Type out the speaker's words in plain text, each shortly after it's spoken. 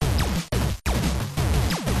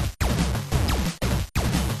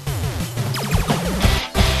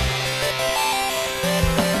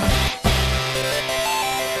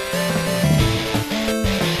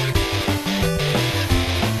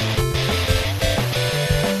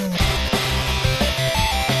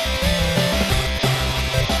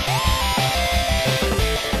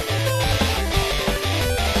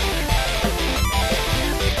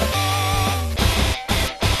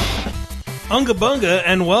Unga Bunga,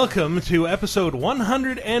 and welcome to episode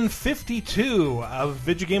 152 of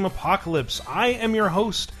Vidjagame Apocalypse. I am your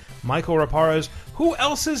host, Michael Raparez. Who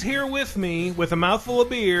else is here with me with a mouthful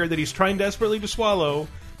of beer that he's trying desperately to swallow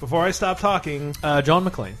before I stop talking? John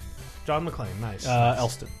McClane. John McClane, nice.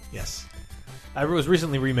 Elston. Yes. I was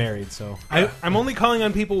recently remarried, so... I'm only calling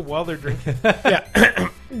on people while they're drinking. Yeah.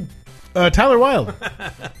 Tyler Wilde.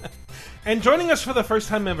 And joining us for the first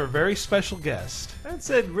time ever, very special guest. That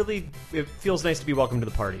said, really, it feels nice to be welcome to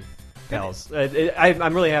the party, pals.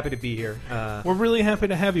 I'm really happy to be here. We're really happy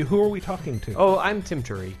to have you. Who are we talking to? Oh, I'm Tim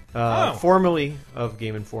Turi, formerly of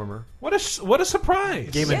Game Informer. What a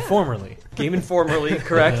surprise! Game Informerly. Game Informerly,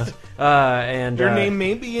 correct. And your name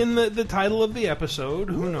may be in the title of the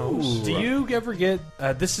episode. Who knows? Do you ever get...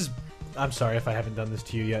 this is... I'm sorry if I haven't done this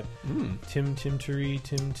to you yet. Tim Turi,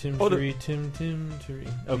 Tim Turi, Tim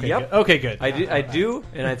Turi. Okay, yep. Good. Okay, good. I do,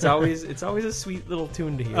 and it's always a sweet little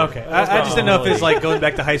tune to hear. Okay, I just didn't know if it's like going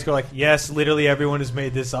back to high school. Like, yes, literally everyone has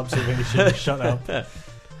made this observation. Shut up.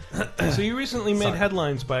 So you recently made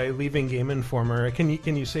headlines by leaving Game Informer. Can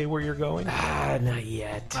you say where you're going? Not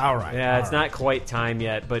yet. All right. Yeah, it's not quite time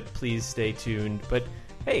yet, but please stay tuned. But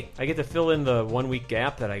hey, I get to fill in the 1 week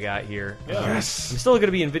gap that I got here. Yes. I'm still going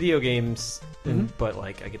to be in video games, but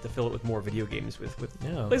like I get to fill it with more video games with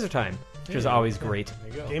Laser Time, which is always great.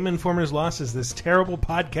 There you go. Game Informer's loss is this terrible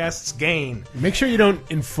podcast's gain. Make sure you don't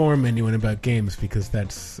inform anyone about games because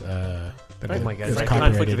that's... Oh my God! that's Right? Conflict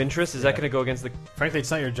copyrighted. of interest? Is that going to go against the? Frankly,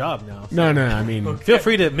 it's not your job now. So. No, I mean... Feel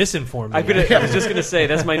free to misinform me. I was just going to say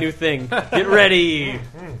that's my new thing. Get ready.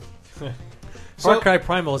 Far Cry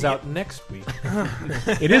Primal is out next week.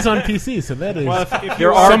 It is on PC, so that is Well, if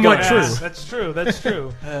There are somewhat guns. true. That's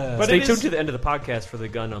true. But Stay it tuned is- to the end of the podcast for the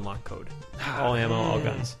gun unlock code. All ammo, all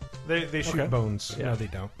guns. They shoot Okay. bones. Yeah. No, they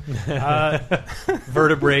don't.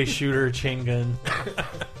 Vertebrae, shooter, chain gun.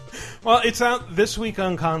 Well, it's out this week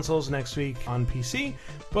on consoles, next week on PC.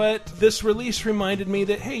 But this release reminded me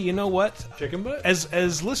that, hey, you know what? Chicken butt?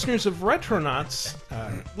 As listeners of Retronauts,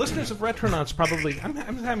 probably... I'm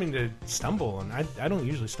having to stumble, and I don't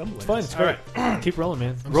usually stumble. It's fine. It's All great. right. Keep rolling,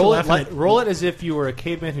 man. I'm Roll still it, laughing at- roll it as if you were a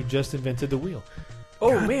caveman who just invented the wheel.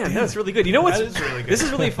 Oh man, that's really good. You know what's That is really good. This is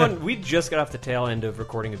really fun. We just got off the tail end of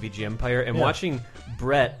recording a VG Empire and watching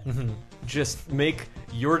Brett just make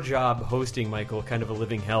your job hosting, Michael, kind of a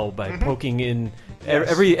living hell by poking in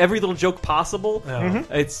every little joke possible.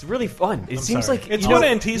 It's really fun. It seems sorry. like It's you what know,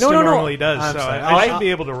 Antista no. normally does, I'm so sorry. I should be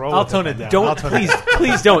able to roll I'll with tone it it down. then. I'll Don't tone it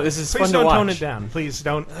please don't. This is Please fun don't to watch. tone it down. Please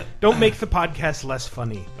don't make the podcast less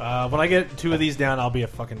funny. When I get 2 of these down, I'll be a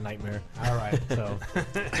fucking nightmare. All right. So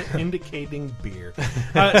Indicating beer.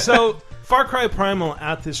 So, Far Cry Primal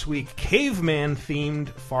out this week. Caveman themed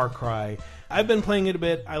Far Cry. I've been playing it a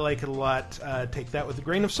bit. I like it a lot. Take that with a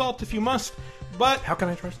grain of salt if you must. But how can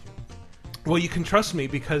I trust you? well, you can trust me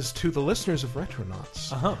because to the listeners of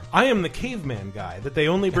Retronauts, I am the caveman guy that they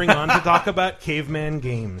only bring on to talk about caveman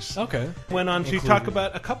games. Okay. Went on to talk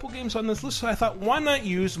about a couple games on this list, so I thought, why not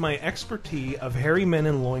use my expertise of hairy men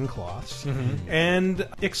in loincloths and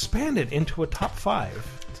expand it into a top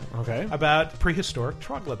 5 Okay. about prehistoric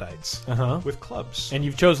troglodytes with clubs. And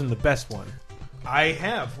you've chosen the best one. I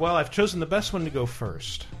have. Well, I've chosen the best one to go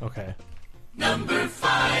first. Okay. Unga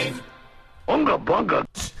bunga.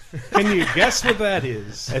 Can you guess what that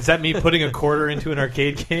is? Is that me putting a quarter into an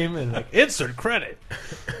arcade game and like insert credit?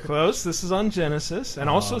 Close. This is on Genesis and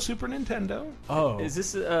also Super Nintendo. Oh. Is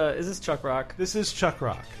this Chuck Rock? This is Chuck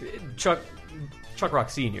Rock. Chuck Rock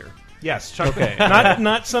Senior. Yes, Chuck. Okay.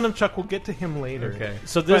 Not Son of Chuck. We'll get to him later. Okay.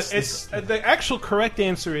 So But this it's the actual correct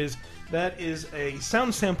answer is that is a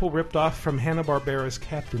sound sample ripped off from Hanna-Barbera's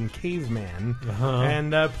Captain Caveman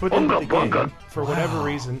and put into the game for whatever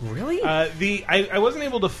reason. Really? I wasn't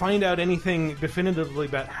able to find out anything definitively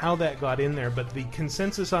about how that got in there, but the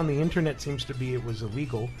consensus on the internet seems to be it was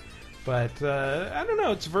illegal. But I don't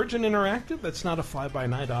know. It's Virgin Interactive. That's not a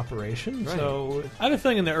fly-by-night operation. Right. So I have a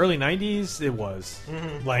feeling in the early 90s it was.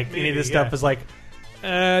 Like any of this Maybe, stuff is like,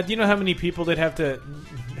 do you know how many people they'd have to...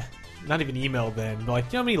 Not even email then, but like,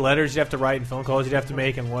 do you know how many letters you'd have to write and phone calls you'd have to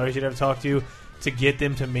make and lawyers you'd have to talk to get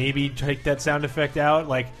them to maybe take that sound effect out?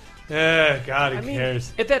 Like, God, who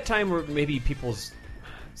cares? At that time, where maybe people's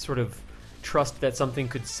sort of trust that something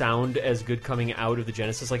could sound as good coming out of the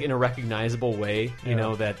Genesis, like in a recognizable way, you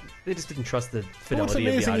know, that they just didn't trust the fidelity What's of the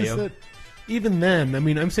amazing audio. is that even then, I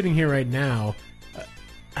mean, I'm sitting here right now.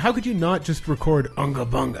 How could you not just record Unga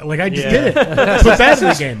Bunga? Like, I just did it. Put that in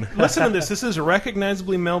the game. listen to this. This is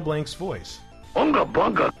recognizably Mel Blanc's voice. Unga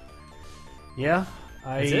bunga. Yeah.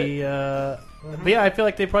 But yeah, I feel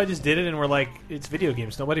like they probably just did it and were like, it's video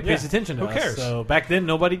games. Nobody pays attention to Who us. cares? So back then,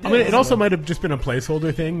 nobody did. I mean, it also might have just been a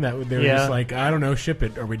placeholder thing that they were Yeah. just like, I don't know, ship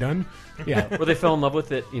it. Are we done? Yeah. Well, they fell in love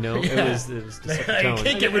with it. You know, it was to set the tone.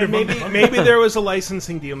 can't get rid of Maybe there was a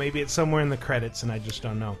licensing deal. Maybe it's somewhere in the credits, and I just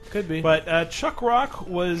don't know. Could be. But Chuck Rock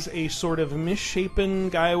was a sort of misshapen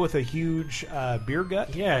guy with a huge beer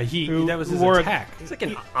gut. Yeah, Who that was his wore a- attack. He's like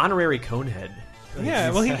an honorary conehead.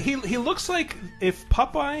 Yeah, well, he looks like if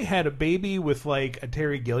Popeye had a baby with like a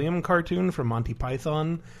Terry Gilliam cartoon from Monty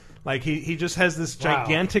Python. Like he just has this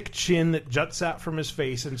gigantic chin that juts out from his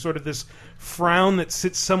face and sort of this frown that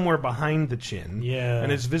sits somewhere behind the chin. Yeah.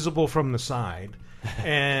 And is visible from the side.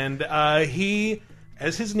 And he,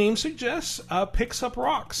 as his name suggests, picks up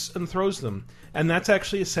rocks and throws them. And that's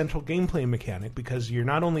actually a central gameplay mechanic because you're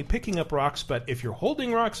not only picking up rocks, but if you're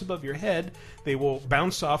holding rocks above your head, they will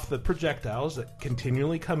bounce off the projectiles that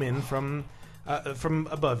continually come in from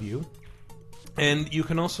above you. And you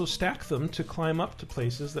can also stack them to climb up to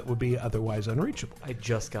places that would be otherwise unreachable. I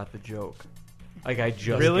just got the joke. Like I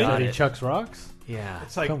just Really? got He it. chucks rocks? Yeah,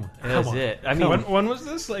 It's like, that's it. I mean, when was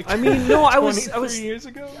this? Like, I mean, no, I was 23 years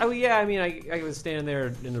ago. Oh yeah, I mean, I was standing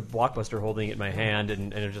there in a Blockbuster holding it in my hand,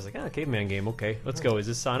 and it was just like, caveman game. Okay, let's go. Is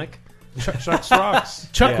this Sonic? Chuck's rocks.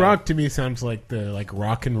 Chuck Yeah. Rock to me sounds like the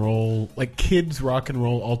rock and roll, like kids rock and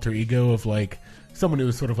roll alter ego of like someone who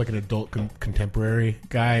was sort of like an adult contemporary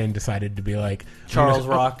guy and decided to be like Charles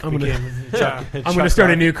Rock I'm became Chuck. I'm going to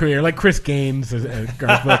start a new career, like Chris Gaines,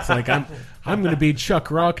 Garth Brooks. Like I'm going to be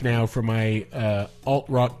Chuck Rock now for my alt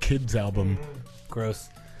rock kids album. Gross.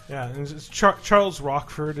 Yeah, and it's Charles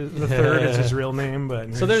Rockford the third is his real name,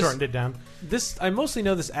 but So he there's- shortened it down. I mostly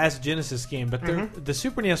know this as Genesis game, but the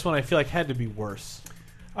Super NES one I feel like had to be worse.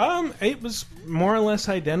 It was more or less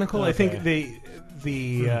identical. I think Okay.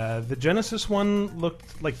 the Genesis one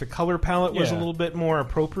looked like the color palette was a Yeah. little bit more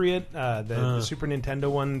appropriate. The Super Nintendo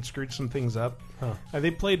one screwed some things up.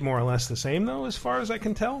 They played more or less the same though, as far as I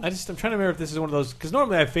can tell. I'm trying to remember if this is one of those, because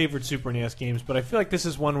normally I favored Super NES games, but I feel like this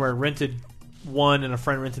is one where I rented one and a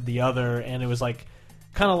friend rented the other, and it was like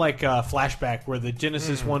kind of like Flashback, where the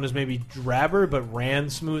Genesis one was maybe drabber but ran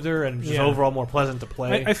smoother and just Yeah. overall more pleasant to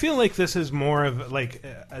play. I feel like this is more of like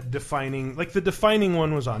a defining, like the defining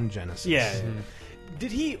one was on Genesis. yeah.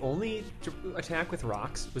 Did he only attack with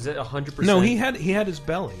rocks? Was it 100%? No, he had his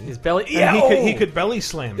belly. his belly. And Yeah, he could belly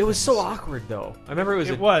slam. It was things. so awkward though. I remember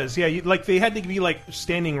It was, yeah. Like they had to be like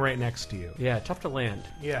standing right next to you. yeah, tough to land.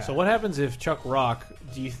 Yeah. So what happens if Chuck Rock,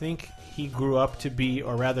 do you think he grew up to be,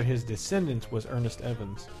 or rather his descendant was Ernest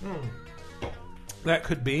Evans? That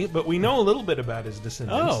could be, but we know a little bit about his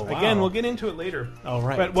descendants. Oh, wow. Again, we'll get into it later. Oh,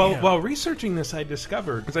 right. But Damn. while researching this, I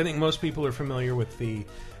discovered, because I think most people are familiar with the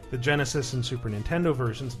Genesis and Super Nintendo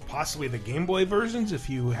versions, possibly the Game Boy versions if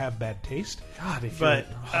you have bad taste. God, if But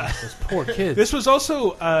those poor kids. this was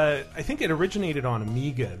also, I think it originated on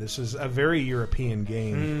Amiga. This is a very European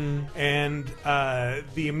game. And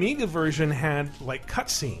the Amiga version had like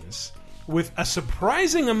cutscenes with a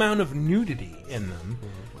surprising amount of nudity in them.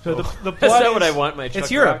 So the plot That's not is, what I want. My Chuck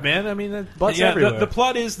it's Europe, Rock. man. I mean, that butts yeah, everywhere. the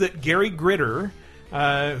plot is that Gary Glitter,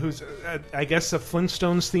 who's I guess a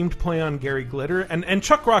Flintstones themed play on Gary Glitter, and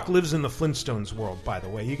Chuck Rock lives in the Flintstones world. By the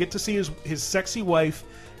way, you get to see his sexy wife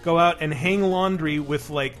go out and hang laundry with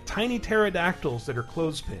like tiny pterodactyls that are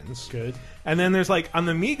clothespins. Good. And then there's like on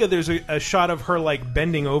the Amiga, there's a shot of her like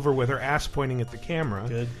bending over with her ass pointing at the camera.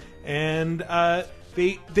 Good. And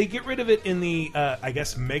they get rid of it in the I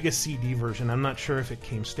guess Mega CD version. I'm not sure if it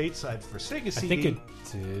came stateside for Sega CD. I think it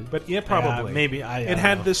did. But yeah, probably. Maybe. It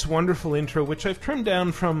had this wonderful intro, which I've trimmed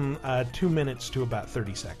down from 2 minutes to about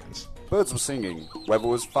 30 seconds. Birds were singing, weather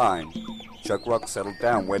was fine. Chuck Rock settled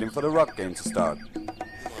down, waiting for the rock game to start.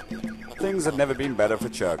 Things had never been better for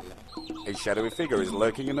Chuck. A shadowy figure is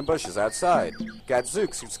lurking in the bushes outside.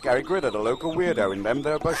 Gadzooks, it's Gary Glitter, the local weirdo in them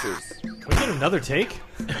there bushes. Can we get another take?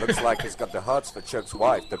 Looks like he's got the hearts for Chuck's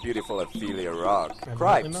wife, the beautiful Ophelia Rock.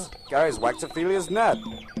 Cripes, Gary's whacked Ophelia's nut.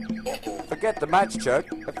 Forget the match, Chuck.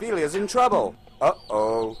 Ophelia's in trouble.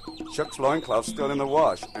 Uh-oh. Chuck's loincloth's still in the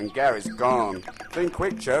wash, and Gary's gone. Think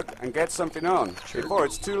quick, Chuck, and get something on, before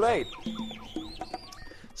it's too late.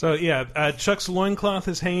 So yeah, Chuck's loincloth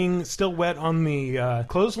is hanging still wet on the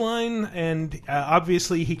clothesline, and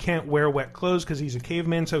obviously he can't wear wet clothes because he's a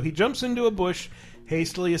caveman, so he jumps into a bush,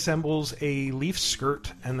 hastily assembles a leaf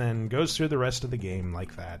skirt, and then goes through the rest of the game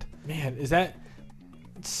like that. Man, is that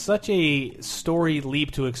such a story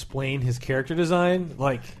leap to explain his character design?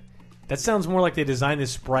 Like, That sounds more like they designed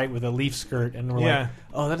this sprite with a leaf skirt, and we're like,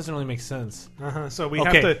 oh, that doesn't really make sense. So we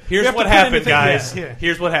have to. Here's what happened, guys. Yeah.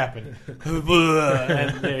 Here's what happened.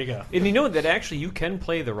 And there you go. And you know that actually you can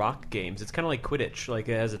play the rock games. It's kind of like Quidditch. Like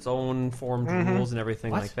it has its own formed rules and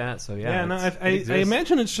everything like that. So I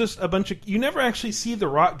imagine it's just a bunch of. You never actually see the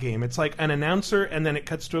rock game. It's like an announcer, and then it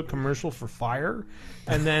cuts to a commercial for fire,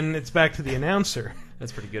 and then it's back to the announcer.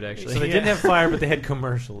 That's pretty good, actually. So they didn't have fire, but they had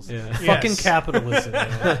commercials. Yeah. Fucking capitalism.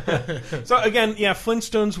 So again,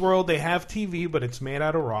 Flintstones World, they have TV, but it's made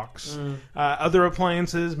out of rocks. Other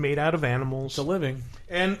appliances made out of animals. It's a living.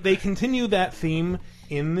 And they continue that theme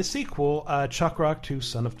in the sequel, Chuck Rock 2,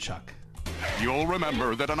 Son of Chuck. You'll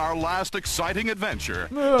remember that in our last exciting adventure,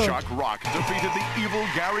 Chuck Rock defeated the evil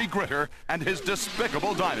Gary Gritter and his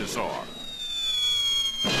despicable dinosaur.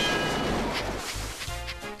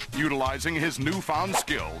 Utilizing his newfound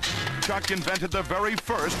skills, Chuck invented the very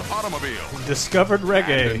first automobile. Discovered reggae.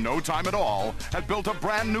 And in no time at all, had built a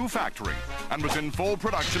brand new factory and was in full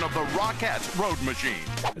production of the Rockette road machine.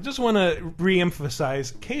 I just want to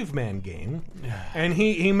re-emphasize Caveman game, and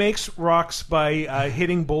he makes rocks by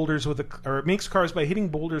hitting boulders with makes cars by hitting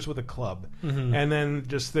boulders with a club, and then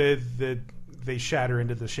just they shatter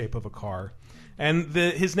into the shape of a car. And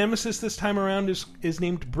his nemesis this time around is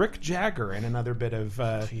named Brick Jagger, and another bit of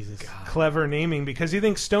clever naming, because you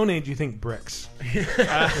think Stone Age, you think bricks.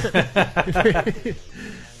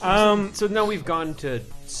 So now we've gone to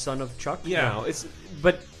Son of Chuck. Now.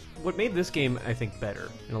 But what made this game, I think, better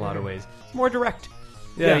in a lot of ways, it's more direct.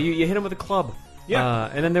 Yeah, you hit him with a club. Yeah,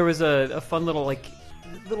 and then there was a fun little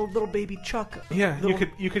little baby Chuck. Yeah,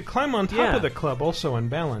 you could climb on top of the club also and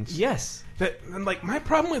balance. Yes. My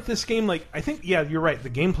problem with this game, I think, you're right. The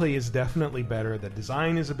gameplay is definitely better. The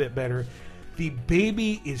design is a bit better. The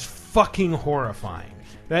baby is fucking horrifying.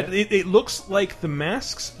 It looks like the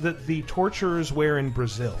masks that the torturers wear in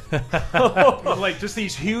Brazil. Just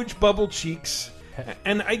these huge bubble cheeks.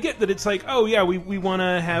 And I get that it's like, we want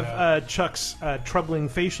to have Chuck's troubling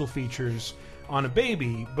facial features on a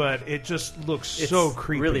baby, but it just looks so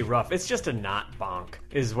creepy. Really rough. It's just a not bonk,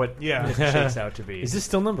 is what it shakes out to be. Is this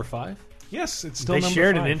still number 5? Yes, it's still they number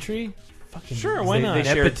shared 5. an entry? Fucking sure, why not?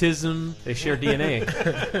 Nepotism. They share DNA.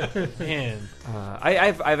 Man.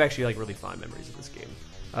 I've actually really fond memories of this game.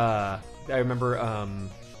 I remember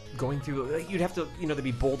going through, you'd have to, there'd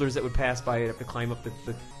be boulders that would pass by, you'd have to climb up the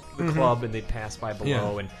club, and they'd pass by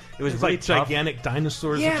below, and it was really like tough. Gigantic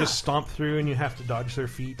dinosaurs that just stomp through, and you have to dodge their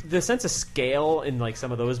feet. The sense of scale in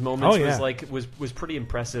some of those moments was pretty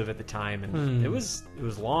impressive at the time, and it was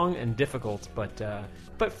long and difficult,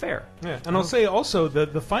 but fair. Yeah, and I'll say also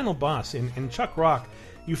the final boss in Chuck Rock,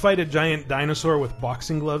 you fight a giant dinosaur with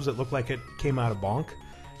boxing gloves that look like it came out of Bonk.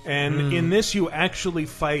 And in this, you actually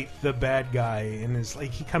fight the bad guy, and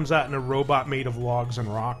he comes out in a robot made of logs and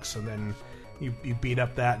rocks, and then you beat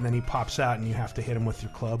up that, and then he pops out, and you have to hit him with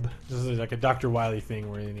your club. This is like a Dr. Wily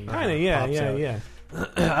thing where he pops out. Yeah.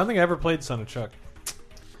 I don't think I ever played Son of Chuck.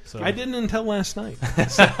 So. I didn't until last night.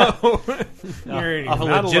 So you're a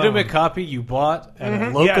legitimate copy you bought at a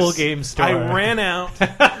local game store. I ran out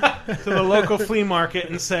to the local flea market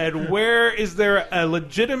and said, "Where is there a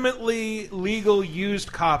legitimately legal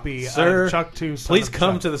used copy Sir, of Chuck 2? Please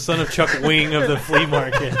come to the Son of Chuck wing of the flea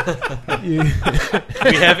market.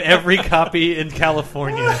 We have every copy in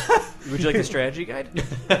California. Would you like a strategy guide?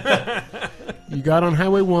 You got on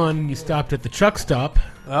Highway 1, you stopped at the Chuck stop.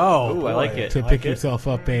 Oh, I like it. To pick yourself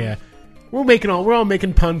up a... we're all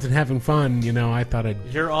making puns and having fun, I thought I'd...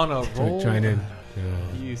 You're on a roll. Join in.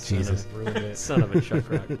 You Jesus. Son of a Chuck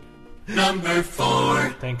Rock. Number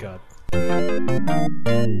 4. Thank God.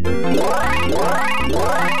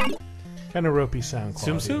 Kind of ropey sound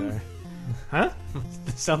quality Tsum Tsum? there. Huh?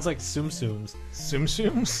 It sounds like Tsum Tsums. Tsum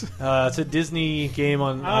Tsums? It's a Disney game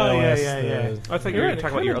on iOS. Yeah. I thought you were going to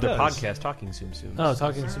talk about your other podcast, Talking Tsum Tsums. Oh,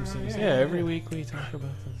 Talking Tsum Tsums. Yeah, every week we talk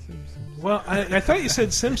about the Simpsons. Well, I thought you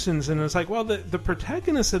said Simpsons, and it's like, well, the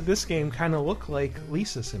protagonists of this game kind of look like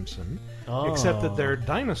Lisa Simpson, except that they're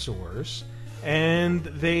dinosaurs, and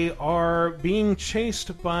they are being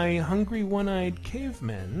chased by hungry one-eyed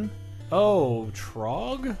cavemen. Oh,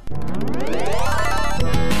 Trog?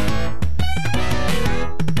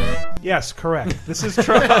 Yes, correct. This is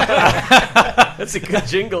Trog. That's a good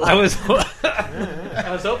jingle. I was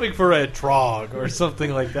hoping for a Trog or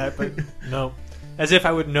something like that, but no. As if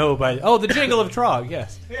I would know by... Oh, the jingle of Trog,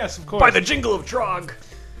 yes. Yes, of course. By the jingle of Trog.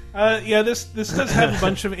 This does have a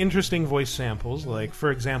bunch of interesting voice samples. Like,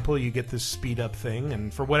 for example, you get this speed-up thing,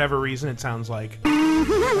 and for whatever reason, it sounds like...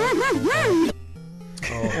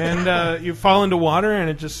 And you fall into water, and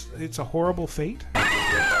it's a horrible fate.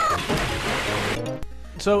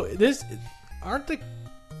 So, aren't the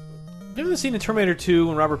You ever seen in Terminator 2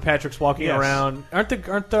 when Robert Patrick's walking Yes. around? Aren't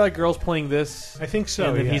there like girls playing this? I think so.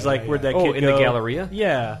 And then yeah, he's like, yeah, "Where'd yeah. that kid in go?" the Galleria?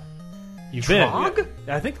 Yeah. You've Trog? been.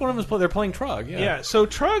 I think one of them they're playing Trog. Yeah. Yeah, so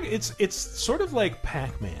Trog, it's sort of like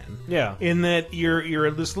Pac-Man. Yeah. In that you're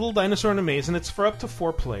this little dinosaur in a maze, and it's for up to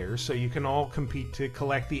 4 players, so you can all compete to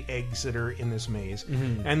collect the eggs that are in this maze.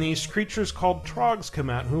 And these creatures called Trogs come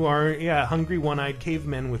out, who are hungry, one-eyed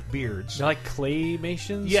cavemen with beards. They're like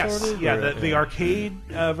claymations. Yes, Sort of? yeah. Or- The arcade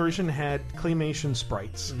version had claymation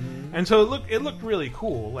sprites, and so it looked really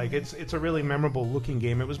cool. Like it's a really memorable looking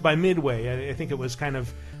game. It was by Midway. I think it was kind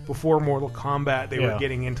of before Mortal Kombat. They were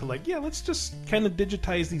getting into like, let's just kind of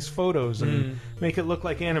digitize these photos and make it look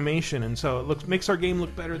like animation, and so it makes our game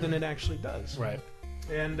look better than it actually does. Right.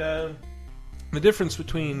 And the difference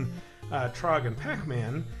between Trog and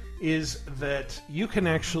Pac-Man is that you can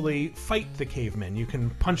actually fight the cavemen. You can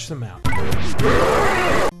punch them out.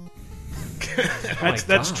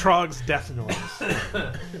 That's Trog's death noise.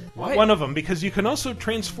 One of them, because you can also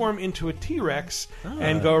transform into a T-Rex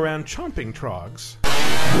and go around chomping Trogs.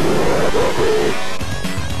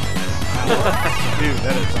 Dude,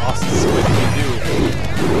 that is awesome. What do you do?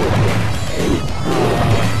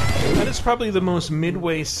 That is probably the most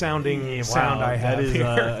Midway sounding sound I have That is here.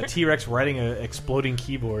 a T-Rex riding an exploding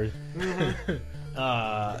keyboard.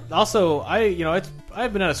 Also,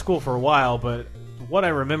 I've been out of school for a while, but what I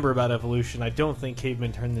remember about evolution, I don't think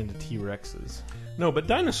cavemen turned into T-Rexes. No, but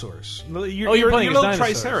dinosaurs. You're playing as little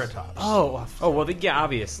dinosaurs. Triceratops. Oh, well,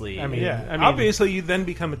 obviously. I mean, obviously you then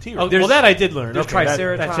become a T-Rex. Oh, well, that I did learn. There's Okay,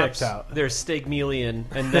 Triceratops. that checks out. There's Stegmelian,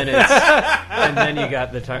 and then it's and then you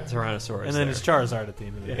got the Tyrannosaurus. And then it's Charizard at the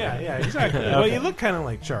end of the day. Yeah, exactly. Well, you look kind of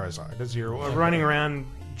like Charizard as you're running around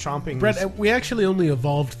chomping. Brett, we actually only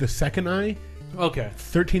evolved the second eye Okay.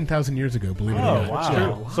 13,000 years ago, believe it or Oh, not.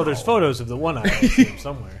 wow. So there's photos of the one eye I assume,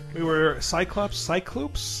 somewhere. We were Cyclops?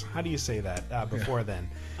 How do you say that before then?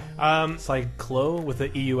 Cyclo with the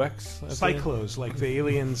EUX? Cyclos, like the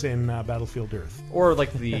aliens in Battlefield Earth. or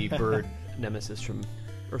like the bird nemesis from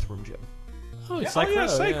Earthworm Jim. Oh,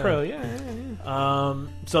 Psychro, yeah.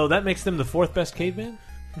 So that makes them the 4th best caveman?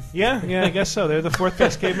 Yeah, I guess so. They're the 4th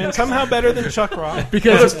best caveman. Somehow better than Chuck Rock.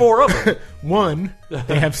 Because There's 4 of them. 1,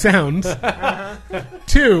 they have sounds.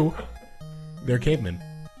 2, they're cavemen.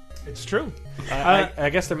 It's true. I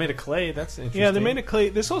guess they're made of clay. That's interesting. Yeah, they made a clay.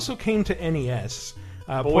 This also came to NES,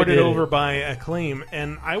 ported over by Acclaim,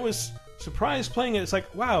 and I was surprised playing it. It's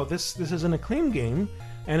like, wow, this is an Acclaim game,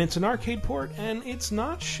 and it's an arcade port, and it's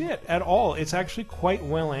not shit at all. It's actually quite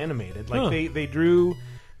well animated. Like they drew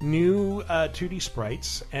new 2D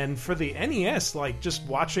sprites, and for the NES, like just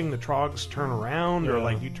watching the Trogs turn around or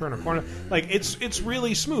like you turn a corner, like it's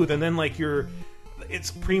really smooth. And then like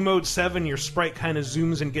it's pre-mode 7, your sprite kind of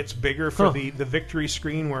zooms and gets bigger for the victory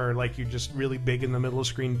screen, where like you're just really big in the middle of the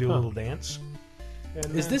screen, do a little dance.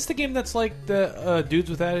 And, Is this the game that's like the Dudes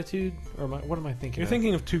with Attitude? Or what am I thinking? You're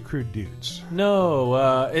thinking of Two Crude Dudes.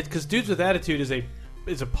 No, it's because Dudes with Attitude is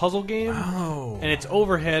a puzzle game. Oh, And it's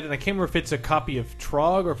overhead, and I can't remember if it's a copy of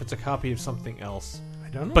Trog or if it's a copy of something else. I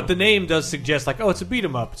don't know. But the name does suggest like, oh, it's a beat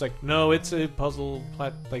 'em up. It's like, no, it's a puzzle,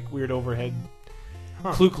 like weird overhead,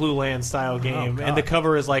 Clue Land style game. God. And the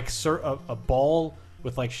cover is like a ball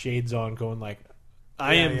with like shades on, going like,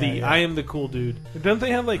 I am the cool dude. Don't they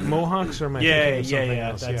have like mohawks or am I thinking of something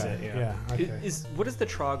else? that's it, yeah. Okay. What does the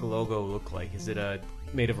Trog logo look like? Is it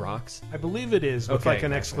made of rocks? I believe it is with Okay, like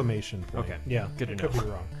an okay. exclamation point. Okay, Yeah. good to Could be know.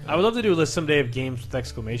 wrong. I would love to do a list someday of games with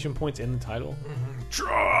exclamation points in the title.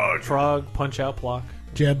 Trog, Punch Out, Block,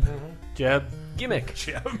 Jeb. Jeb. Gimmick.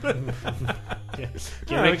 Yeah,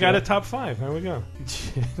 we got a top 5. There we go.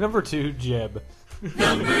 Number 2, Jeb.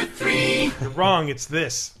 Number 3. You're wrong. It's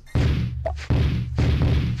this.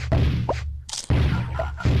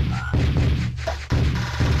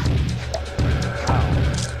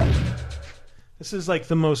 This is like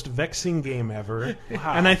the most vexing game ever.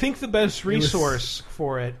 And I think the best resource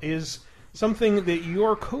for it is something that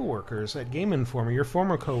your coworkers at Game Informer, your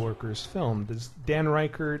former coworkers, filmed. It's Dan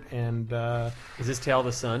Reichert and Is this Tale of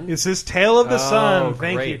the Sun? this is Tale of the Sun.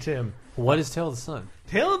 Thank you, great. Tim. What is Tale of the Sun?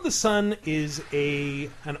 Tale of the Sun is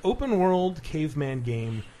an open world caveman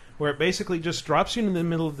game where it basically just drops you in the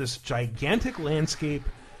middle of this gigantic landscape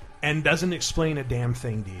and doesn't explain a damn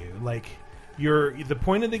thing to you. Like the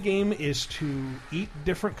point of the game is to eat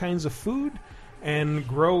different kinds of food and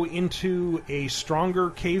grow into a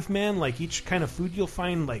stronger caveman. Like each kind of food you'll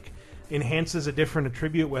find like enhances a different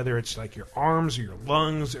attribute, whether it's like your arms or your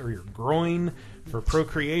lungs or your groin for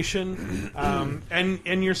procreation.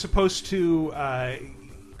 And you're supposed to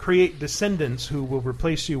create descendants who will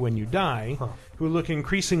replace you when you die, who look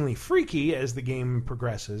increasingly freaky as the game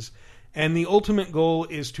progresses. And the ultimate goal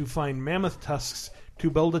is to find mammoth tusks to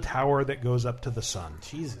build a tower that goes up to the sun.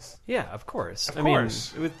 Jesus. Yeah, of course. Of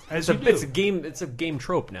course. It's a game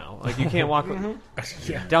trope now. Like you can't walk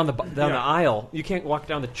down the aisle. You can't walk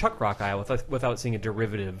down the Chuck Rock aisle without seeing a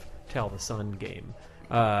derivative Tell the Sun game.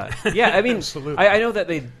 Yeah, I mean, Absolutely. I know that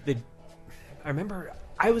they. I remember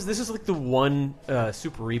this is like the one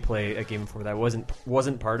Super Replay a Game Informer that I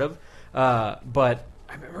wasn't part of, but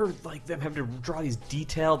I remember like them having to draw these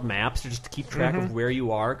detailed maps to just keep track of where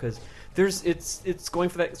you are because. It's going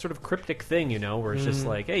for that sort of cryptic thing, where it's just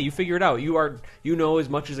like, hey, you figure it out. You know as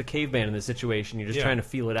much as a caveman in this situation. You're just trying to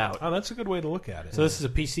feel it out. Oh, that's a good way to look at it. So this is a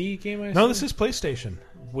PC game, I assume? No, this is PlayStation.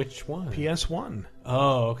 Which one? PS1.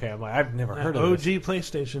 Oh, okay. I've never heard of OG this.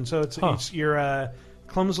 PlayStation. So it's your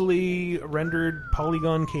clumsily rendered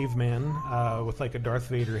polygon caveman with like a Darth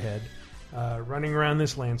Vader head running around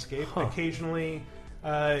this landscape. Occasionally,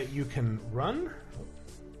 you can run.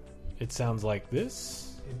 It sounds like this.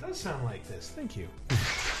 It does sound like this. Thank you.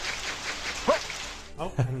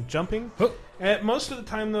 Oh, and jumping. Most of the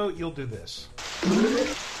time, though, you'll do this.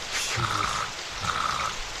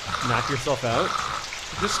 Knock yourself out.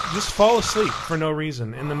 Just fall asleep for no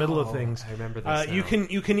reason in the middle of things. I remember this.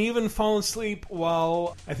 You can even fall asleep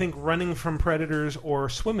while I think running from predators or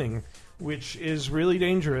swimming, which is really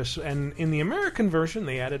dangerous. And in the American version,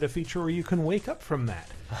 they added a feature where you can wake up from that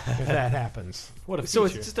if that happens. What a feature. So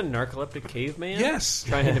it's just a narcoleptic caveman? Yes.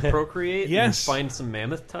 Trying to procreate and Yes. find some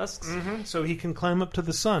mammoth tusks? So he can climb up to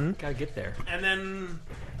the sun. Gotta get there. And then,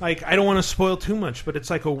 like, I don't want to spoil too much, but it's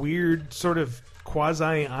like a weird sort of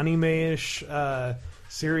quasi-anime-ish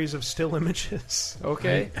series of still images.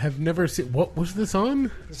 Okay. I have never seen. What was this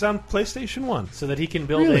on? It's on PlayStation 1. So that he can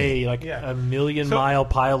build Really? a million-mile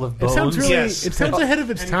pile of It bones. sounds really. Yes. It sounds ahead of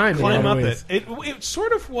its time. in a Climb lot up of it. ways. It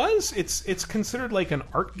sort of was. It's considered like an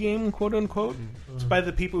art game, quote unquote. It's by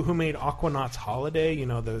the people who made Aquanauts Holiday.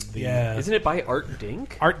 The Yeah. Isn't it by Art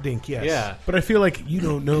Dink? Art Dink. Yes. Yeah. But I feel like you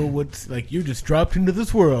don't know what's like. You just dropped into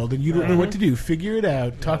this world and you don't know what to do. Figure it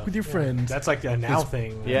out. Talk with your friends. That's like a now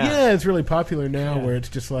thing. Yeah. Yeah, it's really popular now Yeah. where it's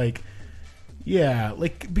just like, yeah,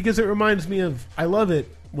 like, because it reminds me of, I love it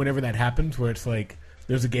whenever that happens where it's like,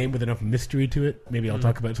 there's a game with enough mystery to it. Maybe I'll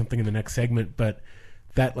talk about something in the next segment, but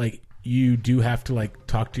that, like, you do have to, like,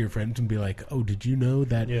 talk to your friends and be like, oh, did you know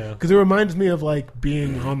that? Yeah. Because it reminds me of, like,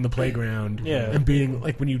 being on the playground Yeah. and being,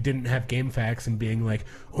 like, when you didn't have game facts and being like,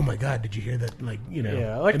 oh my god, did you hear that? Like,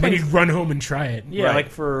 Yeah, like and then playing- you'd run home and try it. Yeah, like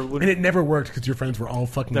for when And it never worked because your friends were all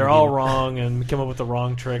fucking they're with all you. wrong and come up with the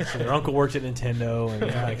wrong tricks. And their uncle works at Nintendo, and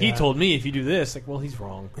like, he told me if you do this, like, well, he's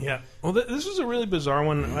wrong. Yeah. Well, this was a really bizarre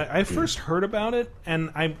one. I first heard about it, and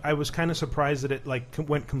I was kind of surprised that it like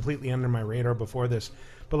went completely under my radar before this.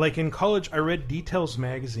 But like in college, I read Details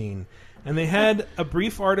magazine, and they had a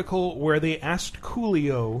brief article where they asked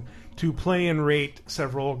Coolio to play and rate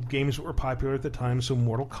several games that were popular at the time. So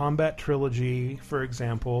Mortal Kombat Trilogy, for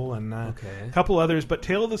example, and a couple others. But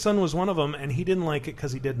Tale of the Sun was one of them, and he didn't like it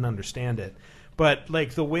because he didn't understand it. But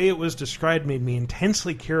like the way it was described made me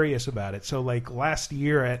intensely curious about it. So like last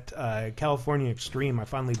year at California Extreme, I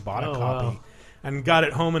finally bought a copy and got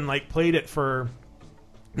it home and like played it for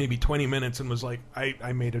maybe 20 minutes and was like,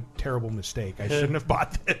 I made a terrible mistake. I shouldn't have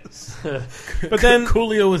bought this. But then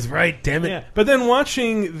Coolio was right, damn it. yeah. But then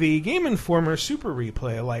watching the Game Informer Super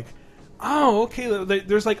Replay, like, oh, okay,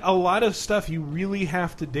 there's like a lot of stuff you really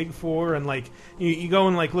have to dig for, and like you go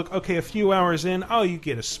and like look, okay, a few hours in, oh, you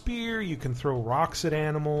get a spear, you can throw rocks at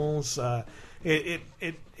animals. It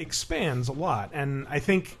expands a lot, and I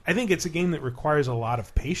think it's a game that requires a lot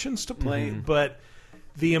of patience to play, but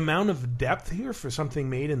the amount of depth here for something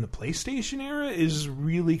made in the PlayStation era is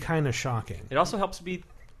really kind of shocking. It also helps to be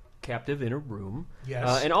captive in a room.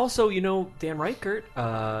 Yes. And also, Dan Reichert,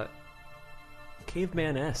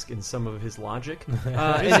 caveman-esque in some of his logic.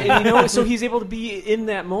 And so he's able to be in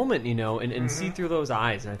that moment, and see through those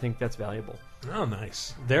eyes, and I think that's valuable. Oh,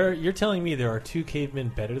 nice. You're telling me there are two cavemen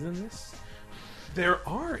better than this? There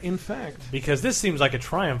are, in fact. Because this seems like a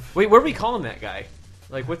triumph. Wait, what do we call him, that guy?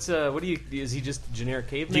 Like, is he just generic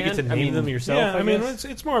caveman? Do you get to name them yourself? Yeah, I mean, guess?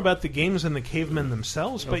 it's more about the games and the cavemen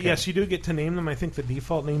themselves. But Okay. yes, you do get to name them. I think the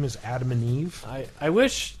default name is Adam and Eve. I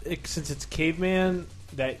wish, since it's caveman,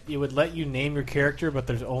 that it would let you name your character, but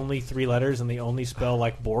there's only 3 letters and they only spell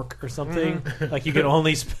like Bork or something. Like you can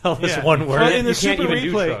only spell this one word. Well, in the You can't Super even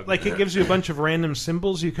do Replay, shrug. like it gives you a bunch of random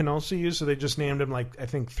symbols you can also use. So they just named them like I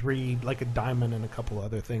think 3, like a diamond and a couple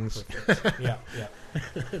other things. yeah.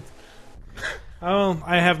 Oh,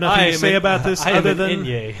 I have nothing to say about this I am other an than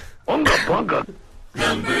Inye.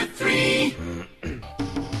 Number 3.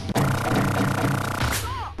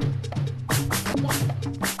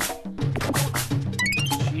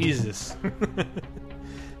 Jesus. notes.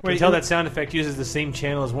 Wait, tell that sound effect uses the same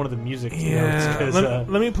channel as one of the music notes. Yeah.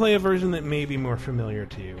 Let me play a version that may be more familiar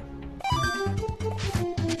to you.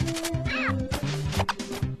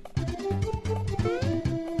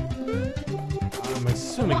 I'm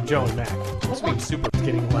assuming Joe and Mac. This being super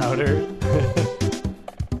getting louder.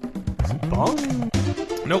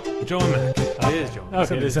 Bonk? Nope, Joe and Mac. It is Joe.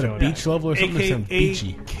 Okay, it is Is that Joe a and beach Mac. level or something? That sounds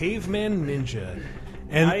beachy. Caveman Ninja.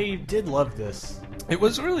 And I did love this. it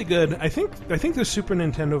was really good. I think the Super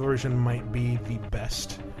Nintendo version might be the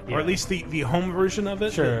best, Yeah. or at least the home version of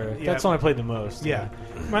it. Sure, Yeah, that's the one I played the most. Yeah,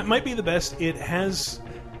 might be the best. It has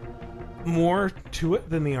more to it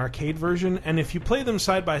than the arcade version, and if you play them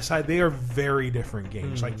side by side, they are very different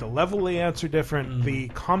games. Like the level layouts are different, the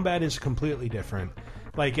combat is completely different.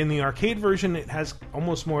 Like in the arcade version, it has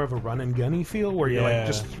almost more of a run and gunny feel, where you're like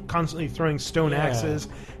just constantly throwing stone axes,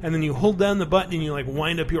 and then you hold down the button and you like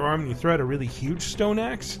wind up your arm and you throw out a really huge stone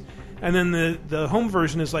axe. And then the home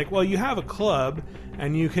version is like, well, you have a club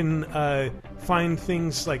and you can find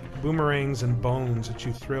things like boomerangs and bones that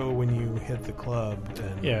you throw when you hit the club.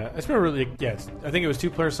 And Yeah, I remember really. Yeah, I think it was 2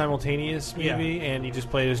 players simultaneous, maybe, and you just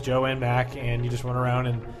played as Joe and Mac, and you just run around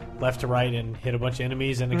and left to right and hit a bunch of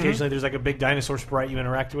enemies, and occasionally there's like a big dinosaur sprite you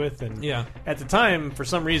interact with. And at the time, for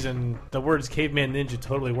some reason, the words Caveman Ninja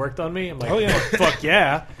totally worked on me. I'm like, oh yeah, fuck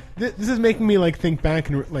yeah. This is making me like think back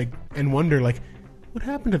and wonder like, what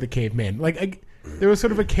happened to the caveman? Like, there was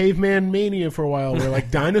sort of a caveman mania for a while where like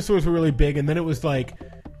dinosaurs were really big, and then it was like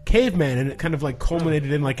caveman, and it kind of like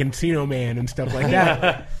culminated in like Encino Man and stuff like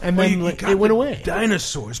that. And then it went away.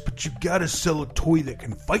 Dinosaurs, but you gotta sell a toy that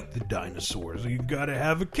can fight the dinosaurs. You gotta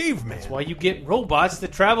have a caveman. That's why you get robots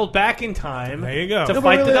that travel back in time. There you go. To No, but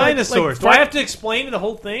fight really, the like dinosaurs. Do I have to explain the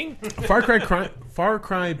whole thing? Far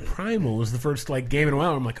Cry Primal was the first like game in a while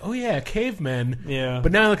where I'm like, oh yeah, cavemen. Yeah.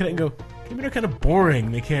 But now I look at it and go, cavemen are kind of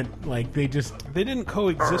boring. They can't like they didn't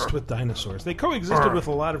coexist with dinosaurs. They coexisted with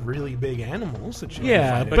a lot of really big animals that you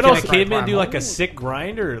Yeah, find. But But can also- a caveman do like a sick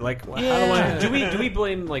grind, or like how do I? Do we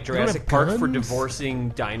blame like don't have Jurassic Park for guns? divorcing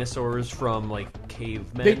dinosaurs from like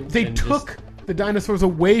cavemen? they and took the dinosaurs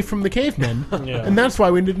away from the cavemen, Yeah. and that's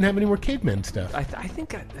why we didn't have any more cavemen stuff. I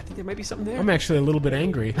think there might be something there. I'm actually a little bit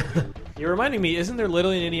angry. You're reminding me. Isn't there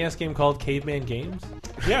literally an NES game called Caveman Games?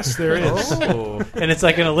 Yes, there is. Oh. And it's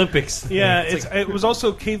like an Olympics. Yeah, thing. it was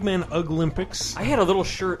also Caveman Olympics. I had a little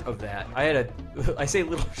shirt of that. I say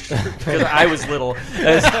little shirt because I was little.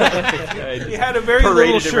 I You had a very paraded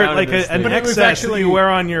little shirt, around like in this an thing. But it was excess actually- that you wear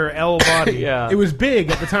on your L body. Yeah, It was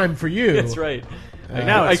big at the time for you. that's right.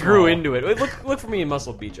 now I it's grew small. into it. Look for me in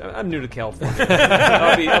Muscle Beach. I'm new to California.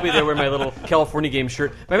 I'll be there wearing my little California game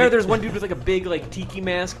shirt. I remember there was one dude with like a big like tiki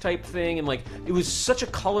mask type thing, and like it was such a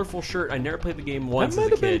colorful shirt. I never played the game That once might as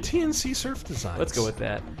a have been kid. TNC Surf Designs. Let's go with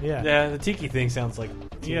that. Yeah. Yeah, the tiki thing sounds like.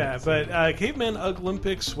 Yeah, but Caveman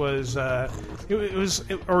Olympics was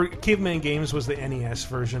or Caveman Games was the NES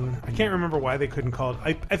version. I can't remember why they couldn't call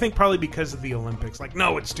it. I think probably because of the Olympics. Like,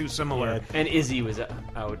 no, it's too similar. Yeah. And Izzy was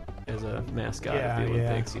out as a mascot Yeah, at the yeah.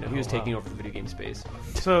 Olympics. You know, he was taking over the video game space.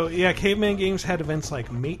 So yeah, Caveman Games had events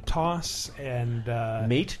like Mate Toss and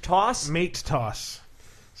Mate toss. Mate Toss.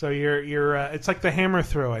 So you're it's like the hammer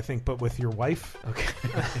throw, I think, but with your wife.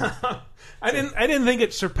 Okay. I didn't think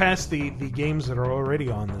it surpassed the games that are already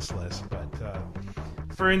on this list, but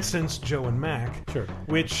for instance, Joe and Mac, Sure.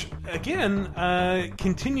 which again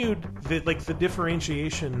continued the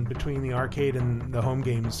differentiation between the arcade and the home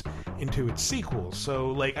games into its sequels. So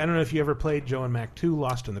like I don't know if you ever played Joe and Mac 2: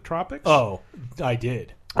 Lost in the Tropics. Oh, I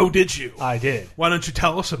did. Oh, did you? I did. Why don't you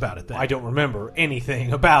tell us about it then? I don't remember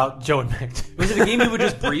anything about Joe and Mac 2. Was it a game you would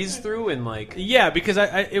just breeze through and like? Yeah, because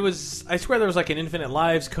I swear there was like an infinite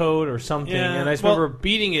lives code or something, Yeah, and I just well- remember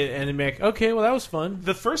beating it and being like, okay, well that was fun.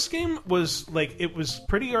 The first game was like it was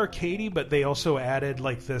pretty arcadey, but they also added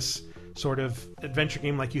like this sort of adventure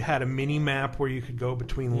game. Like you had a mini map where you could go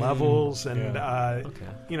between levels, and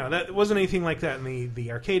you know that wasn't anything like that in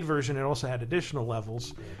the arcade version. It also had additional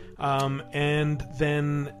levels, and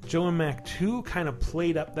then Joe and Mac 2 kind of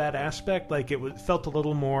played up that aspect. Like felt a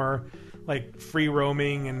little more like free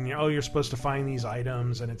roaming, and you're supposed to find these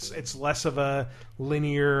items, and it's less of a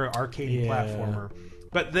linear arcade platformer.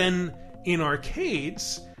 But then in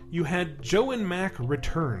arcades, you had Joe and Mac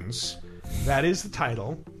Returns. That is the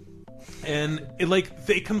title. And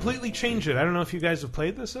they completely changed it. I don't know if you guys have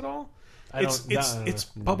played this at all. It's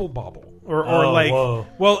Bubble Bobble or whoa.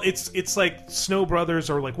 well it's like Snow Brothers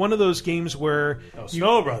or like one of those games where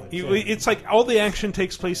Snow Brothers. it's like all the action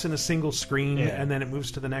takes place in a single screen, Yeah. and then it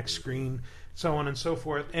moves to the next screen, so on and so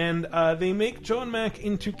forth. And they make Joe and Mac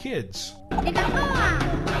into kids.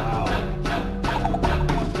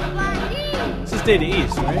 This is was Data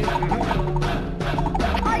East, right?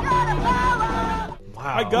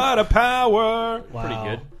 Wow. I got a power. Wow. Pretty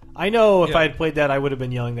good. I know if Yeah. I had played that, I would have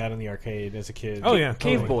been yelling that in the arcade as a kid. Oh yeah,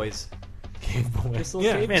 Cave totally. Boys. Cave Boy. Just little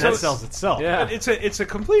Yeah. cave Man, So that sells itself. Yeah. But it's a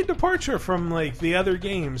complete departure from like the other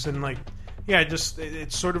games, and like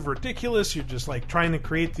it's sort of ridiculous. You're just like trying to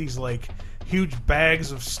create these like huge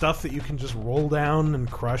bags of stuff that you can just roll down and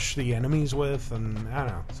crush the enemies with, and I don't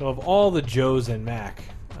know. So of all the Joes and Mac,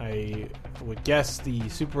 I would guess the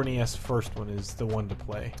Super NES first one is the one to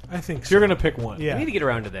play. I think So you're going to pick one. Yeah. We need to get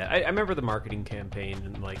around to that. I remember the marketing campaign,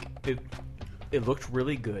 and like it looked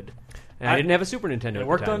really good. And I didn't have a Super Nintendo. At It the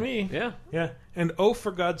worked time. on me. Yeah. Yeah, and oh,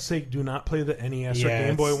 for God's sake, do not play the NES or Yeah,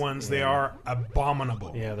 Game Boy it's- ones. They are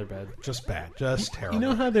abominable. Yeah, they're bad. Just bad. Just terrible. You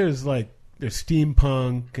know how there's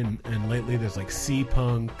steampunk and lately there's like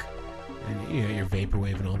C-punk and your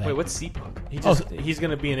vaporwave and all that. Wait, what's C-Punk? He's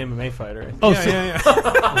going to be an MMA fighter. I think. Oh, yeah.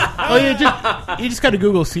 oh yeah, you just got to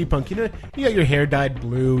Google C-punk. You got your hair dyed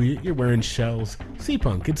blue. You're wearing shells.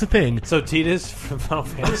 C-punk, it's a thing. So Titus from Final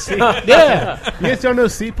Fantasy. Yeah, you guys don't know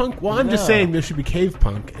C-punk? Well, I'm just No. saying there should be cave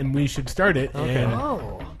punk, and we should start it. Okay. And,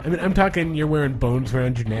 Oh. I mean, I'm talking. You're wearing bones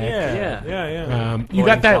around your neck. Yeah. Yeah. You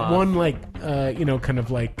got that Loincloth. one kind of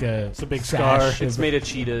like It's a big sash scar. It's of- made of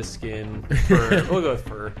cheetah skin. Fur. We'll go with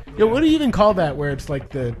fur. Yeah, what do you even call that? Where it's like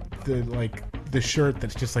the shirt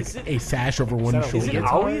that's just like Is it- a sash over one that a- Is it shoulder.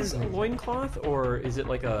 always a loincloth, or is it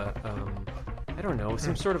like a I don't know,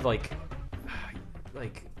 some sort of like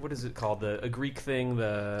what is it called? A Greek thing,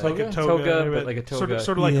 the It's like a toga, but like a toga.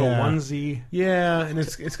 Sort of like Yeah. a onesie. Yeah, and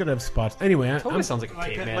it's gonna have spots. Anyway, Toga sounds like a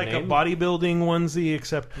Like caveman a name. bodybuilding onesie,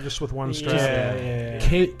 except just with one strap. Yeah.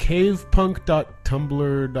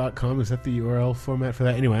 cavepunk.tumblr.com. Is that the URL format for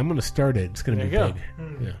that? Anyway, I'm gonna start it. It's gonna There be you go. big.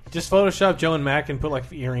 Yeah. Just Photoshop Joe and Mac and put like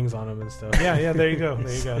earrings on them and stuff. Yeah, there you go.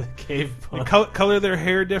 There you go. Cave And punk. color their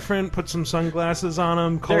hair different. Put some sunglasses on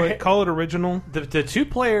them. Their Call it original. The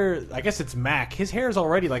two-player, I guess it's Mac. His hair is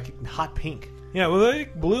already like hot pink. Yeah, well, they're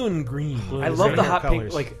like blue and green. I Those love are the hair hot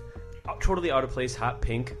colors. pink, like totally out of place hot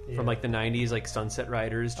pink from like the '90s, like Sunset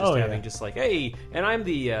Riders, just Oh, yeah. having just like, hey, and I'm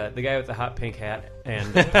the guy with the hot pink hat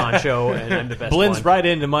and poncho, and I'm the best. Blends one. right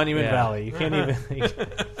into Monument Yeah. Valley. You can't even.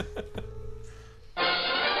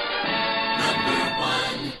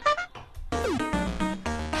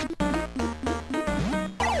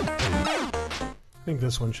 I think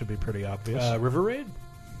this one should be pretty obvious. River Raid?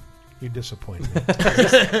 You disappoint me.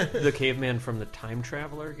 The caveman from the Time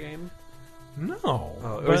Traveler game. No.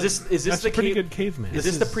 Or But is this that's the a pretty cave- good caveman. Is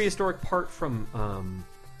this the prehistoric part from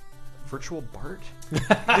Virtual Bart?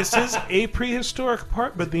 This is a prehistoric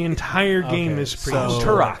part, but the entire game Okay, is so-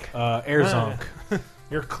 prehistoric. Turok. Airzonk.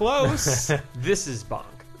 You're close. This is Bonk.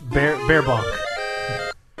 Bear Bonk.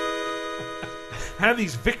 Have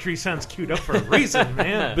these victory sounds queued up for a reason,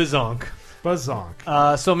 man. Bazonk.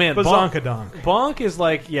 Bazonk. So man, Bazonkadonk. Bonk is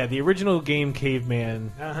like the original game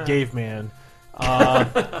Caveman. Uh-huh. Caveman.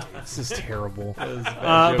 This is terrible. joke.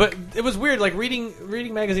 But it was weird, like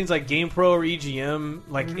reading magazines like GamePro or EGM,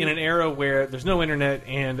 like in an era where there's no internet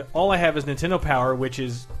and all I have is Nintendo Power, which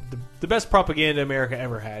is the best propaganda America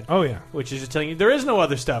ever had. Oh, yeah. Which is just telling you there is no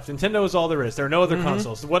other stuff. Nintendo is all there is. There are no other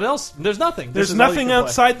consoles. What else? There's nothing. There's This is all you nothing can play.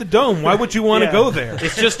 outside the dome. Why would you want to Yeah. go there?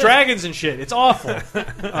 It's just dragons and shit. It's awful.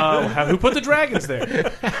 Who put the dragons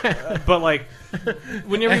there? But like,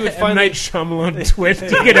 whenever you would M. find Night Shyamalan twist to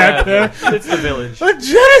get out there. It's the village.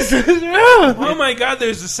 Genesis! Oh my God!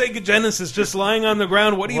 There's a Sega Genesis just lying on the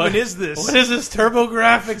ground. What even is this? What is this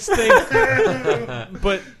TurboGrafx thing?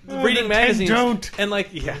 But reading magazines don't. and like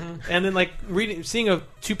and then like seeing a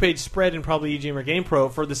 2-page spread in probably EGM or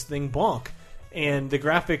GamePro for this thing Bonk, and the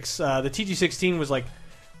graphics, the TG16 was like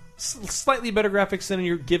slightly better graphics than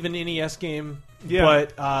your given NES game, Yeah.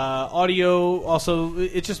 but audio also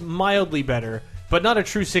it's just mildly better, but not a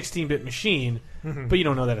true 16-bit machine. But you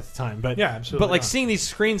don't know that at the time. But Yeah, absolutely But like not. seeing these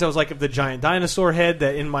screens, I was like, of the giant dinosaur head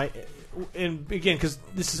that and again, because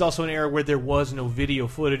this is also an era where there was no video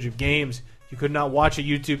footage of games. You could not watch a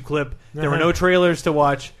YouTube clip. There were no trailers to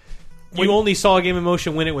watch. You only saw a game in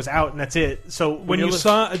motion when it was out, and that's it. So When you're you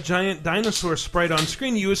saw a giant dinosaur sprite on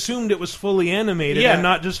screen, you assumed it was fully animated Yeah. and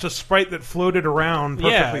not just a sprite that floated around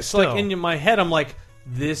perfectly yeah, so still. like in my head, I'm like,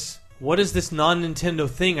 what is this non-Nintendo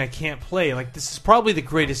thing I can't play? Like, this is probably the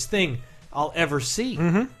greatest thing I'll ever see.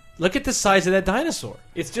 Look at the size of that dinosaur.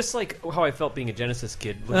 It's just like how I felt being a Genesis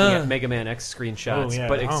kid looking at Mega Man X screenshots, Oh, yeah.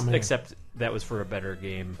 but Oh, man. except that was for a better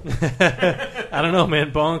game. I don't know,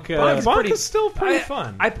 man. Bonk. Bonk is still pretty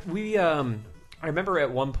fun. I remember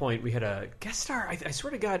at one point we had a guest star. I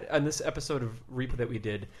swear to God, on this episode of Reaper that we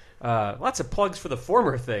did, lots of plugs for the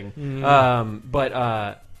former thing. But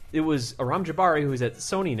it was Aram Jabari, who was at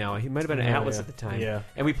Sony now. He might have been at Atlas at the time. Yeah.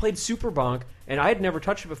 And we played Super Bonk, and I had never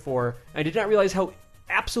touched it before. I did not realize how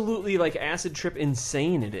absolutely like acid trip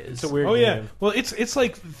insane it is. It's a weird game. Yeah. Well, it's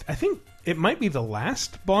like I think it might be the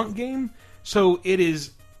last Bonk game, so it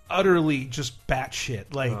is utterly just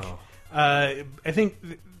batshit. Like I think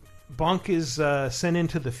Bonk is sent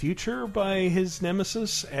into the future by his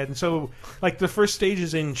nemesis, and so like the first stage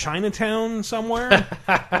is in Chinatown somewhere.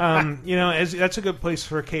 That's a good place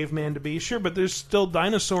for a caveman to be, sure, but there's still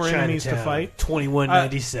dinosaur enemies to fight.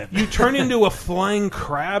 2197. You turn into a flying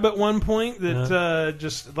crab at one point that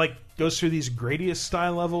just like goes through these Gradius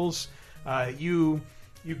style levels. You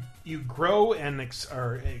grow and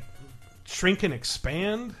shrink and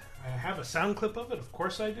expand. I have a sound clip of it. Of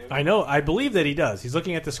course I do. I know. I believe that he does. He's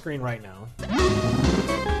looking at the screen right now.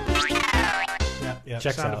 Yeah.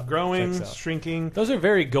 Checks sound out. of growing, Checks out. shrinking. Those are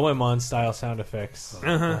very Goemon style sound effects.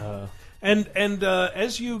 And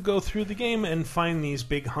as you go through the game and find these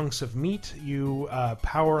big hunks of meat, you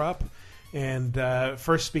power up and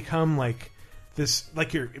first become like this.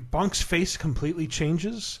 Like your Bonk's face completely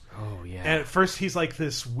changes. Oh yeah. And at first he's like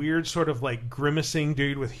this weird sort of like grimacing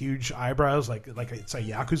dude with huge eyebrows, like it's a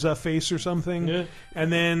Yakuza face or something. Yeah.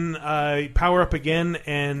 And then you power up again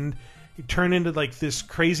and you turn into like this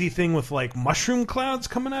crazy thing with like mushroom clouds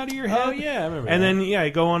coming out of your head. Oh yeah, I remember. And that. then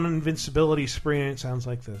you go on an invincibility spree and it sounds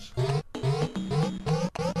like this.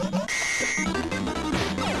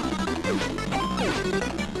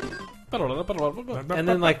 And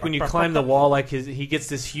then, like when you climb the wall, like he gets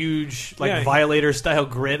this huge, like Violator style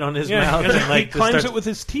grit on his mouth, and like he climbs it with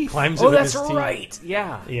his teeth. That's right.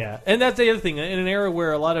 Yeah, yeah. And that's the other thing. In an era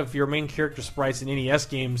where a lot of your main character sprites in NES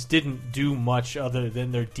games didn't do much other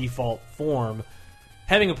than their default form,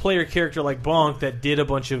 having a player character like Bonk that did a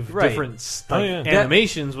bunch of different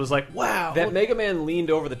animations was like, wow. That Mega Man leaned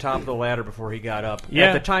over the top of the ladder before he got up. Yeah.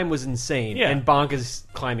 At the time was insane. Yeah. And Bonk is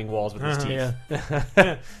climbing walls with his teeth.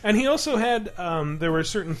 Yeah. And he also had there were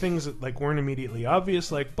certain things that like weren't immediately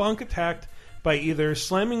obvious, like Bonk attacked by either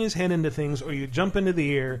slamming his head into things or you jump into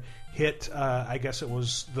the air, hit I guess it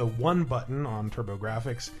was the 1 button on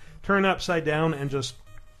TurboGrafx, turn upside down and just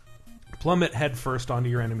plummet head first onto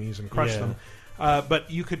your enemies and crush them. But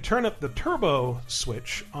you could turn up the turbo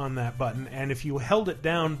switch on that button, and if you held it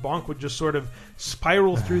down, Bonk would just sort of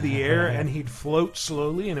spiral through the air, and he'd float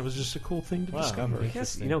slowly, and it was just a cool thing to discover. I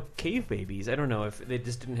guess, cave babies, I don't know if they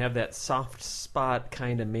just didn't have that soft spot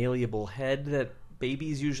kind of malleable head that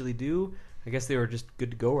babies usually do. I guess they were just good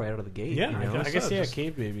to go right out of the gate. Yeah, I guess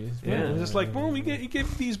cave babies. Yeah, just like, well, you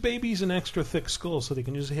give these babies an extra thick skull so they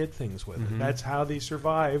can just hit things with it. That's how they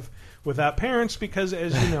survive without parents, because,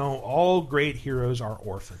 as you know, all great heroes are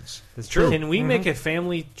orphans. That's true. Can we make a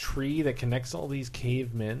family tree that connects all these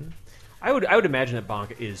cavemen? I would imagine that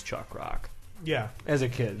Bonk is Chuck Rock. Yeah, as a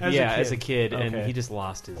kid. As a kid, and he just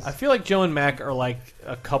lost his. I feel like Joe and Mac are like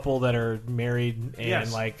a couple that are married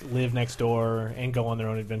and like live next door and go on their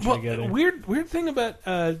own adventure together. Weird thing about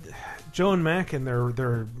Joe and Mac and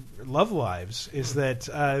their love lives is that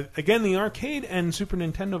again the arcade and Super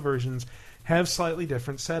Nintendo versions have slightly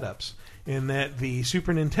different setups. In that the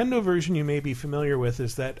Super Nintendo version you may be familiar with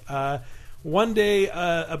is that one day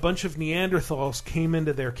a bunch of Neanderthals came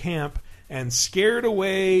into their camp and scared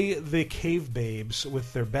away the cave babes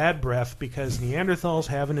with their bad breath because Neanderthals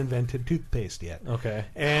haven't invented toothpaste yet. Okay.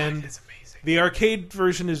 And that's amazing. The arcade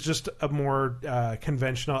version is just a more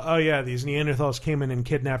conventional, these Neanderthals came in and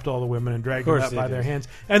kidnapped all the women and dragged them out by their hands.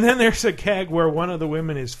 And then there's a gag where one of the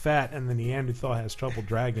women is fat and the Neanderthal has trouble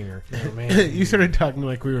dragging her. Oh, man. You started talking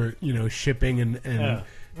like we were, shipping and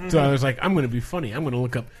so I was like, I'm going to be funny. I'm going to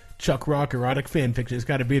look up Chuck Rock erotic fan fiction. It's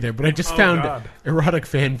got to be there. But I just found erotic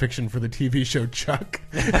fan fiction for the TV show Chuck.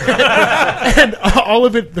 And all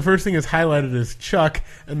of it, the first thing is highlighted as Chuck,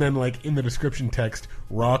 and then like in the description text,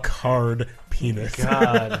 rock hard penis.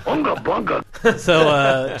 God. Bunga bunga.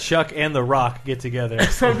 So Chuck and The Rock get together.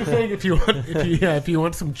 So I'm just saying, if you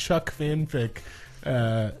want some Chuck fanfic,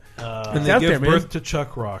 and they give birth to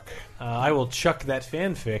Chuck Rock. I will chuck that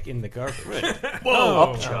fanfic in the garbage.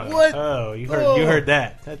 Whoa! What? Oh, you heard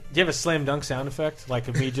that? Do you have a slam dunk sound effect, like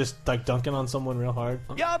of me just like dunking on someone real hard?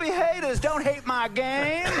 Y'all be haters, don't hate my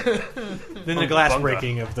game. Then the glass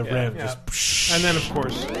breaking of the rim, just and then of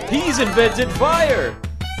course he's invented fire.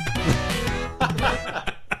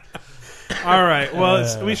 All right.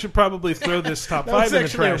 Well, we should probably throw this top 5 in the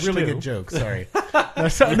trash. That's actually a really good joke. Sorry.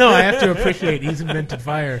 No, I have to appreciate he's invented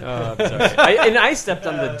fire. I'm sorry. I stepped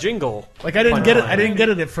on the jingle. Like I didn't get it. I didn't get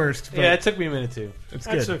it at first. But yeah, it took me a minute too. That's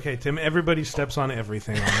good. Okay, Tim. Everybody steps on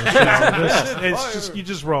everything. It's just you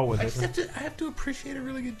just roll with it. I have to appreciate a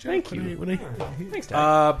really good joke. Thank you. Thanks,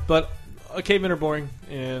 But Cavemen are boring,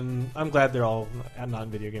 and I'm glad they're all not in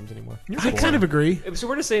video games anymore. I kind of agree. So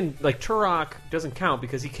we're just saying, like, Turok doesn't count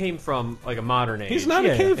because he came from like a modern age. He's not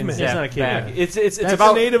a caveman. He's not a caveman. It's That's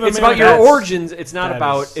about Native it's about American. your origins. It's not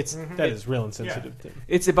about that is real insensitive. Tim.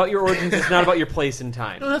 It's about your origins. It's not about your place in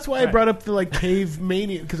time. No, that's why I brought up the like cave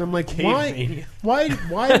mania because I'm like, Cave-mania.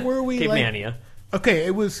 why were we Cave like? Mania. Okay,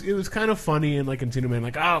 it was kind of funny and like in Man,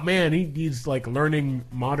 like, oh man, he's like learning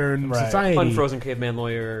modern society. Unfrozen caveman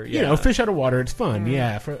lawyer. Yeah. You know, fish out of water. It's fun.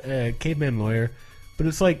 Yeah, for caveman lawyer. But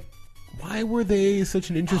it's like, why were they such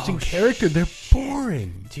an interesting character? They're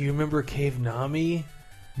boring. Do you remember Cave Nami?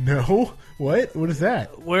 No, what? What is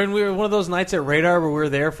that? When we were one of those nights at Radar where we were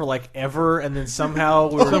there for like ever, and then somehow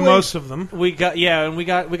we were most of them. We got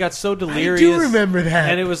so delirious. I do remember that.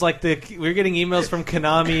 And it was like we were getting emails from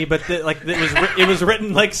Konami, but it was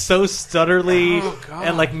written like so stutterly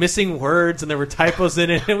and like missing words, and there were typos in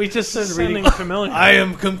it, and we just started reading. Familiar. I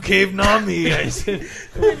am Cave Nami. I said,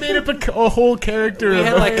 we made up a whole character. we of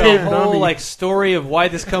had like a Cave whole Nami. like story of why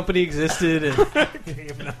this company existed. And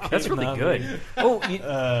That's really good. Oh,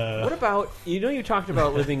 what about you talked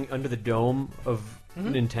about living under the dome of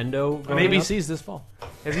Nintendo. Maybe ABC's this fall.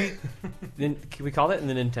 Have you? Can we call that in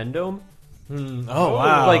the Nintendo? Oh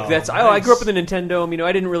wow! Like that's I grew up in the Nintendo. You know,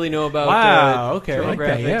 I didn't really know about. Wow. Okay. TurboGrafx. like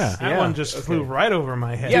that, yeah. That one just flew right over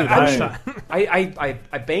my head. Yeah,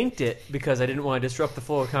 I banked it because I didn't want to disrupt the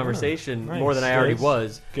flow of conversation more than I already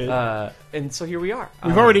was. Good. And so here we are.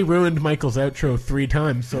 We've already ruined Michael's outro 3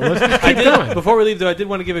 times, so let's just keep going. Before we leave, though, I did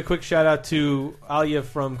want to give a quick shout out to Alia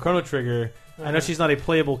from Chrono Trigger. I know she's not a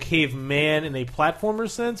playable caveman in a platformer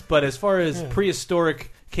sense, but as far as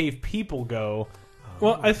prehistoric cave people go,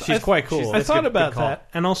 Well, she's quite cool. I thought about that,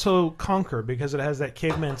 and also Conquer because it has that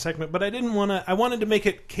caveman segment. But I didn't want to. I wanted to make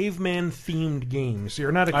it caveman themed games.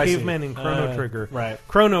 You're not a caveman in Chrono Trigger. Right.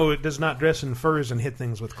 Chrono does not dress in furs and hit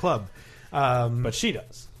things with club. But she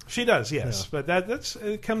does. She does, yes, but that's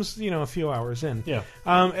it comes a few hours in. Yeah,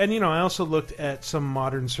 and I also looked at some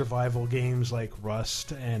modern survival games like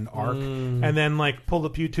Rust and Ark, and then like pulled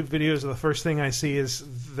up YouTube videos. The first thing I see is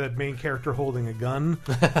the main character holding a gun,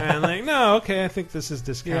 and I'm like, no, okay, I think this is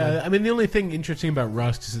discounted. Yeah, I mean the only thing interesting about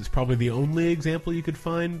Rust is it's probably the only example you could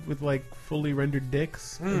find with like fully rendered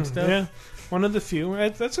dicks and stuff. Yeah. One of the few.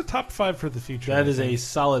 That's a top 5 for the future. That is a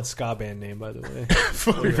solid ska band name, by the way.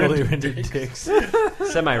 Fully rendered dicks.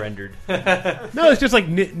 Semi-rendered. No, it's just like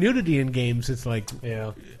nudity in games. It's like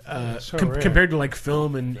compared to like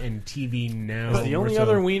film and TV now. Was the only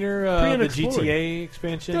other wiener the GTA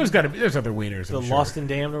expansion? There's other wieners. The Lost and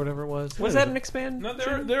Damned or whatever it was. Was that an expand? No,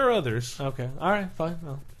 there are others. Okay, all right, fine.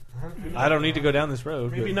 Well, I don't need to go down this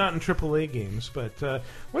road. Maybe not in AAA games, but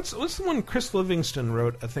what's the one Chris Livingston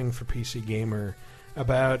wrote a thing for PC Gamer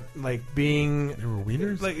about like being There were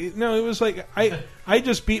wieners? like no, it was like I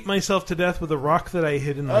just beat myself to death with a rock that I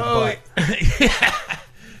hid in my butt.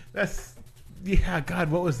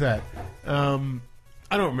 God, what was that? I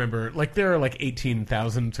don't remember. Like there are like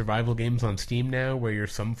 18,000 survival games on Steam now where you're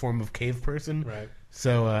some form of cave person. Right.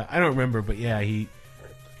 So I don't remember, but yeah, he.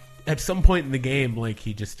 At some point in the game, like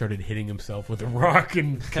he just started hitting himself with a rock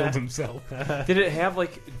and killed himself. Did it have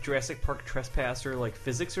like Jurassic Park Trespasser like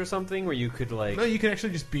physics or something where you could like? No, you can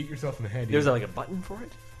actually just beat yourself in the head. There's like a button for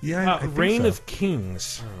it. Yeah, I think Reign so. of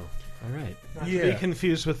Kings. All right. Not to be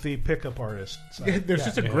confused with the pickup artist. There's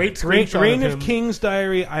just a great Reign screenshot of him. Kings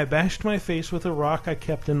diary. I bashed my face with a rock I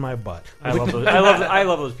kept in my butt. I love those. I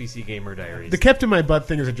love those PC Gamer diaries. The kept in my butt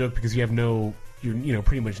thing is a joke because you have you're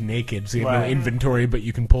pretty much naked, so you have no inventory, but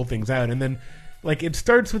you can pull things out. And then, like, it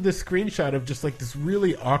starts with this screenshot of just like this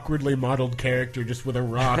really awkwardly modeled character just with a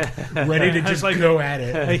rock, ready to just go at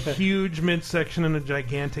it. A huge midsection and a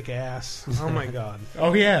gigantic ass. Oh my god.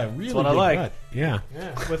 Oh yeah, really. That's what I big like. butt. Yeah.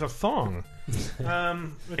 With a thong. Which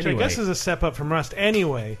Anyway. I guess is a step up from Rust.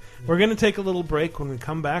 Anyway, we're going to take a little break. When we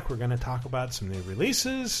come back, we're going to talk about some new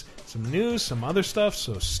releases, some news, some other stuff,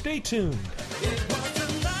 so stay tuned.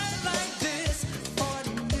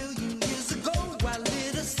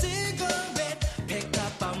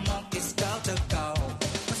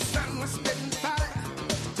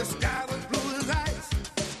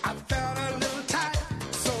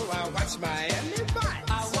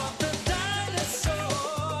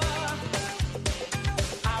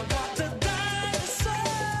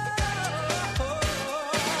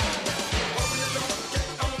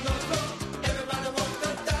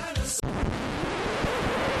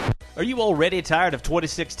 Are you already tired of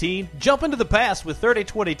 2016? Jump into the past with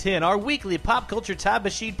 30-2010, our weekly pop culture time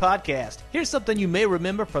machine podcast. Here's something you may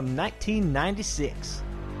remember from 1996.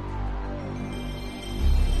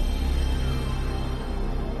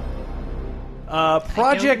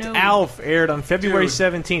 Project know. Alf aired on February Dude.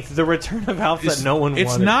 17th. The Return of Alf that no one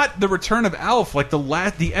It's wanted. not the Return of Alf. Like the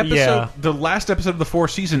last episode of the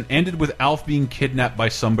fourth season ended with Alf being kidnapped by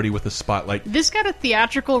somebody with a spotlight. This got a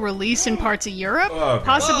theatrical release in parts of Europe,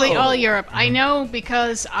 possibly all Europe. I know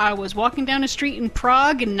because I was walking down a street in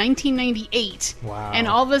Prague in 1998. Wow. And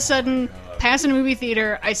all of a sudden, passing a movie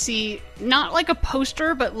theater, I see not like a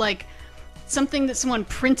poster, but like something that someone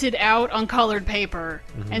printed out on colored paper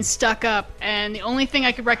and stuck up. And the only thing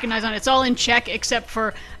I could recognize on it's all in Czech except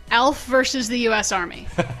for Alf versus the U.S. Army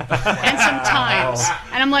and some times.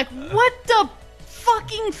 And I'm like, what the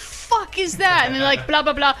fucking fuck is that? And they're like, blah,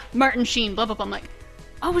 blah, blah, Martin Sheen, blah, blah, blah. I'm like,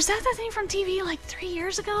 oh, was that thing from TV like 3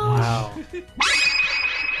 years ago? Wow.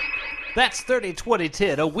 That's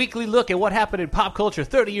 30-20-10, a weekly look at what happened in pop culture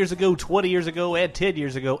 30 years ago, 20 years ago, and 10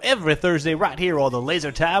 years ago, every Thursday right here on the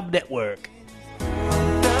Laser Time Network.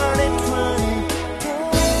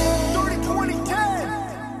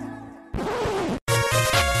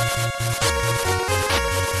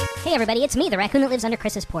 Hey everybody, it's me, the raccoon that lives under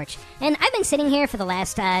Chris's porch. And I've been sitting here for the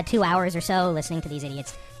last 2 hours or so listening to these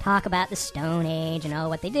idiots talk about the Stone Age and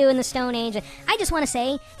what they do in the Stone Age. I just want to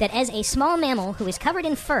say that as a small mammal who is covered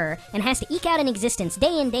in fur and has to eke out an existence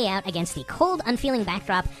day in, day out against the cold, unfeeling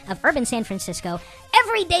backdrop of urban San Francisco,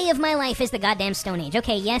 every day of my life is the goddamn Stone Age.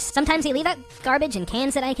 Okay, yes, sometimes they leave out garbage and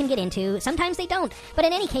cans that I can get into, sometimes they don't. But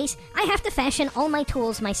in any case, I have to fashion all my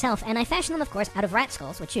tools myself, and I fashion them, of course, out of rat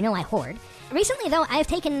skulls, which you know I hoard. Recently, though, I've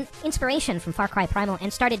taken inspiration from Far Cry Primal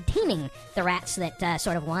and started taming the rats that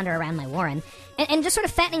sort of wander around my warren, and just sort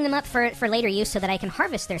of fattening them up for later use so that I can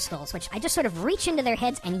harvest their skulls, which I just sort of reach into their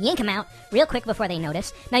heads and yank them out real quick before they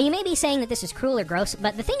notice. Now, you may be saying that this is cruel or gross,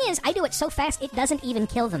 but the thing is, I do it so fast it doesn't even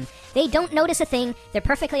kill them. They don't notice a thing, they're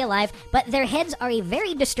perfectly alive, but their heads are a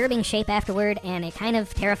very disturbing shape afterward, and it kind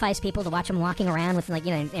of terrifies people to watch them walking around with, like,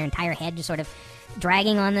 you know, their entire head just sort of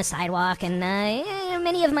dragging on the sidewalk, and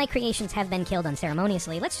many of my creations have been killed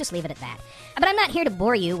unceremoniously. Let's just leave it at that. But I'm not here to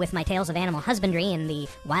bore you with my tales of animal husbandry in the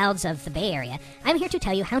wilds of the Bay Area. I'm here to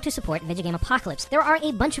tell you how to support Vidjagame Apocalypse. There are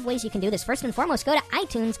a bunch of ways you can do this. First and foremost, go to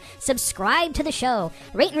iTunes, subscribe to the show,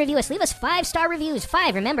 rate and review us, leave us 5-star reviews.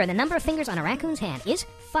 5, remember, the number of fingers on a raccoon's hand is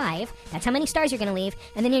 5. That's how many stars you're going to leave.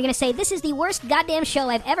 And then you're going to say, this is the worst goddamn show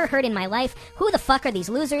I've ever heard in my life. Who the fuck are these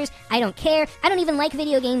losers? I don't care. I don't even like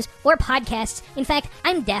video games or podcasts. In fact,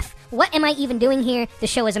 I'm deaf. What am I even doing here? The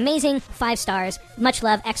show is amazing. 5 stars. Much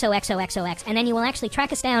love. XOXOXOX. And then you will actually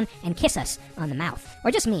track us down and kiss us on the mouth. Or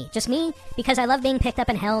just me, because I love being picked up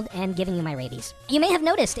and held and giving you my rabies. You may have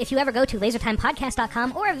noticed, if you ever go to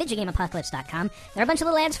lasertimepodcast.com or vidjagameapocalypse.com, there are a bunch of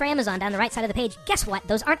little ads for Amazon down the right side of the page. Guess what?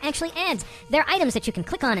 Those aren't actually ads. They're items that you can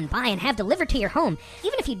click on and buy and have delivered to your home.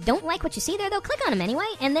 Even if you don't like what you see there, though, click on them anyway,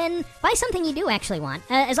 and then buy something you do actually want.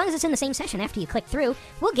 As long as it's in the same session after you click through,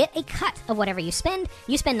 we'll get a cut of whatever you spend.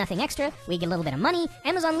 You spend nothing extra, we get a little bit of money,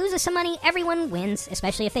 Amazon loses some money, everyone wins,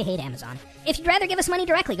 especially if they hate Amazon. If you'd rather give us money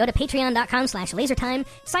directly, go to patreon.com/lasertime,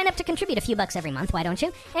 sign up to contribute a few bucks every month, why don't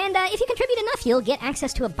you? And if you contribute enough, you'll get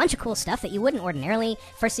access to a bunch of cool stuff that you wouldn't ordinarily.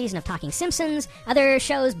 First season of Talking Simpsons, other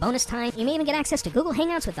shows, bonus time. You may even get access to Google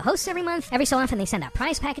Hangouts with the hosts every month. Every so often they send out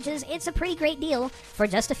prize packages. It's a pretty great deal for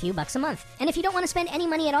just a few bucks a month. And if you don't want to spend any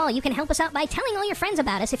money at all, you can help us out by telling all your friends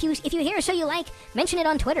about us. If you hear a show you like, mention it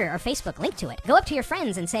on Twitter or Facebook, link to it. Go up to your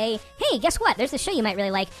friends and say, hey, guess what? There's this show you might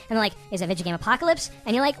really like. And they're like, is it Vidjagame Apocalypse?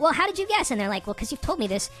 And you're like, well, how did you guess? And they're like, well, because you've told me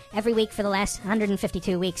this every week for the last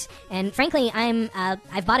 152 weeks. And frankly,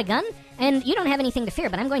 I've bought a gun, and you don't have anything to fear,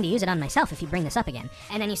 but I'm going to use it on myself if you bring this up again.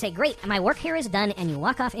 And then you say, great, my work here is done, and you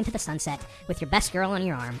walk off into the sunset with your best girl on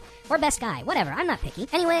your arm. Or best guy, whatever, I'm not picky.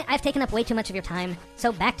 Anyway, I've taken up way too much of your time,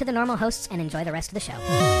 so back to the normal hosts and enjoy the rest of the show.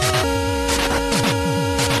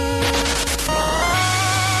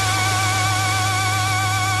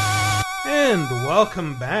 And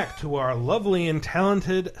welcome back to our lovely and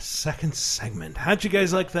talented second segment. How'd you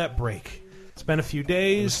guys like that break? It's been a few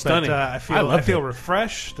days, stunning. but I feel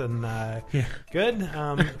refreshed and good.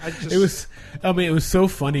 It was so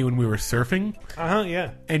funny when we were surfing.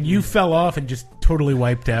 Yeah. And you fell off and just totally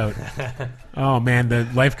wiped out. Oh man, the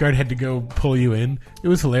lifeguard had to go pull you in. It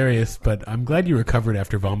was hilarious, but I'm glad you recovered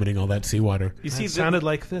after vomiting all that seawater. You see, it sounded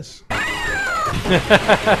like this.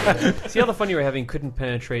 See how the fun you were having couldn't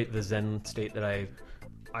penetrate the Zen state that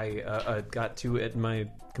I got to at my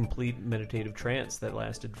complete meditative trance that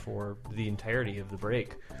lasted for the entirety of the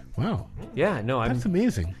break. Wow. Yeah, no, that's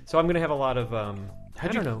amazing. So I'm going to have a lot of I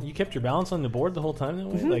don't know. You kept your balance on the board the whole time, that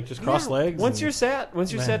way? Like just cross legs. Once you're sat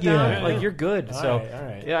down, like you're good. All So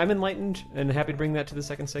right. yeah, I'm enlightened and happy to bring that to the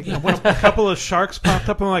second segment. A couple of sharks popped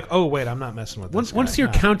up, and I'm like, oh wait, I'm not messing with this. Once you're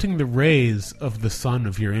counting the rays of the sun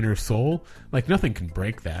of your inner soul, like nothing can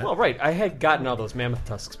break that. Well, right. I had gotten all those mammoth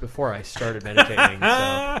tusks before I started meditating.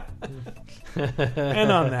 So.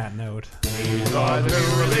 And on that note, These are the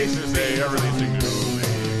new releases. They are releasing newly.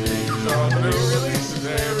 These are the new releases.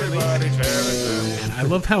 Everybody cherish them. And I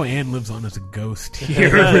love how Anne lives on as a ghost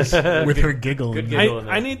here with her giggle. Good giggle.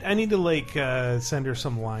 I need to like send her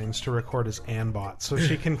some lines to record as Anbot so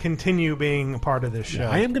she can continue being a part of this show.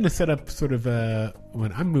 I am going to set up sort of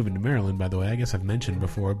when I'm moving to Maryland, by the way. I guess I've mentioned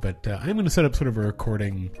before, but I'm going to set up sort of a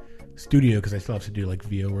recording studio because I still have to do like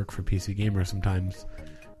VO work for PC Gamer sometimes.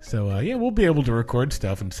 So yeah, we'll be able to record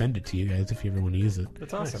stuff and send it to you guys if you ever want to use it.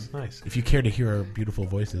 That's awesome. Nice. If you care to hear our beautiful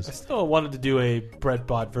voices. I still wanted to do a Brett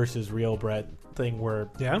bot versus real Brett thing where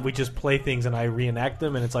we just play things and I reenact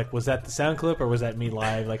them, and it's like, was that the sound clip or was that me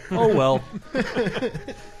live? Like, oh well.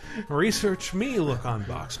 Research me, look on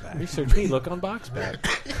Boxback. Research me, look on Boxback.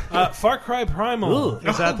 Far Cry Primal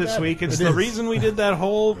is out this week. It's the reason we did that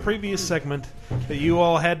whole previous segment that you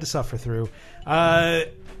all had to suffer through.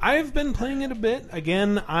 I've been playing it a bit.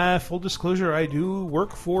 Again, full disclosure, I do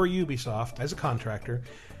work for Ubisoft as a contractor.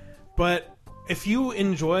 But if you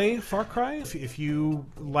enjoy Far Cry, if you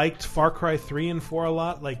liked Far Cry 3 and 4 a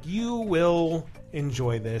lot, like, you will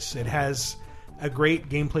enjoy this. It has a great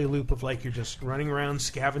gameplay loop of like you're just running around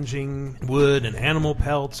scavenging wood and animal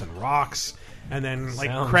pelts and rocks, and then like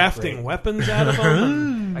crafting weapons out of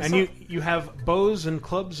them. And you have bows and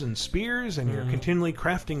clubs and spears, and you're continually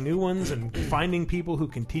crafting new ones and finding people who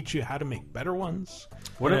can teach you how to make better ones.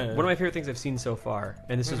 One of my favorite things I've seen so far,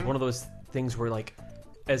 and this is one of those things where like,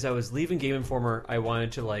 as I was leaving Game Informer, I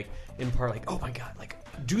wanted to like impart like, oh my god, like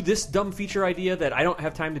do this dumb feature idea that I don't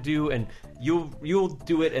have time to do, and you'll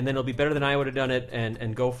do it, and then it'll be better than I would have done it,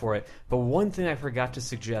 and go for it. But one thing I forgot to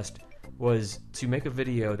suggest was to make a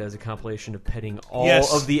video that was a compilation of petting all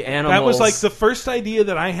of the animals. That was like the first idea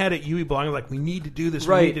that I had at UE Blog. Like, we need to do this.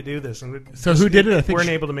 We need to do this. And so who did it? I think weren't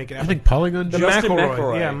able to make it happen. I think Polygon did. Justin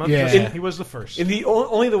McElroy. He was the first. In the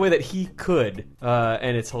only the way that he could,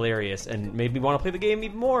 and it's hilarious and made me want to play the game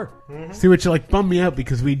even more. See, which like bummed me out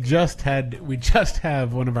because we just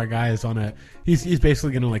have one of our guys on a. He's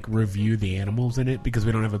basically going to like review the animals in it because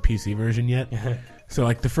we don't have a PC version yet. So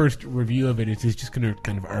like the first review of it is he's just going to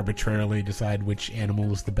kind of arbitrarily decide which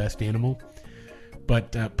animal is the best animal.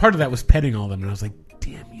 But part of that was petting all of them, and I was like,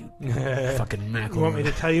 damn you, fucking McElroy. You want me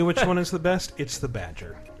to tell you which one is the best? It's the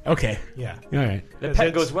badger. Okay. Yeah. All right. The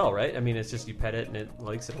pet goes well, right? I mean, it's just you pet it and it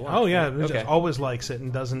likes it a lot. Oh yeah, it just always likes it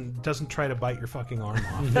and doesn't try to bite your fucking arm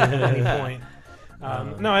off at any point.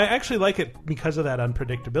 No, I actually like it because of that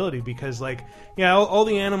unpredictability. Because, like, all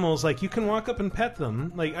the animals, like, you can walk up and pet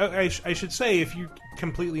them. Like, I should say, if you're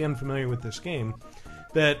completely unfamiliar with this game,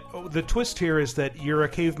 that the twist here is that you're a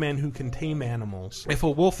caveman who can tame animals. If a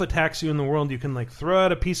wolf attacks you in the world, you can, like, throw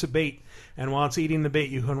out a piece of bait, and while it's eating the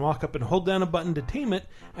bait, you can walk up and hold down a button to tame it,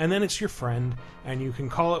 and then it's your friend, and you can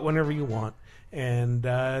call it whenever you want. And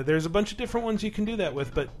there's a bunch of different ones you can do that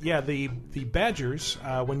with. But yeah, the badgers,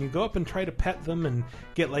 when you go up and try to pet them and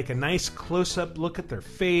get like a nice close-up look at their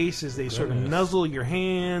face as they sort of nuzzle your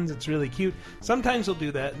hands, it's really cute. Sometimes they'll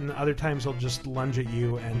do that, and other times they'll just lunge at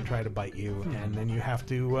you and try to bite you. And then you have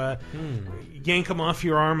to yank them off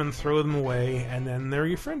your arm and throw them away, and then they're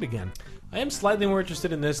your friend again. I am slightly more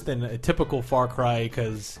interested in this than a typical Far Cry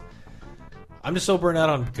because I'm just so burnt out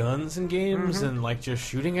on guns and games and like just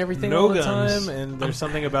shooting everything all the time. And there's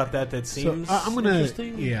something about that seems I'm gonna,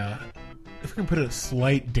 interesting. Yeah, if we can put a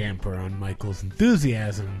slight damper on Michael's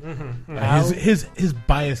enthusiasm, his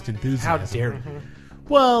biased enthusiasm. How dare you?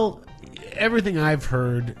 Well, everything I've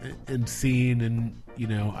heard and seen, and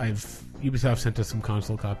Ubisoft sent us some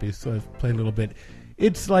console copies, so I've played a little bit.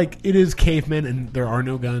 It's like it is Caveman, and there are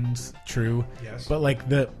no guns. True, yes, but like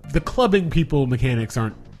the clubbing people mechanics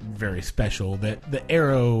aren't very special. That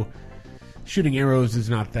the shooting arrows is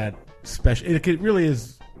not that special. It really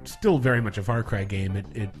is still very much a Far Cry game.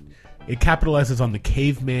 It capitalizes on the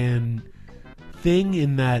caveman thing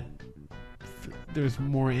in that there's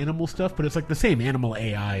more animal stuff, but it's like the same animal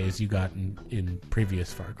AI as you got in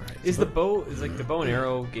previous Far Cry. Is the bow and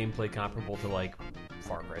arrow gameplay comparable to like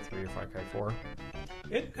Far Cry 3 or Far Cry 4?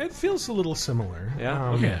 It feels a little similar. Yeah,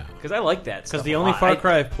 okay. Because I like that. Because the only Far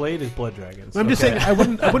Cry I've played is Blood Dragons. I'm just saying I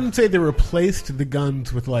wouldn't say they replaced the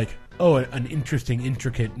guns with like, an interesting,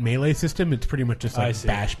 intricate melee system. It's pretty much just like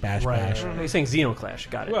bash. You're saying Xenoclash.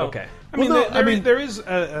 Got it. Well, Okay. There is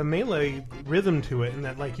a melee rhythm to it, in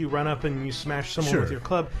that like you run up and you smash someone with your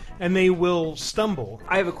club, and they will stumble.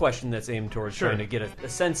 I have a question that's aimed towards trying to get a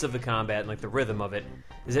sense of the combat and like the rhythm of it.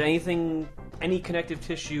 Is it any connective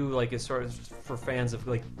tissue like as sort of for fans of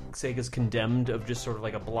like Sega's Condemned, of just sort of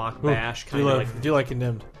like a block bash kind of like? Do you like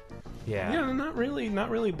Condemned? Yeah. Yeah, not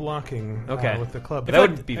really blocking with the club. That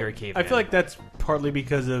would be very Caveman. I feel like that's partly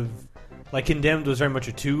because of like Condemned was very much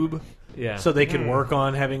a tube. Yeah. So they could work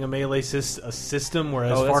on having a melee system,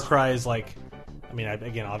 whereas Far Cry is like, I mean, I've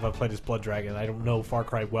played as Blood Dragon. I don't know Far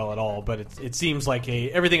Cry well at all, but it seems like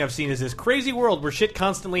everything I've seen is this crazy world where shit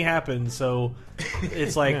constantly happens. So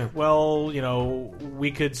it's like, well, you know,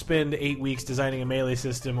 we could spend 8 weeks designing a melee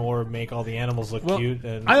system or make all the animals look cute.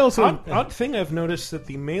 And I also odd thing I've noticed that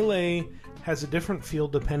the melee has a different feel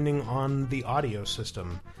depending on the audio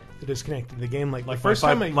system that is connected to the game. Like the first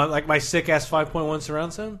time my sick ass 5.1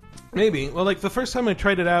 surround sound. Maybe. Well, like the first time I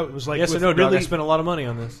tried it out, it was like yes or no, dog. I spent a lot of money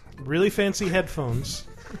on this. Really fancy headphones.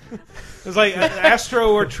 It was like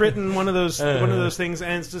Astro or Triton, one of those things,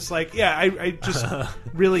 and it's just like, I just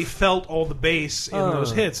really felt all the bass in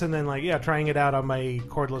those hits, and then trying it out on my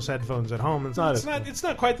cordless headphones at home. It's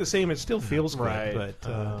not quite the same. It still feels great, but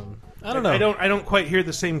I don't know. I don't quite hear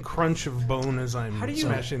the same crunch of bone as I'm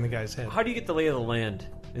smashing the guy's head. How do you get the lay of the land?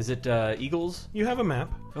 Is it eagles? You have a map.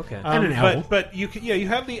 Okay. And an owl. But you can, you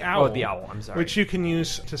have the owl. Oh, the owl. I'm sorry. Which you can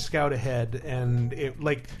use to scout ahead, and it.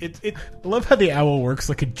 I love how the owl works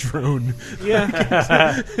like a drone.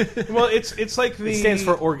 Yeah. Well, it's like It stands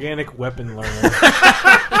for Organic Weapon Learner.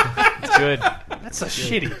 It's good. That's a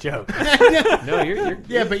shitty joke. No,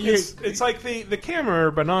 you're but it's like the camera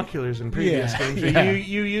or binoculars in previous games.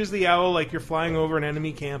 You use the owl like you're flying over an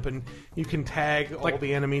enemy camp, and you can tag all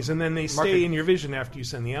the enemies, and then they stay in your vision after you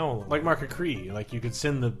send the owl. Like Mark Cree, like you could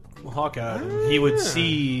send the hawk out, and he would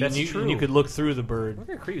see. That's and true. you could look through the bird.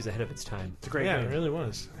 Mark Cree was ahead of its time. It's a great game. It really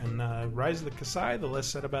was. And Rise of the Kasai, the less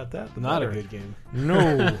said about that, the Not better. a good game.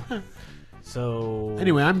 No. So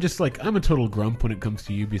anyway, I'm a total grump when it comes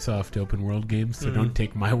to Ubisoft open world games, so don't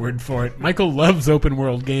take my word for it. Michael loves open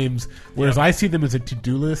world games, whereas I see them as a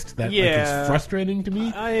to-do list that is frustrating to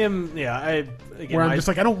me. I'm just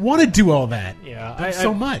like, I don't want to do all that. Yeah, That's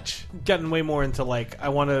so much. Gotten way more into like I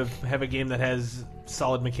want to have a game that has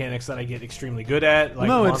solid mechanics that I get extremely good at. Like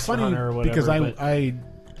no, Monster it's funny Hunter or whatever, because I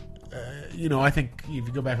think if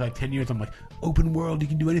you go back like 10 years, I'm like, open world, you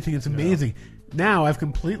can do anything. It's amazing. Now I've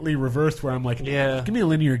completely reversed where I'm like, give me a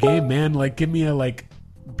linear game, man. Like, give me a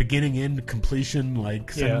beginning, end, completion. Like,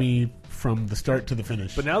 send me from the start to the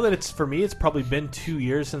finish. But now that it's probably been 2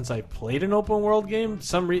 years since I played an open world game.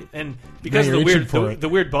 And because of the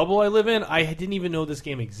weird bubble I live in, I didn't even know this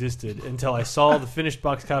game existed until I saw the finished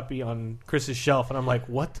box copy on Chris's shelf, and I'm like,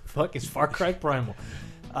 what the fuck is Far Cry Primal?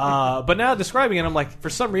 But now describing it, I'm like, for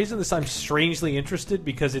some reason, I'm strangely interested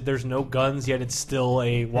because there's no guns, yet it's still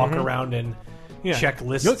a walk around and check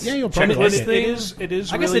lists. You'll probably like it. It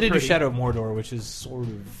is. I guess really they did do pretty. Shadow of Mordor, which is sort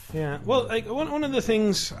of Well, like one of the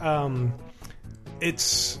things,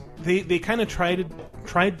 they kind of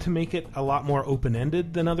tried to make it a lot more open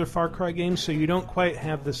ended than other Far Cry games, so you don't quite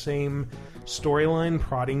have the same storyline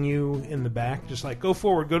prodding you in the back, just like go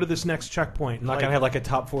forward, go to this next checkpoint. I'm not gonna have like a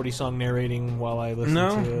top 40 song narrating while I listen to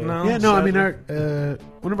it. I mean,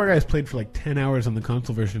 one of our guys played for like 10 hours on the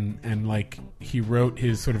console version, and like he wrote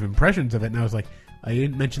his sort of impressions of it, and I was like, I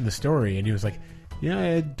didn't mention the story, and he was like, yeah,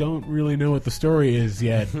 I don't really know what the story is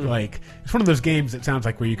yet. Like, it's one of those games that sounds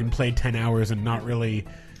like where you can play 10 hours and not really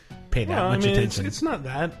pay that much attention. It's not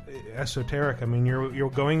that esoteric. I mean, you're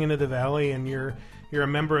going into the valley, and you're a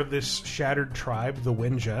member of this shattered tribe, the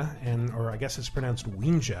Wenja, or I guess it's pronounced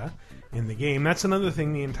Winja in the game. That's another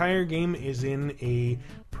thing. The entire game is in a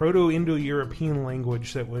Proto-Indo-European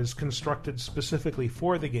language that was constructed specifically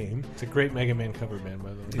for the game. It's a great Mega Man cover band, by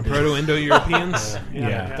the way. The Proto-Indo-Europeans?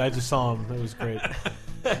 Yeah, I just saw them. It was great.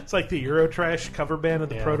 It's like the Eurotrash cover band of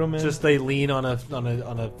the Proto Man. Just they lean on a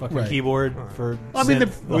fucking keyboard for. I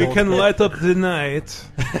mean, we can light up the night.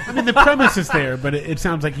 I mean, the premise is there, but it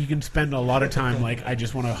sounds like you can spend a lot of time. Like, I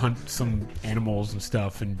just want to hunt some animals and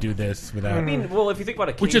stuff and do this without. I mean, well, if you think about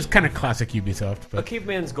it, which is kind of classic Ubisoft. But. A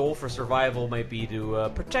caveman's goal for survival might be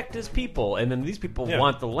to protect his people, and then these people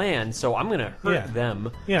want the land, so I'm going to hurt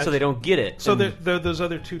them so they don't get it. So those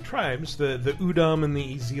other two tribes, the Udam and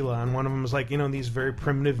the Izila, and one of them is like these very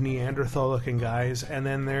primitive Neanderthal-looking guys, and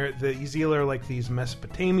then the Izila are like these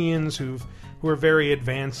Mesopotamians who've who are very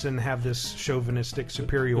advanced and have this chauvinistic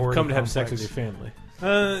superiority. Come to have complex. sex with your family.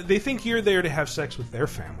 They think you're there to have sex with their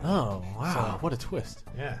family. Oh, wow. What a twist.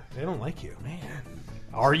 Yeah, they don't like you. Man.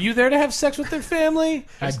 Are you there to have sex with their family?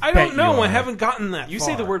 I don't know. I haven't gotten that You far.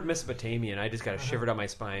 say the word Mesopotamian, I just got a shiver down my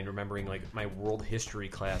spine remembering like my world history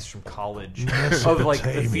class from college of like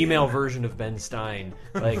the female version of Ben Stein.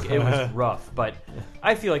 Like it was rough, but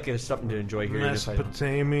I feel like there's something to enjoy here.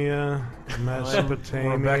 Mesopotamia.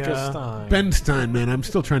 Rebecca Stein. Ben Stein, man, I'm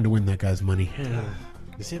still trying to win that guy's money.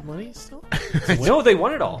 Does he have money still? No, they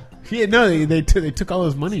won it all. Yeah, no, they took all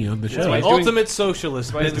his money on the show. Right. Ultimate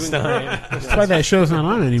socialist, Ben Stein. That's why that show's not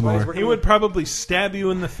on anymore. He would probably stab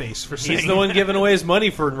you in the face for saying He's the one giving away his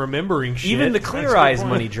money for remembering shit. Even the Clear Eyes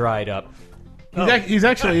money dried up. He's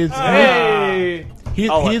actually hey. He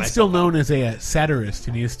is still known as a satirist,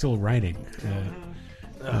 and he is still writing.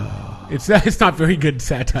 It's not very good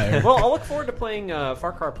satire. Well, I'll look forward to playing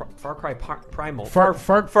Far Cry Primal. Far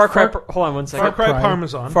Cry. Hold on one second. Far Cry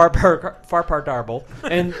Parmesan. Far Darble.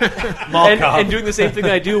 And doing the same thing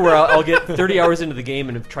I do, where I'll get 30 hours into the game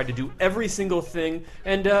and have tried to do every single thing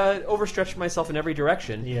and overstretch myself in every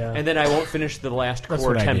direction. Yeah. And then I won't finish the last That's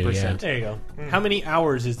core what I do, 10%. yeah. There you go. How many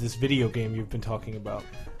hours is this video game you've been talking about?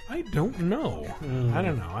 I don't know. I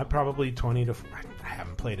don't know. I probably 20 to. I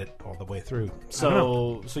haven't played it all the way through.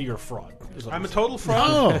 So you're a fraud. I'm a total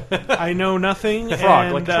fraud. I know nothing. Frog,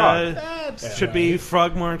 and, like frog. Should be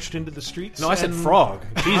frog marched into the streets. No, I said frog.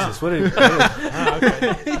 Jesus, what is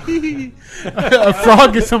A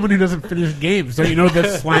frog is someone who doesn't finish games. Don't you know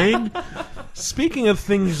the slang? Speaking of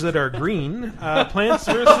things that are green, Plants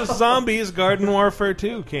vs. Zombies Garden Warfare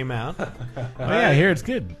 2 came out. Oh, yeah, I hear it's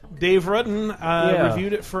good. Dave Rudden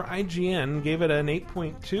reviewed it for IGN, gave it an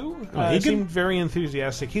 8.2. He seemed very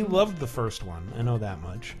enthusiastic. He loved the first one. I know that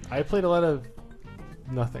much. I played a lot of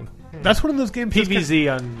nothing. That's one of those games.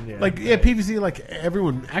 PvZ on PvZ. Like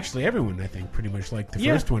everyone, I think pretty much liked the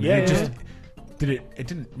first one. It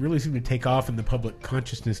didn't really seem to take off in the public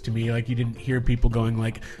consciousness to me. Like you didn't hear people going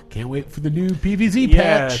like, "Can't wait for the new PvZ patch."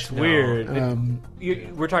 Yeah, it's weird.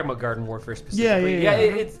 We're talking about Garden Warfare specifically.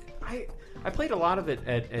 Yeah. I played a lot of it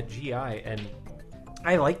at GI and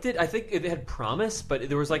I liked it. I think it had promise, but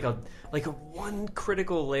there was like a one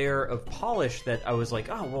critical layer of polish that I was like,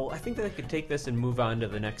 oh well, I think that I could take this and move on to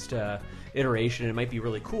the next iteration. It might be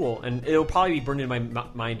really cool, and it'll probably be burned in my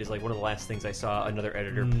mind as like one of the last things I saw another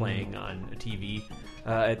editor playing on a TV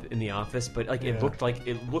in the office. But like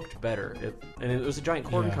it looked better, and it was a giant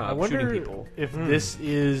corn cob shooting people. If this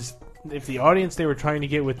is the audience they were trying to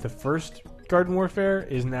get with the first Garden Warfare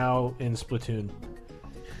is now in Splatoon.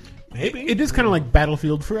 Maybe it is kind of like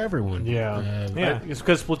Battlefield for everyone. It's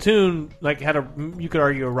because Splatoon had you could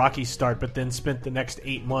argue a rocky start, but then spent the next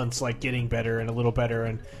 8 months getting better and a little better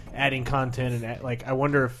and adding content and I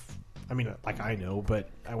wonder if I know, but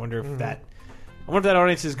I wonder if that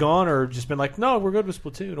audience is gone or just been like, no, we're good with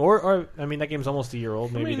Splatoon, or that game's almost a year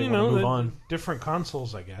old. Maybe they want to move on. Different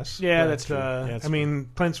consoles, I guess. Yeah, but, that's true.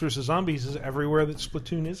 Plants vs. Zombies is everywhere that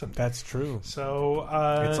Splatoon isn't. That's true. So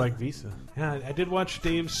it's like Visa. Yeah, I did watch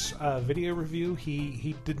Dave's video review.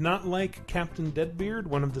 He did not like Captain Deadbeard,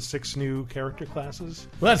 one of the 6 new character classes.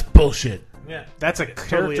 Well, that's bullshit. Yeah, that's a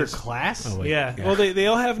character class. Oh, wait. Yeah. Well, they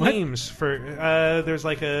all have names for. There's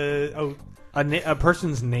like a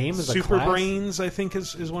person's name is Super a class? Brains, I think,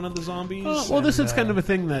 is one of the zombies. Well, this is kind of a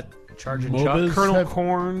thing that Charge and MOBAs Chuck, Colonel have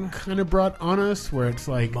Corn kind of brought on us, where it's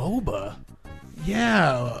like MOBA.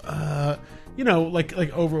 Yeah, like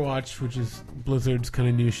Overwatch, which is Blizzard's kind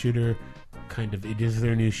of new shooter. It is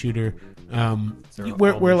their new shooter.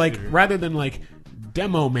 Where like shooter. Rather than like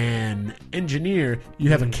demo man, engineer, you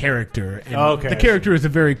have a character, and the character is a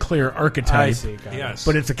very clear archetype. I see. Yes,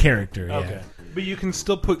 but it's a character. Okay. Yeah. But you can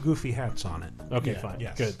still put goofy hats on it. Okay, fine.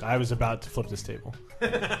 Yes. Good. I was about to flip this table.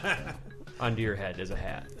 Onto your head as a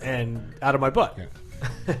hat. And out of my butt.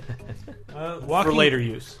 Yeah. For later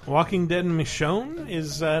use. Walking Dead and Michonne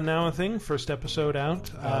is now a thing. First episode out.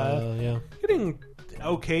 Getting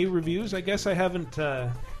okay reviews. I guess I haven't...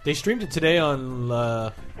 They streamed it today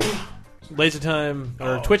on... LaserTime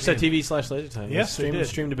or Twitch.tv/LaserTime. Yes, they did.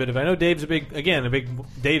 Streamed a bit of it. I know Dave's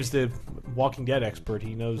Dave's the Walking Dead expert.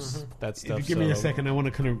 He knows that stuff. If you give me a second, I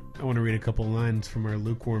want to read a couple lines from our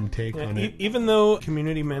lukewarm take on it. Even though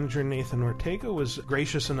community manager Nathan Ortega was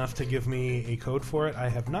gracious enough to give me a code for it, I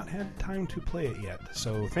have not had time to play it yet.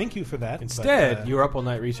 So thank you for that. Instead, you were up all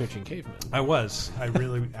night researching Caveman. I was. I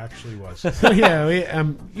really actually was. So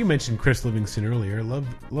you mentioned Chris Livingston earlier.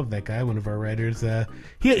 Love that guy. One of our writers.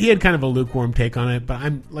 He had kind of a lukewarm take on it, but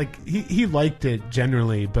I'm like he liked it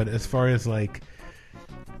generally, but as far as like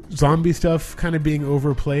zombie stuff kind of being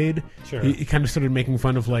overplayed, sure. he kind of started making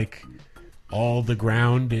fun of like all the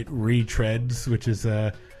ground it retreads, which is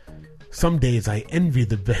some days I envy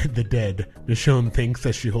the dead. Michonne thinks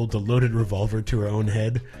as she holds a loaded revolver to her own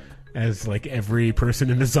head, as like every person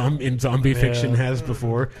in zombie fiction has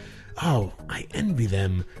before. Oh, I envy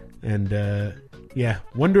them. And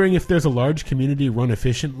wondering if there's a large community run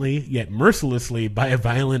efficiently yet mercilessly by a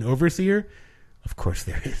violent overseer. Of course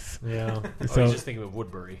there is. Yeah. So I was just thinking of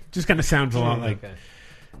Woodbury. Just kind of sounds a lot like. Okay.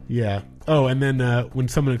 Yeah. Oh, and then when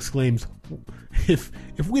someone exclaims, "If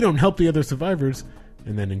we don't help the other survivors,"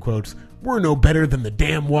 and then in quotes, "we're no better than the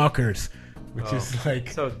damn walkers," which is like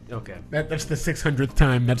so. Okay. That's the 600th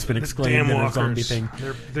time that's been exclaimed in a zombie thing.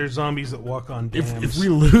 They're zombies that walk on dams. If we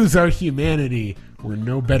lose our humanity, we're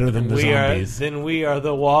no better than the zombies. Then we are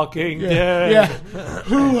the walking dead. Yeah.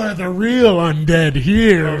 Who are the real undead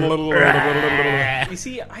here? You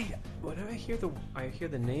see, whenever I hear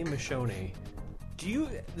the name Michonne,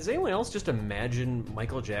 does anyone else just imagine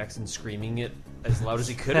Michael Jackson screaming it as loud as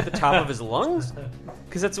he could at the top of his lungs?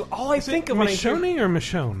 Because that's all I think of when I hear... Michonne or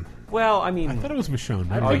Michonne? Well, I mean... I thought it was Michonne.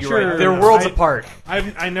 You're right. They're worlds apart.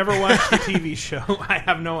 I never watched the TV show. I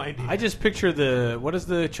have no idea. I just picture what is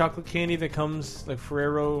the chocolate candy that comes, like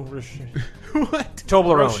Ferrero Rocher? What?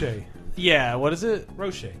 Toblerone. Rocher. Yeah, what is it?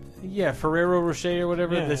 Rocher. Yeah, Ferrero Rocher or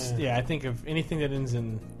whatever. Yeah. I think of anything that ends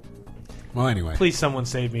in... Well, anyway. Please someone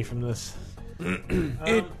save me from this.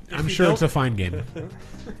 I'm sure it's a fine game.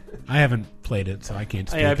 I haven't played it, so I can't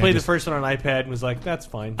speak. I played the first one on iPad and was like, that's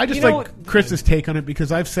fine. I just like Chris's take on it,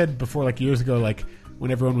 because I've said before, like years ago, like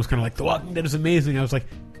when everyone was kind of like, The Walking Dead is amazing, I was like,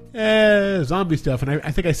 zombie stuff. And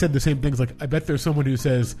I think I said the same things, like, I bet there's someone who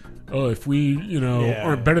says, oh, if we,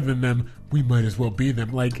 aren't better than them, we might as well be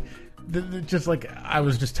them. Like, just like, I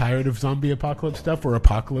was just tired of zombie apocalypse stuff, or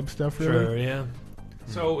apocalypse stuff, really. Sure, yeah.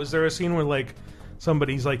 So is there a scene where, like,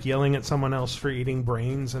 somebody's like yelling at someone else for eating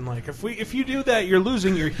brains, and like if you do that, you're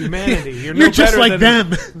losing your humanity. You're no just better like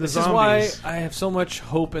than them. This is why I have so much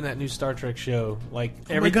hope in that new Star Trek show. Like,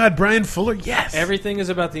 oh my God, Brian Fuller, yes. Everything is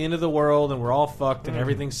about the end of the world, and we're all fucked, and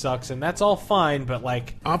everything sucks, and that's all fine. But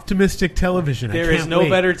like optimistic television, there is no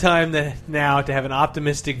better time than now to have an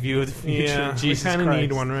optimistic view of the future. Yeah, Jesus we kind of Christ.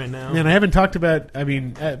 need one right now. Man, I haven't talked about. I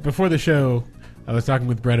mean, before the show, I was talking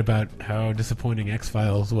with Brett about how disappointing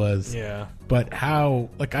X-Files was. Yeah. But how,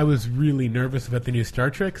 like, I was really nervous about the new Star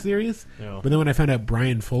Trek series. Yeah. But then when I found out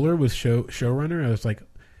Brian Fuller was showrunner, I was like,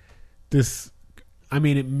 this... I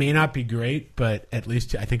mean, it may not be great, but at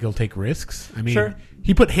least I think he'll take risks. I mean, Sure.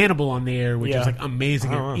 He put Hannibal on the air, which Yeah. is like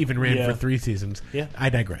amazing. It even ran for 3 seasons. Yeah. I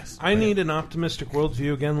digress. I need an optimistic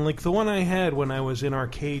worldview again, like the one I had when I was in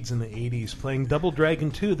arcades in the 80s playing Double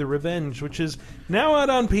Dragon 2: The Revenge, which is now out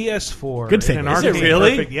on PS4. Good segue. And Is it arcade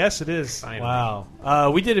really? perfect. Yes, it is. Wow.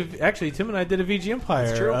 We did actually, Tim and I did a VG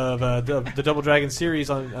Empire of the Double Dragon series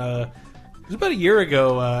on. It was about a year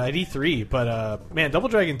ago at E3, but man, Double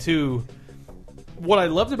Dragon 2. What I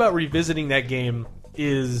loved about revisiting that game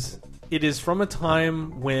is it is from a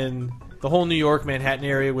time when the whole New York, Manhattan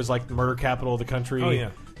area was like the murder capital of the country. Oh,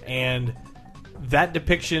 yeah. And that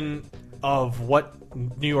depiction of what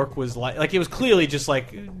New York was like it was clearly just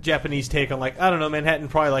like Japanese take on, like, I don't know, Manhattan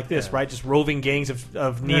probably like this, right? Just roving gangs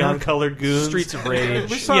of neon-colored goons. Streets of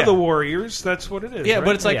rage. We saw the Warriors. That's what it is. Yeah, right?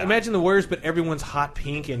 but it's like, imagine the Warriors, but everyone's hot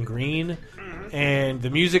pink and green, and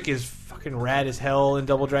the music is fucking rad as hell in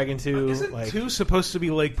Double Dragon 2. Isn't like, 2 supposed to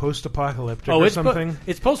be like post-apocalyptic or it's something?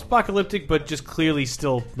 it's post-apocalyptic, but just clearly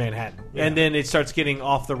still Manhattan. Yeah. And then it starts getting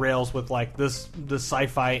off the rails with like the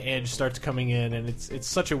sci-fi edge starts coming in, and it's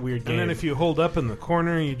such a weird game. And then if you hold up in the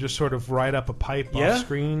corner, you just sort of ride up a pipe off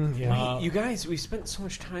screen. Yeah. You guys, we spent so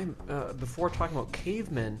much time before talking about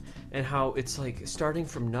Caveman and how it's like starting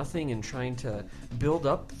from nothing and trying to build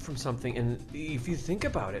up from something. And if you think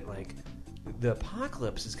about it, like, the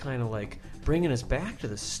apocalypse is kind of like bringing us back to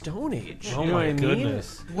the Stone Age. Oh you know my what I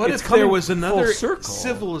goodness. mean? What It's if there coming was another full circle.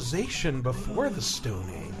 civilization before the Stone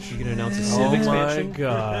Age? You can announce a Civ expansion. My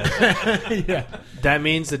god. Yeah. That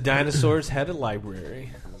means the dinosaurs had a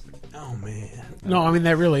library. Oh, man. No, I mean,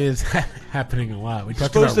 that really is happening a lot. We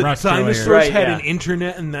talked Suppose about that Rust dinosaurs earlier. had yeah. an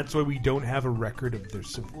internet, and that's why we don't have a record of their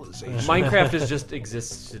civilization. Minecraft just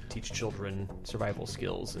exists to teach children survival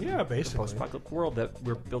skills. In Yeah, the basically. post-apocalyptic world that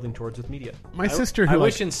we're building towards with media. My sister, I who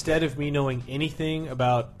wish instead of me knowing anything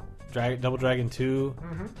about Double Dragon 2,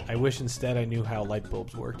 I wish instead I knew how light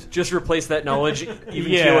bulbs worked. Just replace that knowledge,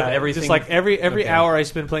 even kill with everything. Just like every Okay. hour I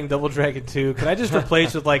spend playing Double Dragon 2, could I just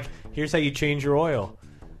replace with like, here's how you change your oil?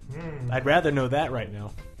 I'd rather know that right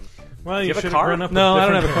now. Well, you have a should car? grown up. No, with I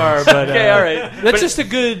don't have a different car, but Okay, all right. That's just a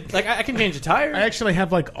good. Like, I can change a tire. I actually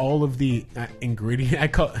have like all of the ingredient. I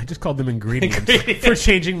just called them ingredients for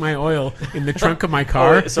changing my oil in the trunk of my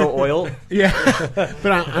car. Oh, so oil? Yeah, but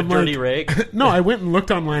I'm dirty like, rag? No, I went and looked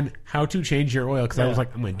online how to change your oil because I was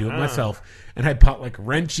like, I'm going to do it myself. And I bought like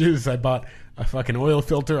wrenches. I bought a fucking oil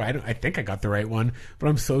filter. I think I got the right one, but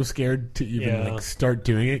I'm so scared to even like start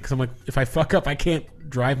doing it because I'm like, if I fuck up, I can't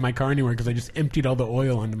drive my car anywhere because I just emptied all the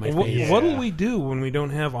oil onto my face. What will we do when we don't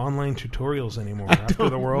have online tutorials anymore after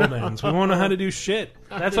the world ends? We won't know how to do shit.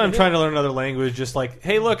 That's why I'm trying to learn another language. Just like,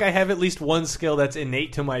 hey, look, I have at least one skill that's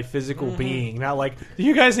innate to my physical being. Not like, do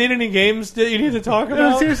you guys need any games that you need to talk about?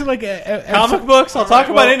 No, seriously, like comic books. I'll talk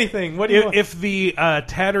about anything. What do you want? If the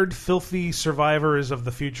tattered, filthy survivors of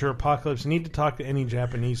the future apocalypse need to talk to any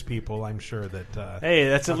Japanese people, I'm sure that. Hey,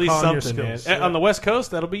 that's at least something, man. On the West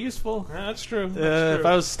Coast, that'll be useful. That's true. If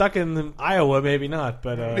I was stuck in Iowa, maybe not.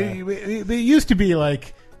 But they used to be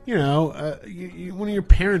like, you know, one of your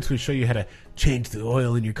parents would show you how to change the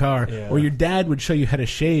oil in your car, or your dad would show you how to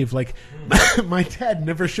shave. Like, my dad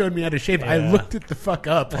never showed me how to shave. I looked it the fuck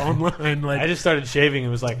up online. Like, I just started shaving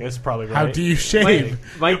and was like, "That's probably right." How do you shave?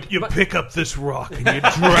 You pick up this rock and you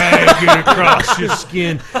drag it across your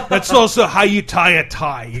skin. That's also how you tie a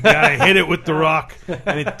tie. You gotta hit it with the rock,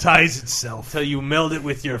 and it ties itself until you meld it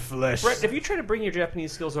with your flesh. Brett, if you try to bring your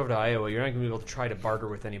Japanese skills over to Iowa, you're not going to be able to try to barter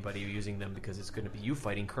with anybody using them because it's going to be you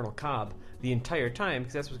fighting Colonel Cobb the entire time.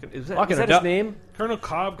 Because that's what's going to. Is that his name? Colonel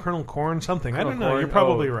Cobb, Colonel Corn, something. Colonel I don't know. Corn. You're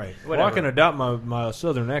probably right. Well, I can adopt my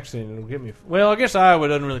southern accent and it'll get me. Well, I guess Iowa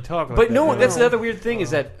doesn't really talk like but that. no, that's the other weird thing is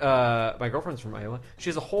that my girlfriend's from Iowa. She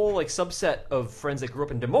has a whole like subset of friends that grew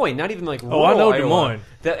up in Des Moines, not even like rural I know Iowa, Des Moines,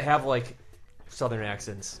 that have like southern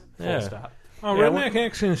accents. Full stop. Oh, redneck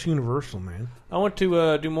accent is universal, man. I went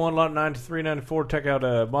to Des Moines Lot 93, 94 to check out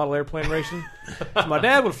model airplane racing. So my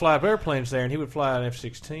dad would fly up airplanes there, and he would fly an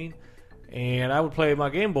F-16. And I would play my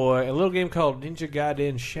Game Boy a little game called Ninja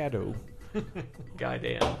Gaiden Shadow.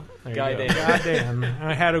 Goddamn. Goddamn.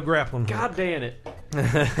 I had a grappling hook. God damn it.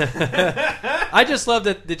 I just love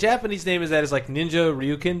that the Japanese name is like Ninja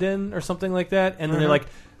Ryukenden or something like that. And then they're like,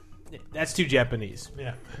 that's too Japanese.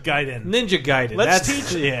 Yeah. Gaiden. Ninja Gaiden.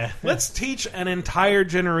 Let's teach an entire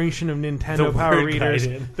generation of Nintendo Power Readers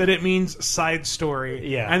that it means side story.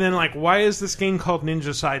 Yeah. And then like, why is this game called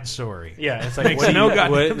Ninja Side Story? Yeah, it's like Makes no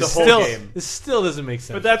goddamn the sense. whole game. This still doesn't make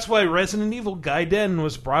sense. But that's why Resident Evil Gaiden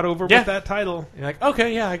was brought over with that title. You're like,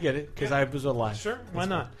 okay, yeah, I get it because I was alive. Sure, why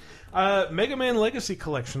not? Mega Man Legacy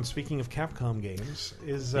Collection, speaking of Capcom games,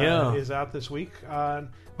 is out this week.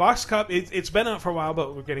 Box copy. It's been out for a while,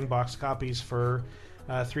 but we're getting box copies for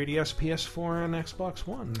 3DS, PS4, and Xbox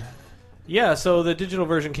One. Yeah, so the digital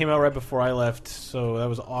version came out right before I left, so that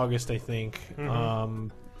was August, I think.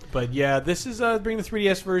 But yeah, this is bringing the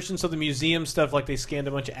 3DS version, so the museum stuff, like they scanned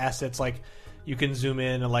a bunch of assets, like you can zoom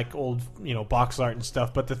in and like old, box art and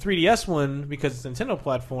stuff. But the 3DS one, because it's a Nintendo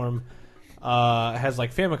platform, has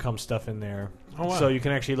like Famicom stuff in there. Oh, wow. So you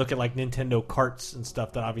can actually look at like Nintendo carts and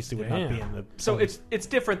stuff that obviously would not be in the. So it's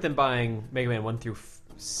different than buying Mega Man 1 through.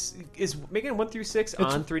 Is Mega Man 1 through 6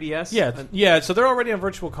 on 3DS? Yeah. So they're already on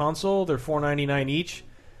Virtual Console. They're $4.99 each,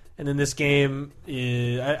 and then this game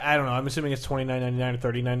is I don't know. I'm assuming it's $29.99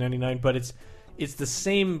 or $39.99, but it's the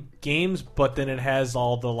same games, but then it has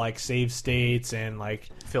all the like save states and like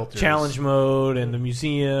filters, challenge mode, and the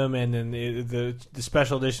museum, and then the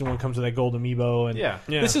special edition one comes with that gold amiibo. And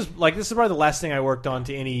this is probably the last thing I worked on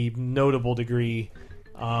to any notable degree.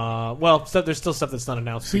 There's still stuff that's not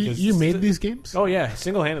announced. So you made these games? Oh yeah,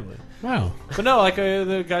 single-handedly. Wow. But no, like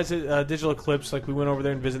the guys at Digital Eclipse, like we went over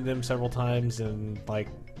there and visited them several times, and like.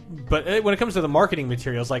 But when it comes to the marketing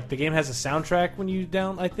materials, like the game has a soundtrack when you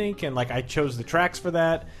down, I think, and like I chose the tracks for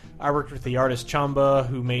that. I worked with the artist Chamba,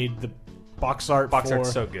 who made the box art. Box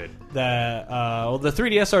art's so good. The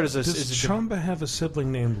 3DS art is Does Chamba have a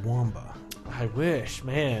sibling named Wamba? I wish,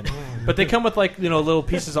 man. But they come with like little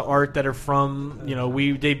pieces of art that are from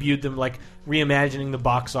we debuted them, like reimagining the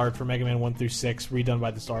box art for Mega Man 1 through 6, redone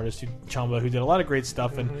by this artist Chamba, who did a lot of great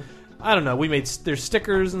stuff. And I don't know. We made there's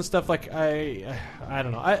stickers and stuff. Like I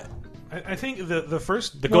don't know. I think the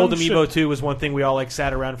first Gold Amiibo too was one thing we all like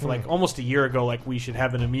sat around for like almost a year ago. Like we should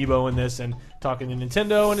have an Amiibo in this, and talking to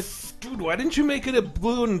Nintendo. And dude, why didn't you make it a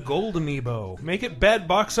blue and gold Amiibo? Make it bad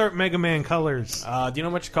box art Mega Man colors. Do you know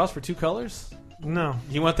how much it costs for 2 colors? No.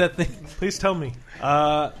 You want that thing? Please tell me.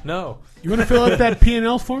 No. You want to fill out that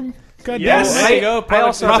P&L form? God Yes. damn it. There you go. I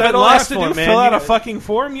also Profit and all I have loss to form, do? man. Fill out You a fucking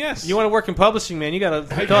form? Yes. You want to work in publishing, man? You got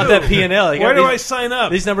to fill out that P&L. Where do I sign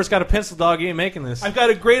up? These numbers got a pencil dog. You ain't making this. I've got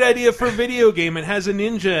a great idea for a video game. It has a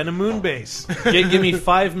ninja and a moon base. Give me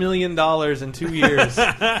 $5 million in 2 years,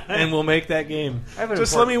 and we'll make that game.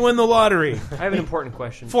 Just let me win the lottery. I have an important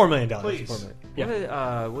question. $4 million. Please. $4 million.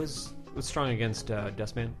 Yeah. Was strong against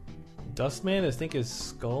Dustman? Dustman, I think, is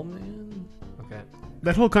Skullman. Okay.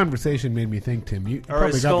 That whole conversation made me think, Tim. You Or probably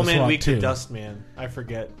is got the Skullman swap weak too. to Dustman? I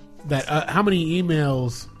forget. That how many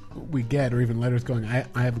emails we get, or even letters going, I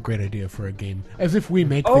have a great idea for a game, as if we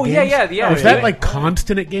make. Oh, the yeah, games. yeah. Is that like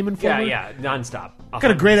constant at Game Informer? Yeah, nonstop.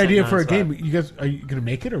 Got a great idea for a nonstop. game. You guys, are you gonna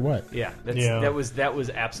make it or what? Yeah, that was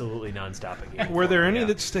absolutely nonstop. Again. Were there any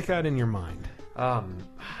that stick out in your mind?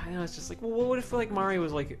 You know, it's just like, well, what if like Mario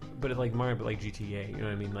was like, but Mario, but like GTA, you know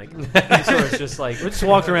what I mean? Like, so it's just like, We just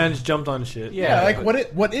walked around and just jumped on shit. Yeah, like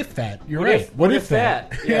what if that? You're right. What if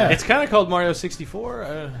that? Yeah. It's kind of called Mario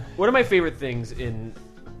 64. One of my favorite things in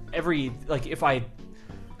every, like, if I,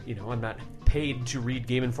 you know, I'm not paid to read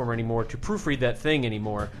Game Informer anymore, to proofread that thing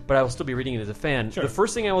anymore, but I will still be reading it as a fan. Sure. The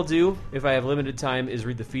first thing I will do, if I have limited time, is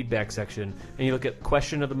read the feedback section. And you look at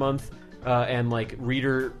question of the month, and like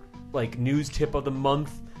reader, like news tip of the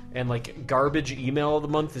month, and like garbage email of the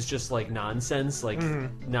month is just like nonsense, like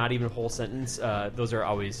not even a whole sentence. Those are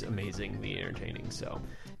always amazingly entertaining. So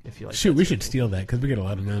if you like, Shoot, we should steal that because we get a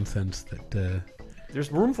lot of nonsense that. There's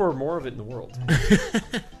room for more of it in the world.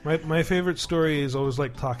 My favorite story is always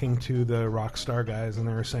like talking to the Rockstar guys, and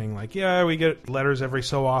they were saying like, yeah, we get letters every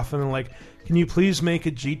so often, and like, can you please make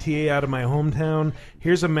a GTA out of my hometown?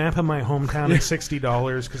 Here's a map of my hometown at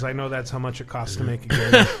 $60 because I know that's how much it costs to make a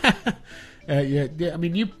game. Yeah. I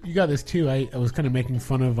mean, you got this too. I was kind of making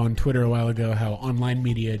fun of on Twitter a while ago how online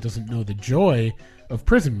media doesn't know the joy of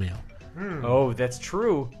prison mail. Oh, that's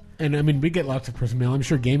true. And I mean, we get lots of prison mail. I'm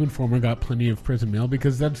sure Game Informer got plenty of prison mail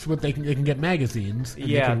because that's what they can get magazines and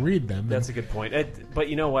they can read them. That's a good point. But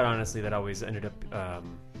you know what? Honestly, that always ended up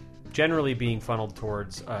generally being funneled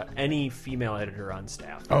towards any female editor on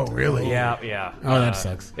staff. Oh, really? Yeah. Oh, that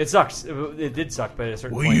sucks. It sucks. It did suck, but at a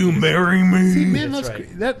certain Will point, you marry me? See, man, That's that's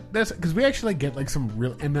right. that's because we actually get like some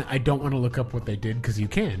real. And I don't want to look up what they did because you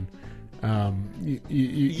can.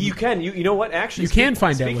 You can. You know what? Actually, You can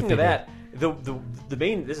find out what Speaking they of that, the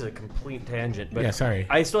main. This is a complete tangent, but Yeah, sorry.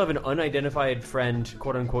 I still have an unidentified friend,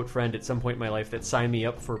 quote unquote friend, at some point in my life that signed me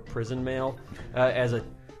up for prison mail as a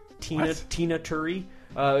Tina Turi.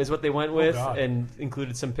 Is what they went with, and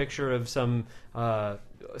included some picture of some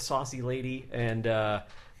saucy lady, and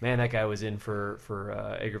man, that guy was in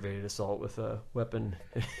for aggravated assault with a weapon.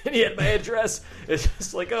 And he had my address. It's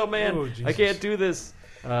just like, oh man, I can't do this.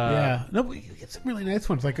 Yeah, no, we get some really nice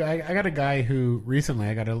ones. Like I got a guy who recently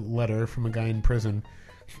I got a letter from a guy in prison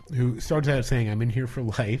who starts out saying, "I'm in here for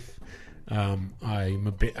life. I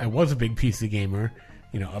was a big PC gamer.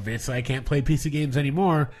 You know, obviously I can't play PC games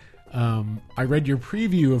anymore. I read your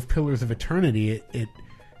preview of Pillars of Eternity.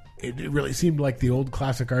 It really seemed like the old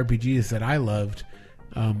classic RPGs that I loved.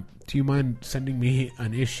 Do you mind sending me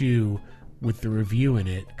an issue with the review in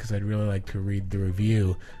it? Because I'd really like to read the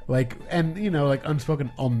review." Like, and you know, like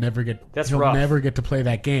unspoken, he'll never get to play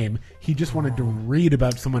that game. He just wanted to read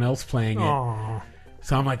about someone else playing it.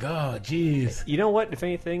 So I'm like, oh, geez. You know what? If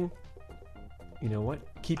anything, you know what?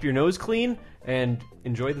 Keep your nose clean and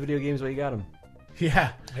enjoy the video games while you got them.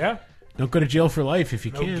 Yeah. Yeah. Don't go to jail for life if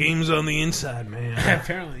you No can. games on the inside, man.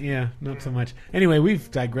 Apparently, yeah, not so much. Anyway,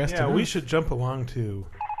 we've digressed. Yeah, enough. we should jump along to.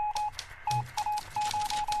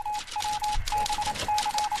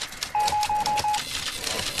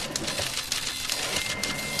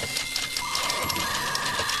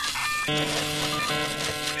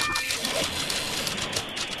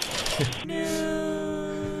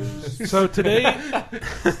 So today,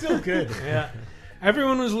 still good. Yeah,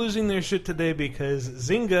 everyone was losing their shit today because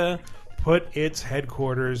Zynga put its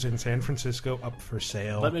headquarters in San Francisco up for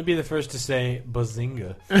sale. Let me be the first to say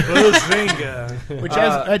Bazinga. Bazinga. Which,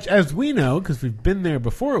 as we know, because we've been there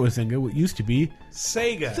before it was Zynga, what used to Be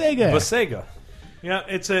Sega. Basega.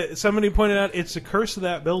 Yeah, somebody pointed out it's a curse of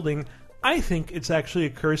that building. I think it's actually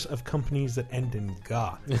a curse of companies that end in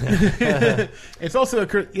 "ga." It's also a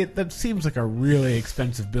curse. That seems like a really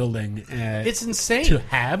expensive building. It's insane to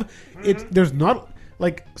have. There's not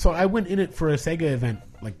like so. I went in it for a Sega event,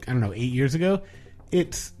 like I don't know, 8 years ago.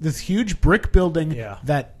 It's this huge brick building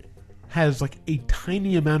that has like a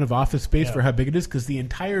tiny amount of office space for how big it is, because the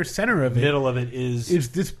entire center of middle of it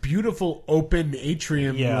is this beautiful open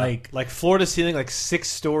atrium, like floor to ceiling, like 6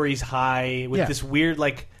 stories high, with this weird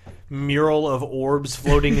like mural of orbs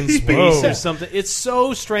floating in space or something. It's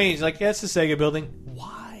so strange. Like, that's the Sega building.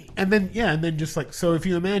 Why? And then just like, so if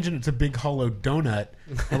you imagine it's a big hollow donut,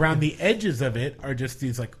 around the edges of it are just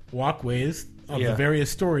these like walkways of the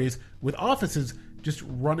various stories with offices just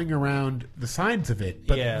running around the sides of it.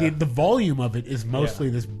 But the volume of it is mostly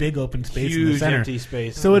this big open space in the center. Empty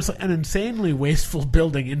space. So it's an insanely wasteful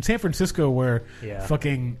building in San Francisco where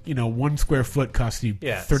fucking 1 square foot costs you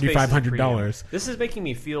 $3,500. This is making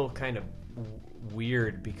me feel kind of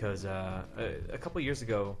weird because a couple years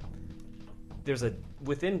ago,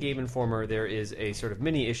 within Game Informer there is a sort of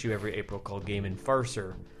mini issue every April called Game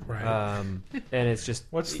Enfarcer. Right. And it's just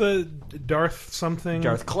what's the Darth something?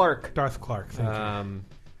 Darth Clark. Darth Clark. Thank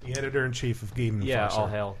you. The editor-in-chief of Game Enfarcer. Yeah, all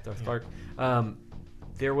hail Darth Clark.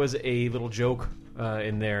 There was a little joke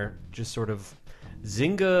in there, just sort of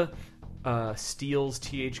Zynga steals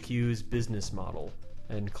THQ's business model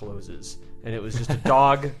and closes, and it was just a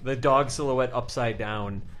dog, the dog silhouette upside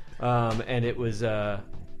down, and it was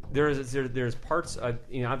there's parts.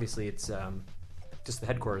 Obviously it's just the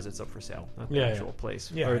headquarters that's up for sale, not the actual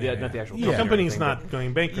place. Yeah, not the actual. The company's not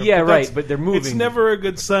going bankrupt. Yeah, right. But they're moving. It's never a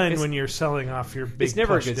good sign when you're selling off your big. It's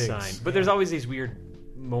never a good digs. sign. But there's always these weird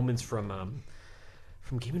moments from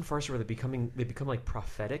Game Enfarcer where they become like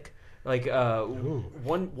prophetic. Like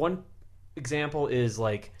one example is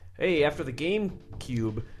like, hey, after the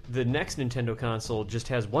GameCube, the next Nintendo console just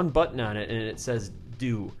has one button on it and it says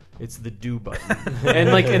do. It's the do button. and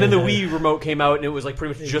then the Wii remote came out and it was like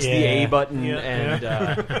pretty much just the A button and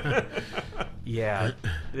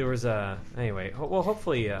there was anyway, well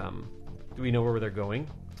hopefully do we know where they're going?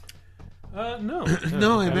 No.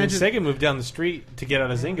 I imagine Sega moved down the street to get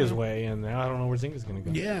out of Zynga's way, and now I don't know where Zynga's going to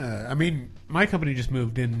go. Yeah, I mean, my company just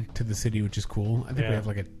moved into the city, which is cool. I think we have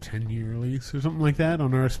like a 10-year lease or something like that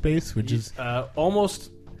on our space, which is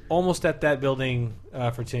almost at that building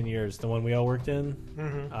for 10 years, the one we all worked in.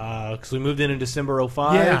 Because we moved in December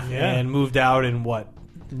 05 and moved out in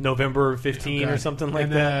November 15 or something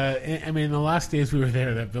like that. I mean, the last days we were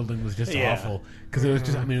there, that building was just awful because it was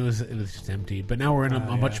just. I mean, it was just empty. But now we're in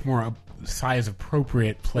a much more size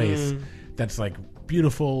appropriate place that's like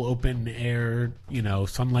beautiful open air.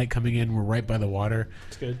 Sunlight coming in. We're right by the water.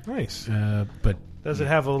 It's good. Nice. But does it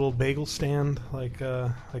have a little bagel stand like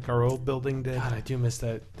our old building did? God, I do miss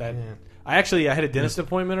that. I had a dentist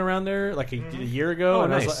appointment around there like a year ago,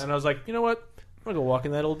 and nice. I was like, you know what? I'm going to go walk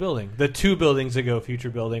in that old building. The 2 buildings ago, future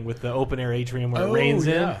building with the open air atrium where it rains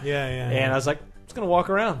in. Yeah. And I was like, I'm just going to walk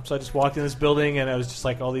around. So I just walked in this building, and I was just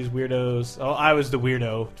like all these weirdos. Oh, I was the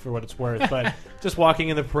weirdo for what it's worth. But just walking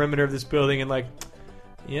in the perimeter of this building and like,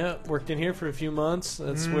 worked in here for a few months.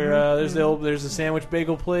 That's where there's a sandwich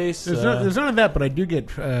bagel place. There's none of that, but I do get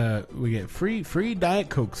we get free Diet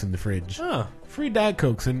Cokes in the fridge. Oh. Free Diet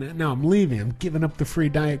Cokes, and now I'm leaving. I'm giving up the free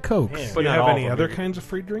Diet Cokes. Man. But do you have any other kinds of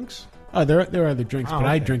free drinks? Oh, there are other drinks, but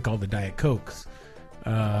I drink all the Diet Cokes.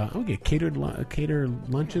 I'll get catered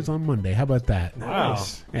lunches on Monday. How about that?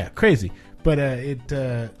 Nice. Yeah, crazy. But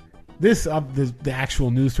the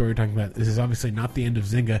actual news story we're talking about, this is obviously not the end of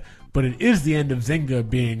Zynga, but it is the end of Zynga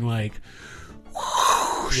being like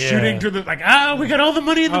shooting to the we got all the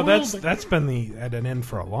money in the world. That's been at an end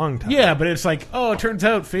for a long time. Yeah, but it's like, it turns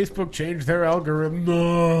out Facebook changed their algorithm.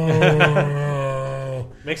 No.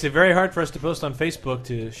 Makes it very hard for us to post on Facebook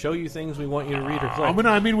to show you things we want you to read or click.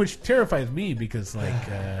 Which terrifies me because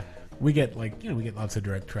we get lots of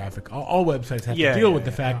direct traffic. All websites have to deal with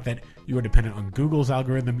the fact that you are dependent on Google's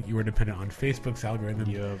algorithm, you are dependent on Facebook's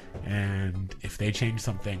algorithm, and if they change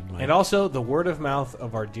something, and also the word of mouth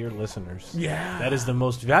of our dear listeners. Yeah, that is the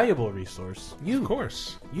most valuable resource. Of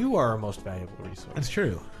course, you are our most valuable resource. That's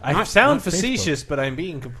true. I sound facetious, but I'm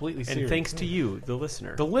being completely serious. And thanks to you, the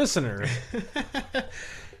listener. The listener.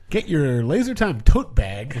 Get your Laser Time tote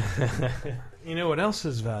bag. You know what else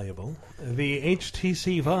is valuable? The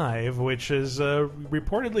HTC Vive, which is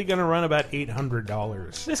reportedly going to run about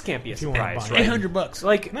 $800. This can't be a surprise, right? $800.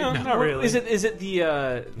 Like, no, not really. Is it the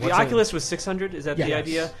Oculus was $600? Is that the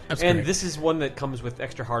idea? That's and correct. This is one that comes with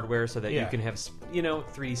extra hardware so that you can have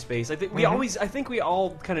 3D space. I think we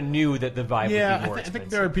all kind of knew that the Vive would be more expensive. I think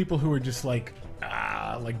there are people who are just like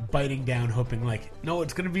biting down, hoping no,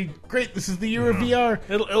 it's going to be great. This is the year of VR.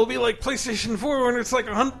 It'll be like PlayStation 4 when it's like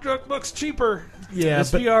 $100 cheaper. Yeah,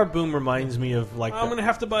 this VR boom reminds me of I'm going to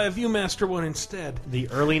have to buy a ViewMaster one instead. The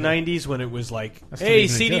early '90s when it was like, hey,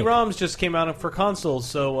 CD-ROMs just came out for consoles,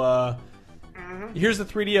 so here's the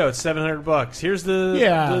 3DO. It's $700. Here's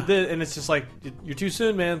the and it's just like, you're too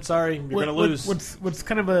soon, man. Sorry, you're going to lose. What's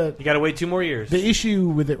kind of you got to wait 2 more years. The issue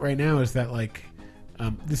with it right now is that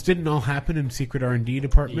this didn't all happen in secret R&D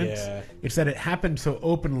departments. Yeah. It's that it happened so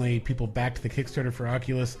openly. People backed the Kickstarter for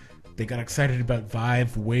Oculus. They got excited about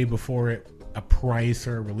Vive way before it a price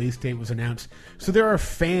or a release date was announced. So there are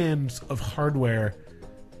fans of hardware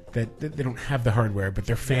that they don't have the hardware, but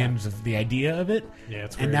they're fans of the idea of it. Yeah,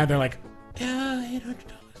 it's and weird. now they're like, yeah, $800,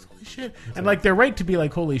 holy shit. And like they're right to be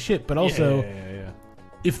like, holy shit, but also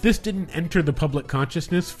if this didn't enter the public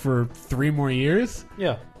consciousness for 3 more years,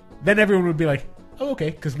 then everyone would be like, oh,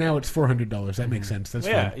 okay, because now it's $400. That makes sense. That's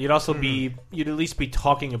fine. You'd also be you'd at least be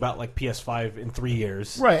talking about like PS5 in 3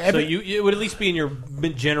 years, right? So it would at least be in your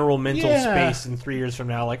general mental space in 3 years from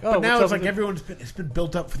now. Like, oh, but now it's like it's been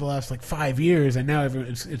built up for the last like 5 years, and now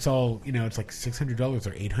it's all it's like $600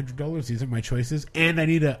 or $800. These are my choices, and I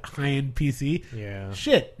need a high end PC. Yeah,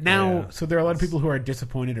 shit. Now, so there are a lot of people who are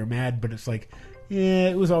disappointed or mad, but it's like,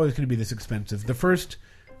 it was always going to be this expensive. The first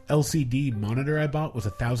LCD monitor I bought was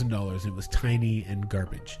 $1,000. It was tiny and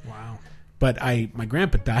garbage. Wow. But my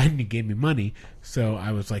grandpa died and he gave me money, so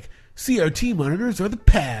I was like, CRT monitors are the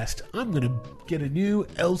past. I'm gonna get a new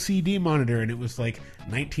LCD monitor, and it was like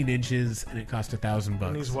 19 inches, and it cost $1,000.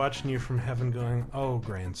 And he's watching you from heaven, going, "Oh,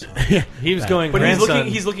 grandson." He was going, but grandson.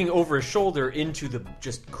 he's looking over his shoulder into the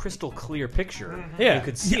just crystal clear picture. Yeah, you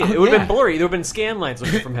could see it. It would have been blurry. There would have been scan lines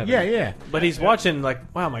looking from heaven. Yeah. But he's watching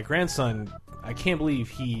like, wow, my grandson. I can't believe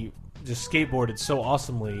he just skateboarded so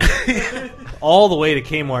awesomely all the way to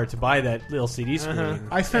Kmart to buy that LCD screen.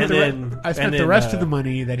 I spent the rest of the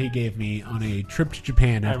money that he gave me on a trip to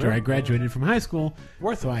Japan after I graduated from high school.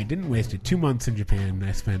 So I didn't waste it. 2 months in Japan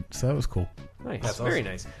I spent, so that was cool. Nice, That's very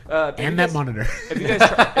awesome. nice. And that monitor. Have you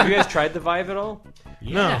guys tried the Vive at all?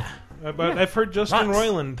 No. But I've heard Justin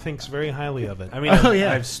Roiland thinks very highly of it. I mean,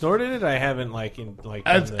 I've snorted it. I haven't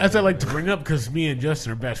as I like to bring up, because me and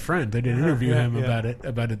Justin are best friends. I did interview him about it,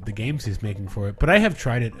 the games he's making for it. But I have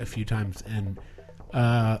tried it a few times, and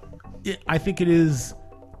I think it is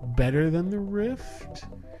better than the Rift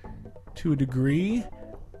to a degree.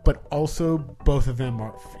 But also, both of them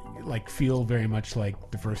are feel very much like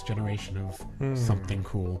the first generation of something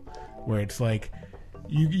cool, where it's like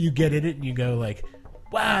you get in it and you go like,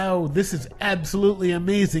 wow, this is absolutely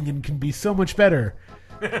amazing and can be so much better.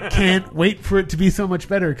 Can't wait for it to be so much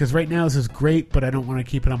better, because right now this is great, but I don't want to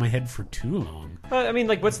keep it on my head for too long. I mean,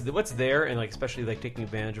 like what's there, and like especially like taking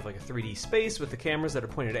advantage of like a 3D space with the cameras that are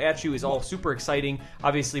pointed at you is all super exciting.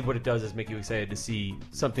 Obviously, what it does is make you excited to see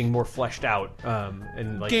something more fleshed out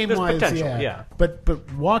and like there's game-wise, potential. Yeah. But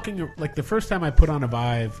walking, like the first time I put on a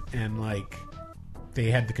Vive and like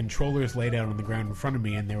they had the controllers laid out on the ground in front of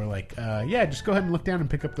me, and they were like, just go ahead and look down and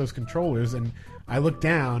pick up those controllers. And I look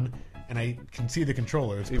down, and I can see the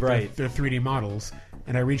controllers. But right. They're 3D models.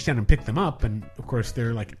 And I reach down and pick them up, and of course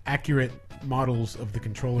they're like accurate models of the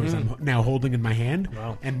controllers I'm now holding in my hand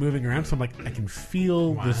and moving around. So I'm like, I can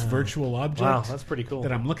feel this virtual object. Wow, that's pretty cool.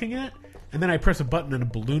 That I'm looking at. And then I press a button, and a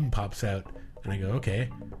balloon pops out. And I go, okay.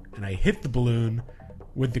 And I hit the balloon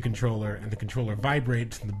with the controller, and the controller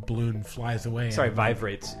vibrates, and the balloon flies away. Sorry,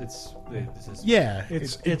 vibrates. It's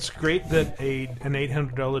great that an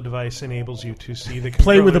 $800 device enables you to see the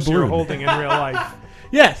play with a controllers you're balloon holding in real life.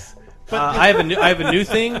 Yes. I have a new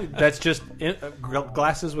thing that's just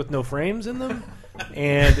glasses with no frames in them,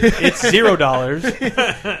 and it's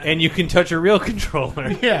 $0, and you can touch a real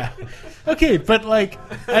controller. Yeah. Okay, but like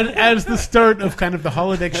as the start of kind of the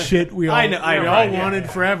holodeck shit we all wanted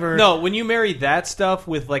forever. No, when you marry that stuff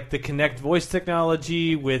with like the Kinect voice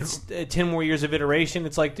technology with 10 more years of iteration,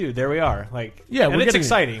 it's like, dude, there we are. Like, and it's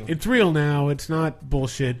exciting. It's real now. It's not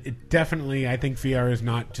bullshit. It definitely, I think VR is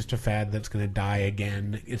not just a fad that's going to die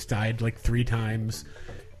again. It's died like 3 times.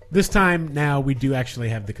 This time, now, we do actually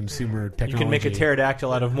have the consumer technology. You can make a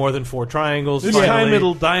pterodactyl out of more than 4 triangles. This time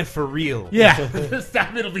it'll die for real. Yeah, this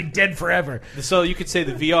time it'll be dead forever. So you could say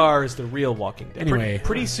the VR is the real Walking Dead. Anyway.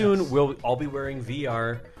 Pretty soon, we'll all be wearing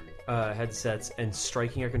VR headsets and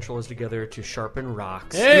striking our controllers together to sharpen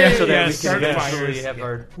rocks. Hey, so that we start can eventually fires. have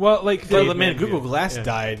our... Well, like... man, Google Glass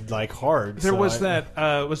died like hard. There was that...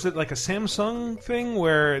 was it like a Samsung thing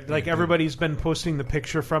where like everybody's been posting the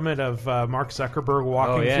picture from it of Mark Zuckerberg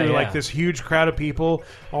walking through like this huge crowd of people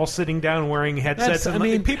all sitting down wearing headsets.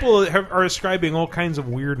 People are ascribing all kinds of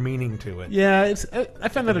weird meaning to it. Yeah, I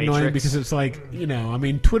found that annoying because it's like,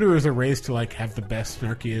 Twitter is a race to like have the best,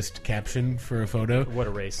 snarkiest caption for a photo. What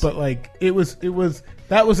a race. But like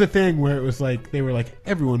that was a thing where it was like they were like,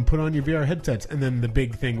 everyone put on your VR headsets, and then the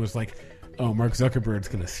big thing was like, oh, Mark Zuckerberg's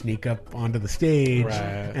going to sneak up onto the stage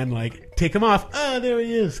and like take him off. Oh, there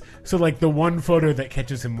he is. So like the one photo that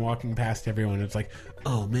catches him walking past everyone, it's like,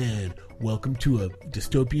 oh man, welcome to a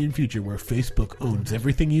dystopian future where Facebook owns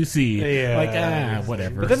everything you see. Yeah. Like,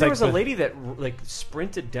 whatever. But then there was a lady that like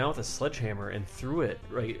sprinted down with a sledgehammer and threw it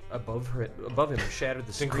right above him, and shattered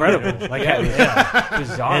the screen. Incredible. Like,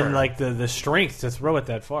 bizarre. And like the strength to throw it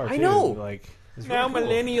that far. I too. know. Like, Now really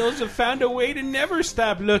cool. millennials have found a way to never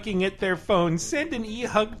stop looking at their phones. Send an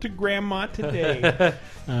e-hug to Grandma today.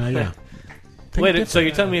 Yeah. wait, so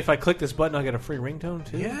you're telling me if I click this button, I'll get a free ringtone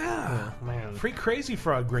too? Yeah. Oh, man. Free Crazy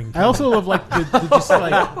Frog ringtone. I also love like the just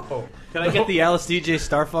like Can I get the Alice DJ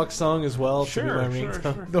Star Fox song as well? to be my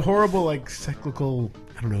ringtone? the horrible like cyclical,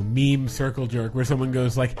 I don't know, meme circle jerk where someone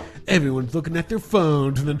goes like, everyone's looking at their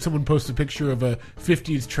phones, and then someone posts a picture of a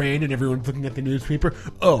 50s train and everyone's looking at the newspaper.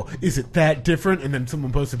 Oh, is it that different? And then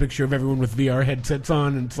someone posts a picture of everyone with VR headsets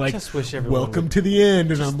on, and it's like, Just wish everyone welcome would- to the end.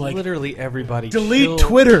 And Just I'm like, literally everybody delete chill-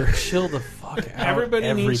 Twitter. Chill the fuck out.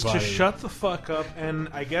 Everybody needs to shut the fuck up and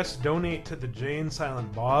I guess donate to the Jay and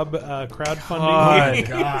Silent Bob crowdfunding.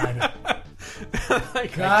 God.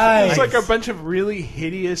 Like, Guys. it's like a bunch of really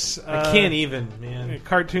hideous. I can't even, man.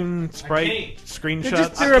 Cartoon sprite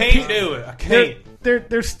screenshots. They're I can't do it. I can't.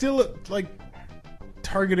 They're still like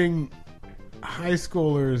targeting high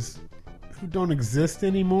schoolers who don't exist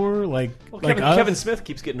anymore. Like, Well, like Kevin Smith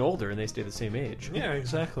keeps getting older, and they stay the same age. Yeah,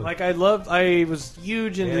 exactly. Like I was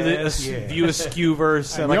huge into Yes, the yeah. View Askew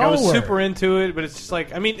verse, and We like I all was were. super into it. But it's just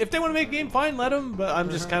like, I mean, if they want to make a game, fine, let them. But I'm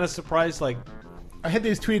just kind of surprised. Like, I had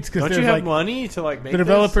these tweets because don't you have money to like make the this?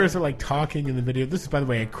 developers are like talking in the video. This is, by the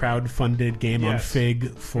way, a crowd-funded game on Yes.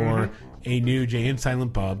 Fig for a new Jay and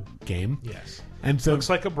Silent Bob game. Yes. And so Looks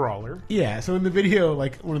like a brawler. yeah, so in the video,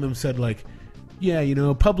 like one of them said, like, yeah, you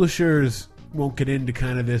know, publishers won't get into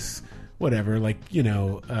kind of this whatever, like, you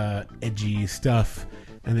know, edgy stuff.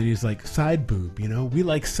 And then he's like, side boob, you know, we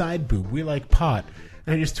like side boob, we like pot.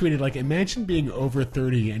 And I just tweeted, like, imagine being over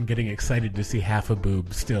 30 and getting excited to see half a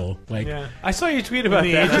boob still. Like, Yeah. I saw your tweet about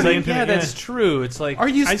the that. age I was of the like, internet, yeah, yeah. that's true. It's like, are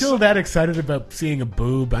you I still saw- that excited about seeing a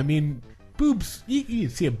boob? I mean, boobs, you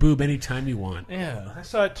see a boob anytime you want. yeah. I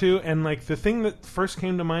saw it too, and like the thing that first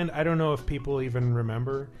came to mind, I don't know if people even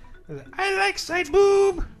remember. I like side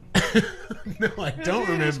boob. No, I don't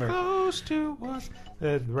It is remember. close to what?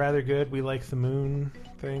 Rather good. We like the moon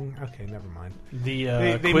thing. Okay, never mind. The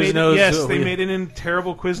They Quiznos. made it, yes, they made it in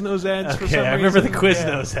terrible Quiznos ads for Okay, some I remember the reason.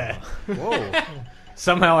 Quiznos ad. Whoa.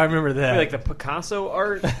 Somehow I remember that. Like the Picasso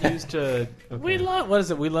art used to. We love, what is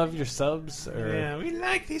it? We love your subs. Yeah. Or, Yeah, we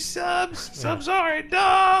like these subs. Subs are $1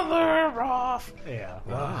 off. yeah.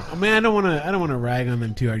 Oh, man, I don't want to rag on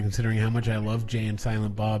them too hard, considering how much I love Jay and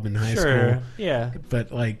Silent Bob in high Sure. school. Yeah.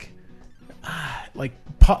 But like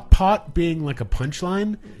pot being like a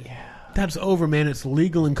punchline. Yeah. That's over, man. It's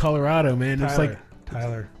legal in Colorado, man. It's like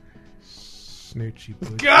Tyler. Snoochie,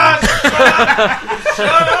 please. God!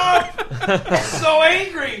 Shut up! I'm so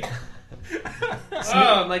angry.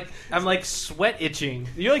 Oh, I'm like sweat itching.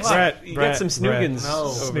 You like you got some snoogans. No.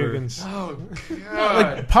 Snoogans. Oh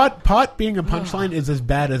like pot being a punchline is as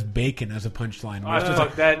bad as bacon as a punchline. Oh, fuck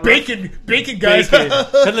like, that. bacon, guys. Bacon.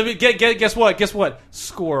 And let me guess what? Guess what?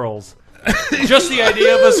 Squirrels. Just the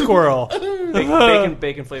idea of a squirrel.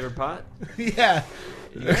 Bacon flavored pot. Yeah.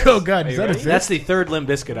 Oh God, is that a That's the third Limp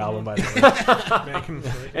Bizkit album, by the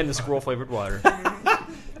way. And the squirrel flavored water.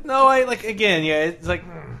 No, I like again. Yeah, it's like.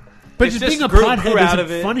 But It's just being a grew pothead out isn't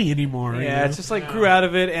of it. funny anymore. you Yeah, know? it's just like grew out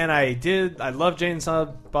of it, and I love Jay and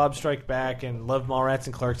Silent Bob Strike Back, and love Mallrats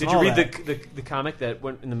and Clerks. Did and you all read that. the comic that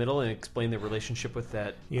went in the middle and explained the relationship with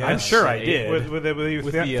that? Yeah, I'm sure I did. With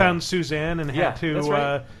the, found Suzanne and yeah, had to that's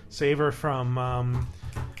right. save her from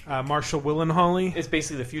Marshall Willenholly. It's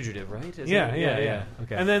basically The Fugitive, right? Is Yeah, it? yeah.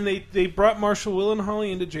 Okay. And then they brought Marshall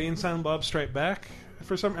Willenholly into Jay and Silent Bob Strike Back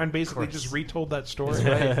for some, and basically just retold that story. That's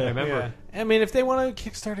right. I remember. Yeah. I mean, if they want to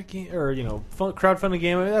kickstart a game or crowdfund a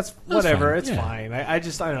game, I mean, that's whatever. fine, It's yeah. fine. I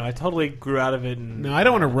don't know. I totally grew out of it. And No, I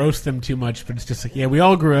don't want to roast them too much, but it's just like, yeah, we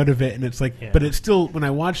all grew out of it, and it's like, Yeah. but it's still, when I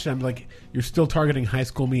watched it, I'm like, you're still targeting High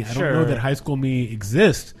School Me. I don't know Sure. that High School Me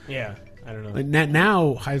exists. Yeah, I don't know. Like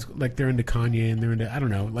now, high school, like they're into Kanye and they're into, I don't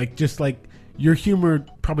know, like just like your humor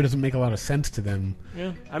probably doesn't make a lot of sense to them.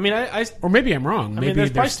 Yeah, I mean, I Or maybe I'm wrong. I Maybe mean, there's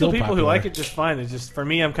they're probably still people popular. who like it just fine. It's just for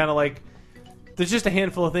me, I'm kind of like, there's just a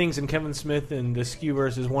handful of things in Kevin Smith and the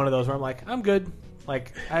Skewverse is one of those where I'm like, I'm good.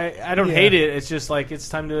 Like I don't Yeah. hate it. It's just like it's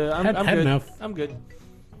time to. I'm Had good. enough. I'm good.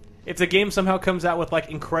 If the game somehow comes out with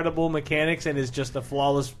like incredible mechanics and is just a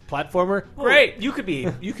flawless platformer, great. You could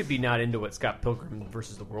be not into what Scott Pilgrim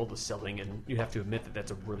versus the World is selling, and you have to admit that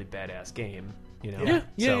that's a really badass game. You know. Yeah.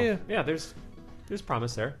 So, yeah. There's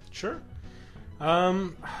promise there. Sure.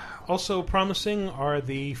 Also promising are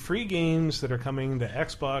the free games that are coming to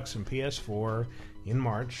Xbox and PS4 in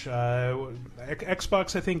March.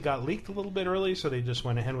 Xbox, I think, got leaked a little bit early, so they just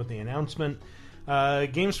went ahead with the announcement.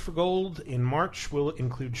 Games for Gold in March will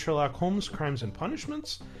include Sherlock Holmes: Crimes and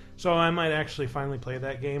Punishments. So I might actually finally play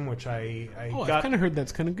that game, which I've kind of heard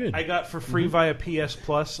that's kind of good. I got for free via PS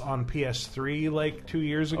Plus on PS3 like 2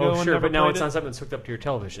 years ago. Oh, sure, but now it's on something that's hooked up to your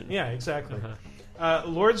television. Yeah, exactly.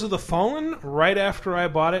 Lords of the Fallen, right after I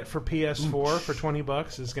bought it for PS4 for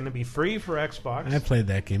 $20, is going to be free for Xbox. I played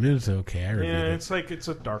that game. It was okay. I reviewed it. It's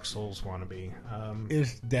a Dark Souls wannabe.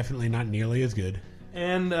 It's definitely not nearly as good.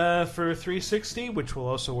 And for 360, which will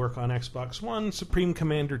also work on Xbox One, Supreme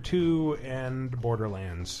Commander 2 and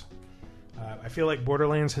Borderlands. I feel like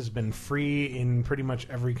Borderlands has been free in pretty much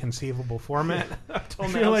every conceivable format up till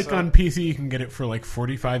now. I feel like on PC you can get it for like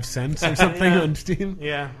 45 cents or something on Steam.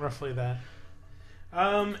 Yeah, roughly that.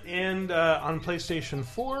 And on PlayStation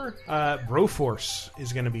 4, Broforce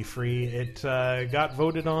is going to be free. It got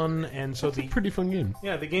voted on, and so That's a pretty fun game.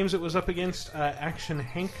 Yeah, the games it was up against, Action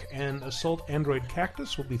Hank and Assault Android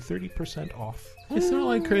Cactus, will be 30% off. It's not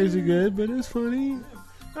like crazy good, but it's funny.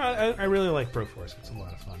 I really like Broforce. It's a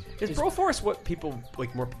lot of fun. Is Broforce what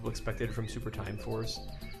more people expected from Super Time Force?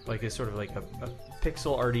 Like it's sort of like a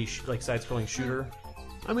pixel arty side-scrolling shooter.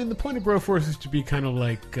 I mean, the point of Broforce is to be kind of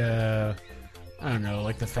like I don't know,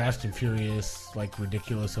 like the Fast and Furious, like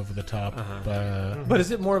ridiculous, over the top. But is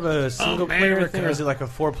it more of a single player thing, or is it like a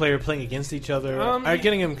 4-player playing against each other? I'm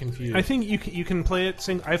getting them confused. I think you can play it.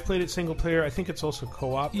 I've played it single player. I think it's also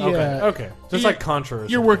co-op. Yeah. Okay. So it's like Contra. Or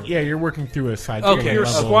you're working through a side. Okay. You're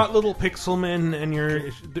squat little pixelmen, and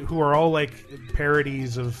who are all like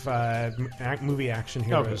parodies of movie action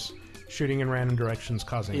heroes. Okay. Shooting in random directions,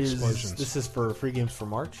 causing explosions. This is for free games for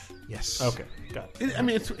March? Yes. Okay, got it. I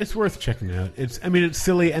mean, it's worth checking out. It's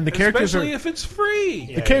silly, and the characters especially if it's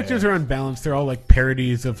free. The characters are unbalanced. They're all like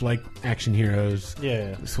parodies of like action heroes.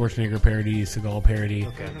 Yeah. Schwarzenegger parody, Seagal parody.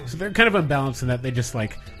 Okay. So they're kind of unbalanced in that they just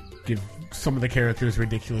like give some of the characters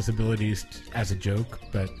ridiculous abilities as a joke,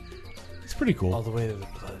 but it's pretty cool. All the way to the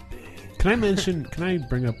blood. Can I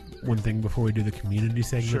bring up one thing before we do the community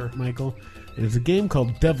segment, Sure. Michael? There's a game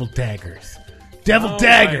called Devil Daggers. Devil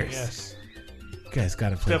Daggers! Right, yes. You guys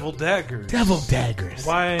gotta play Devil Daggers. Devil Daggers.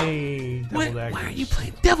 Why Devil Daggers? Why are you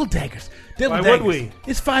playing Devil Daggers? Devil Why Daggers. would we?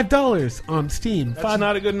 It's $5 on Steam. That's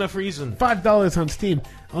not a good enough reason. $5 on Steam.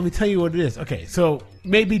 Let me tell you what it is. Okay, so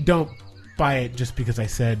maybe don't buy it just because I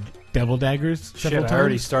said Devil Daggers several times. I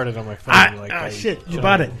already started on my phone. Shit, you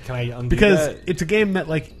bought it. Can I undo because that? it's a game that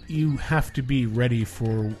like you have to be ready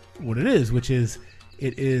for what it is, which is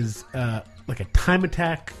it is like a time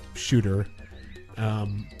attack shooter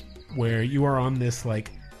where you are on this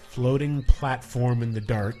like floating platform in the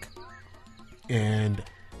dark, and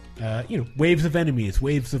waves of enemies,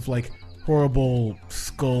 waves of like horrible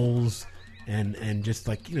skulls, and just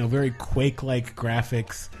like very Quake-like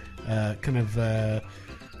graphics,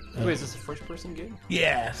 Wait, is this a first-person game?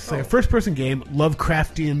 Yes, like a first-person game.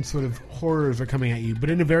 Lovecraftian sort of horrors are coming at you, but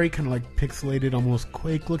in a very kind of like pixelated, almost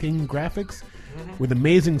Quake-looking graphics, with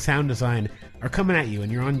amazing sound design, are coming at you,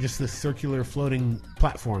 and you're on just this circular floating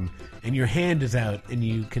platform, and your hand is out, and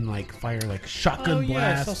you can like fire like shotgun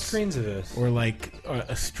blasts, I saw screens of this, or like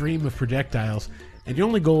a stream of projectiles, and your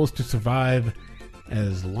only goal is to survive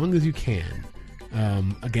as long as you can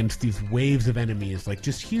against these waves of enemies, like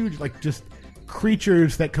just huge, like just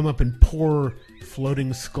creatures that come up and pour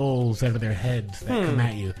floating skulls out of their heads that come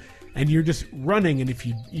at you, and you're just running. And if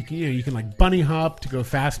you can like bunny hop to go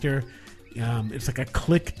faster. It's like a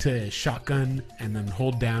click to shotgun and then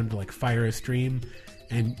hold down to like fire a stream,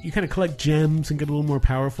 and you kind of collect gems and get a little more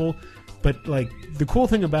powerful. But like the cool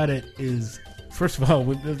thing about it is, first of all,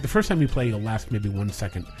 the first time you play, you'll last maybe 1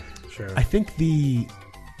 second. Sure. I think the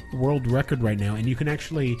world record right now, and you can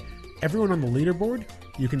actually, everyone on the leaderboard,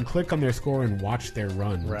 you can click on their score and watch their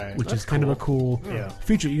run, right? Which That's is kind of a cool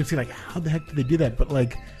feature. You can see like how the heck did they do that? But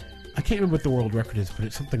like I can't remember what the world record is, but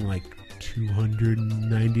it's something like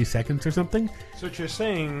 290 seconds or something. So what you're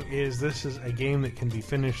saying is this is a game that can be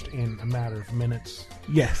finished in a matter of minutes.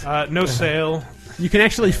 Yes. No sale. You can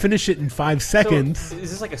actually finish it in 5 seconds. So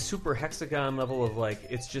is this like a super hexagon level of like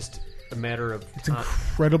it's just a matter of It's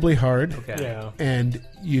incredibly hard. Okay. Yeah. And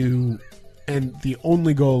the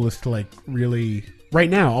only goal is to like really,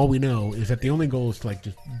 right now all we know is that the only goal is to like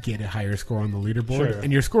just get a higher score on the leaderboard. Sure.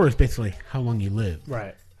 And your score is basically how long you live.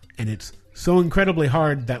 Right. And it's so incredibly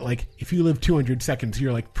hard that like if you live 200 seconds,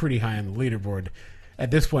 you're like pretty high on the leaderboard at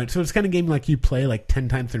this point. So it's kind of game like you play like 10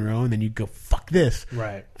 times in a row, and then you go fuck this,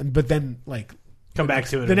 right? But then like come back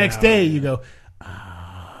to it the next day. You go,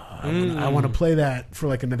 I want to play that for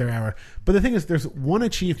like another hour. But the thing is, there's one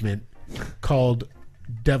achievement called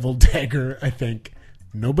Devil Dagger, I think.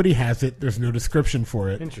 Nobody has it. There's no description for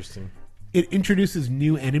it. Interesting. It introduces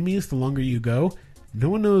new enemies the longer you go. No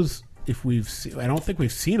one knows if we've seen... I don't think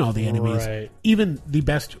we've seen all the enemies. Right. Even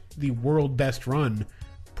the world best run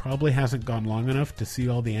probably hasn't gone long enough to see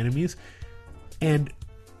all the enemies. And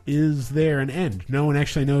is there an end? No one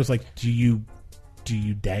actually knows, like, do you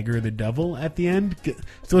dagger the devil at the end?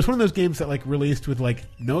 So it's one of those games that like released with like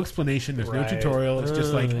no explanation. There's no tutorial. It's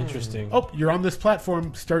just like, interesting. Oh, you're on this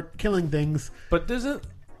platform. Start killing things. But doesn't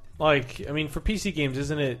for PC games,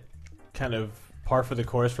 isn't it kind of par for the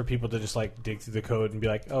course for people to just like dig through the code and be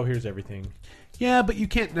like, oh, here's everything? Yeah, but you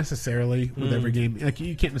can't necessarily with every game. Like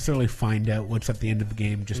you can't necessarily find out what's at the end of the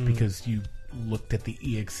game just because you looked at the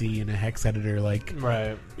exe in a hex editor. Like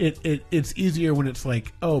it's easier when it's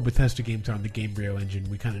like, oh, Bethesda games are on the Gamebryo engine.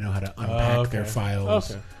 We kind of know how to unpack their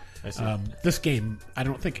files. Okay. I see. This game, I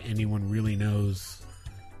don't think anyone really knows.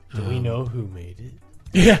 Do we know who made it?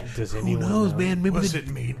 Yeah. Does who anyone knows, know? man? Maybe Was it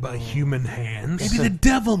made by human hands? Maybe the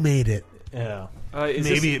devil made it. Yeah.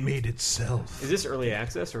 Maybe it made itself. Is this early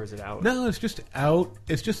access or is it out? No, it's just out.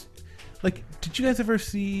 It's just like, did you guys ever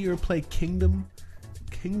see or play Kingdom?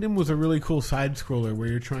 Kingdom was a really cool side scroller where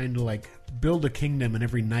you're trying to like build a kingdom, and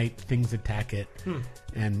every night things attack it.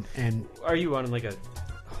 And are you on like a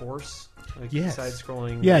horse? Like side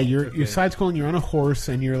scrolling? Yeah, you're side scrolling. You're on a horse,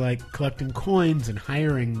 and you're like collecting coins and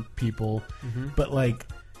hiring people. But like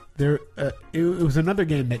it was another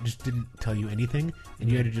game that just didn't tell you anything,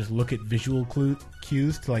 and you had to just look at visual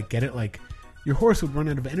cues to like get it. Like your horse would run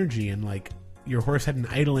out of energy, and like your horse had an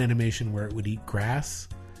idle animation where it would eat grass.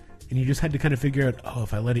 And you just had to kind of figure out, oh,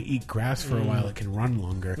 if I let it eat grass for a while, it can run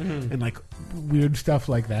longer. And like weird stuff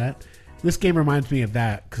like that. This game reminds me of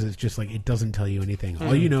that because it's just like it doesn't tell you anything.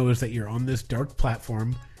 All you know is that you're on this dark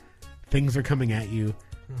platform, things are coming at you,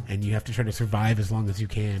 and you have to try to survive as long as you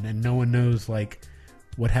can. And no one knows like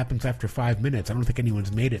what happens after 5 minutes. I don't think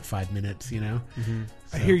anyone's made it 5 minutes, you know?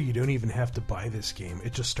 I hear you don't even have to buy this game.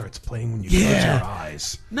 It just starts playing when you close your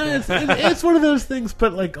eyes. No, it's one of those things,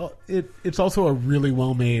 but like it's also a really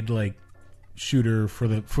well made like shooter for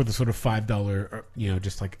the sort of $5,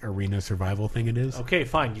 just like arena survival thing it is. Okay,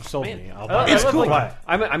 fine, you sold me. I'll buy it. It's cool.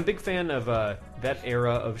 I'm a big fan of that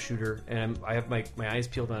era of shooter, and I have my eyes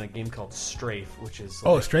peeled on a game called Strafe, which is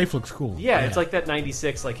like, Strafe looks cool. Yeah, it's like that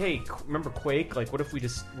 96. Like, hey, remember Quake? Like, what if we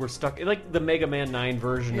just were stuck in like the Mega Man 9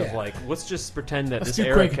 version of like, let's just pretend that this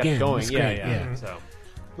era Quake kept again. going. Yeah. So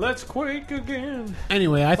Let's Quake again.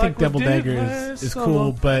 Anyway, I think we Devil did Dagger last is summer.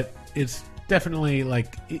 cool, but it's definitely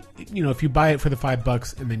like if you buy it for the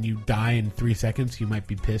 $5 and then you die in 3 seconds, you might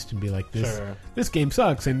be pissed and be like, this game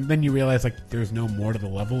sucks, and then you realize like there's no more to the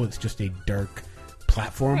level. It's just a dark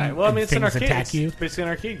platform. Right. Well, I mean, it's an things arcade. attack you. It's basically an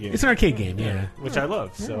arcade game. It's an arcade game, yeah. Which I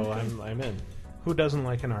love, so I'm in. Who doesn't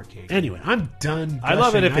like an arcade game? Anyway, I'm done. I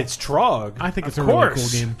love it gushing. if it's Trog. I think it's Of a really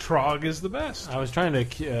course. cool game. Trog is the best. I was trying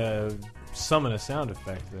to summon a sound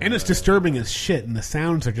effect there. And it's disturbing as shit, and the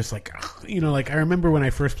sounds are just like, like I remember when I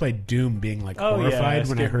first played Doom being like horrified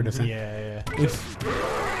when I heard a sound. Yeah. It's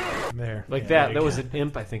There. like that was an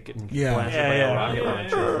imp, I think, getting blasted by a rocket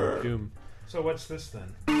launcher from Doom. So what's this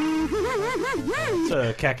then? It's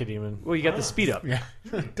a cacodemon. Well, you got the speed up. Yeah,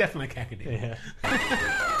 definitely Cacodemon. Yeah.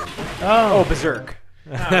 Oh, Berserk.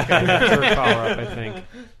 Berserk power up, I think.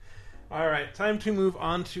 All right, time to move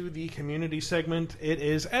on to the community segment. It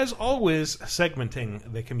is, as always,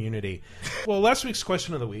 segmenting the community. Well, last week's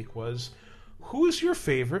question of the week was, who's your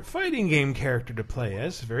favorite fighting game character to play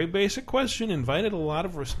as? Very basic question, invited a lot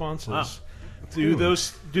of responses. Wow. Do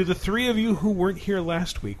the three of you who weren't here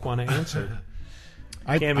last week want to answer?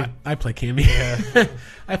 I play Cammy. Yeah.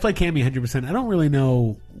 I play Cammy 100%. I don't really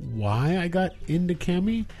know why I got into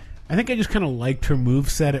Cammy. I think I just kind of liked her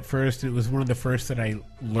moveset at first. It was one of the first that I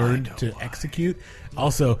learned to execute.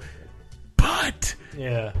 Also, but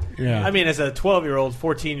yeah. I mean, as a 12-year-old,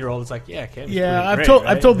 14-year-old, it's like, Cammy's I've great, told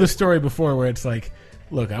right? I've told this story before where it's like,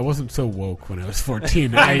 look, I wasn't so woke when I was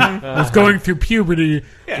 14. I was going through puberty,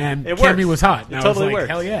 and Cammy was hot. And It I totally was like, works.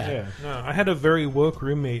 hell yeah. No, I had a very woke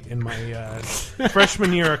roommate in my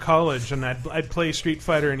freshman year of college, and I'd play Street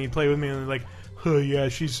Fighter, and he'd play with me, and like, oh yeah,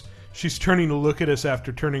 she's turning to look at us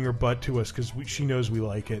after turning her butt to us because she knows we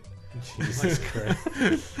like it. Jesus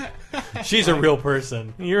Christ. She's a real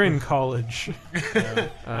person. You're in college.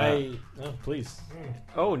 Please.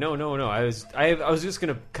 Oh no! I was just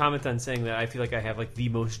gonna comment on saying that I feel like I have like the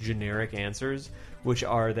most generic answers, which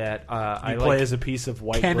are that I play like as a piece of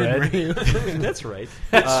white Cannon bread. Ryu. That's right.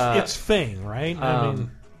 It's Fang, right?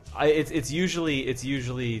 It's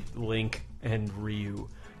usually Link and Ryu.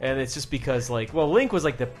 And it's just because, like, well, Link was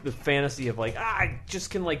like the fantasy of like, I just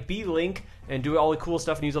can like be Link and do all the cool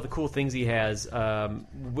stuff and use all the cool things he has at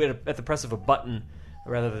the press of a button,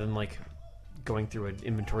 rather than like going through an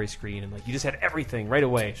inventory screen and like you just had everything right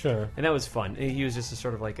away. Sure. And that was fun. He was just a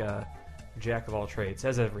sort of like a jack of all trades,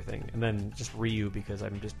 has everything. And then just Ryu, because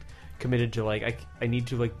I'm just committed to like I need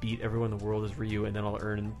to like beat everyone in the world as Ryu, and then I'll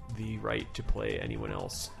earn the right to play anyone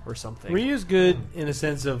else or something. Ryu's good in a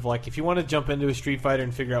sense of like if you want to jump into a Street Fighter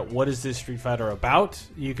and figure out what is this Street Fighter about,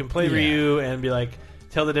 you can play Ryu and be like,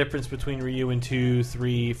 tell the difference between Ryu and 2,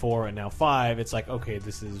 3, 4, and now 5. It's like, okay,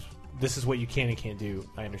 this is what you can and can't do.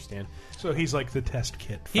 I understand. So he's like the test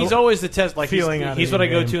kit. He's always the test. Like he's out what I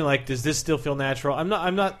go to. And like, does this still feel natural?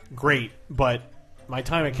 I'm not great, but my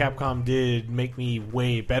time at Capcom did make me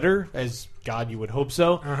way better. As God, you would hope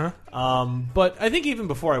so. But I think even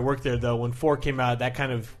before I worked there, though, when 4 came out, that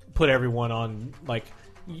kind of put everyone on like.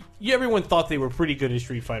 Everyone thought they were pretty good at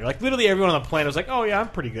Street Fighter. Like literally everyone on the planet was like, "Oh yeah, I'm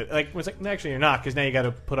pretty good." Like it was like, actually, you're not, because now you got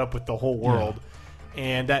to put up with the whole world,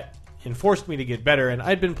 and that enforced me to get better. And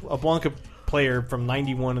I'd been a Blanca player from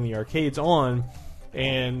 '91 in the arcades on,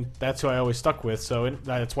 and that's who I always stuck with. So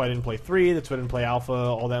that's why I didn't play 3. That's why I didn't play Alpha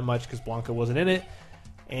all that much, because Blanca wasn't in it.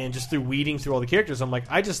 And just through weeding through all the characters, I'm like,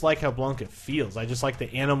 I just like how Blanca feels. I just like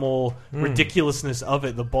the animal ridiculousness of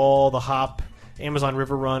it, the ball, the hop, Amazon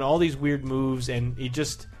River Run, all these weird moves, and it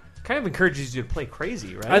just kind of encourages you to play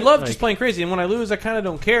crazy, right? I love just playing crazy, and when I lose, I kind of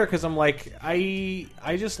don't care, because I'm like, I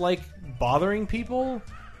just like bothering people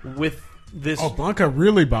with this. Oh, Blanca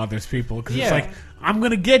really bothers people, because it's like, I'm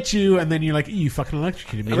going to get you, and then you're like, you fucking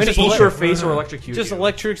electrocuted me. I'm going to eat your face or electrocute just you.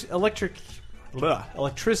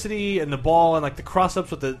 Electricity and the ball and like the cross-ups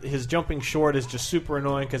with his jumping short is just super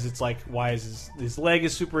annoying, because it's like, why is his leg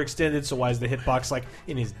is super extended, so why is the hitbox like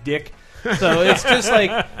in his dick? So it's just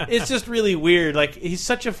like, it's just really weird. Like, he's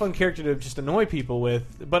such a fun character to just annoy people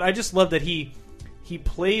with, but I just love that he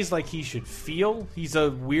plays like he should feel. He's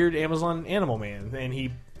a weird Amazon animal man, and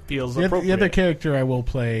he feels appropriate. The other character I will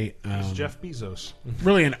play is Jeff Bezos.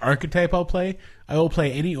 Really an archetype I'll play. I will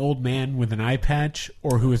play any old man with an eye patch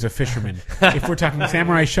or who is a fisherman. If we're talking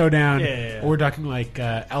Samurai Showdown, or we're talking like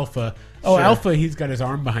Alpha. Oh, sure. Alpha, he's got his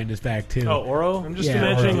arm behind his back, too. Oh, Oro? I'm just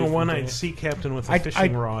imagining a one-eyed sea captain with a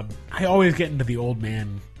fishing rod. I always get into the old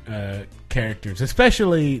man characters,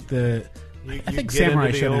 especially the... I think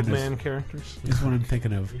Samurai Showdown old man characters is what I'm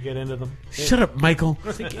thinking of. You get into them. Shut up, Michael.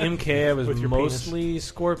 I think MK I was mostly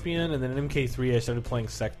Scorpion, and then in MK3 I started playing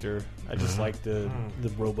Sector. I just like the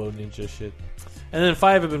Robo Ninja shit. And then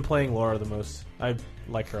 5 I've been playing Laura the most. I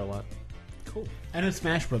like her a lot. Cool. And in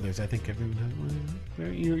Smash Brothers, I think everyone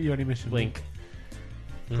has. You already mentioned Link.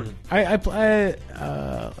 I like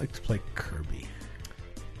to play Kirby.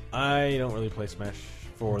 I don't really play Smash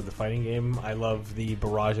for the fighting game. I love the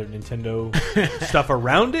barrage of Nintendo stuff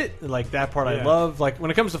around it. Like, that part I love. Like,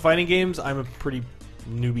 when it comes to fighting games, I'm a pretty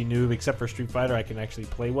newbie noob, except for Street Fighter. I can actually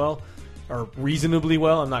play well, or reasonably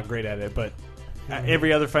well. I'm not great at it, but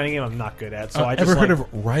every other fighting game I'm not good at. So I just ever heard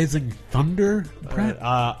of Rising Thunder, Brett?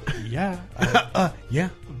 Yeah. Yeah.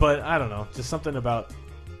 But I don't know. Just something about...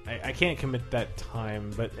 I can't commit that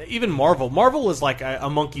time, but even Marvel is like a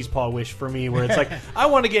monkey's paw wish for me, where it's like, I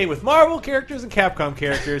want a game with Marvel characters and Capcom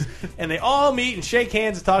characters, and they all meet and shake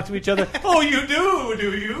hands and talk to each other. Oh, you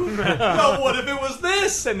do you? No, what if it was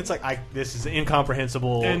this? And it's like, this is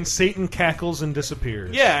incomprehensible. And Satan cackles and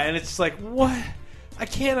disappears. Yeah, and it's like, what? I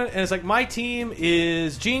can't. And it's like, my team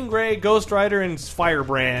is Jean Grey, Ghost Rider, and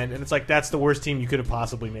Firebrand, and it's like, that's the worst team you could have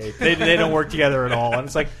possibly made. They don't work together at all, and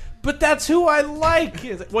it's like, but that's who I like.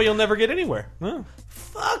 Well, you'll never get anywhere. Oh,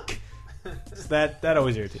 fuck. That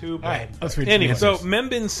always irritates. Too bad. Anyway, so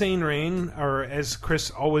Memb Insane Rain, or as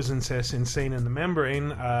Chris always insists, Insane in the Membrane,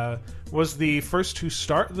 was the first to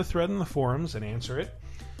start the thread in the forums and answer it.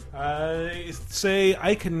 Say,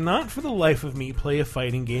 I cannot for the life of me play a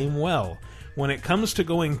fighting game well. When it comes to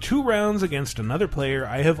going 2 rounds against another player,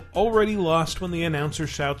 I have already lost when the announcer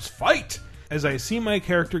shouts, "Fight!" as I see my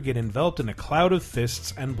character get enveloped in a cloud of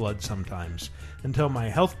fists and blood sometimes, until my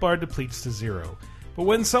health bar depletes to 0. But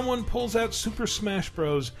when someone pulls out Super Smash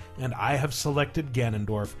Bros. And I have selected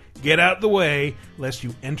Ganondorf, get out the way, lest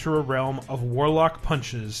you enter a realm of warlock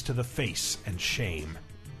punches to the face and shame.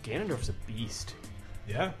 Ganondorf's a beast.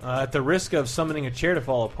 Yeah. At the risk of summoning a chair to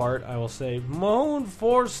fall apart, I will say, moan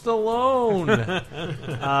for Stallone.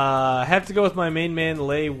 I have to go with my main man,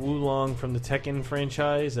 Lei Wulong from the Tekken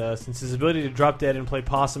franchise, since his ability to drop dead and play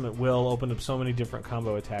possum at will opened up so many different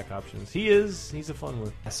combo attack options. He's a fun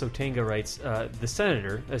one. Sotanga writes, the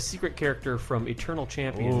Senator, a secret character from Eternal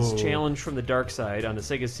Champions, Challenge from the Dark Side on the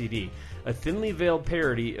Sega CD, a thinly veiled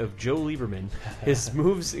parody of Joe Lieberman. His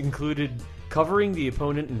moves included covering the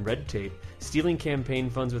opponent in red tape, stealing campaign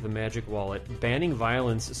funds with a magic wallet, banning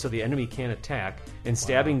violence so the enemy can't attack, and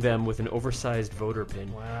stabbing them with an oversized voter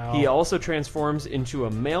pin. Wow. He also transforms into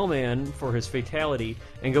a mailman for his fatality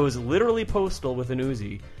and goes literally postal with an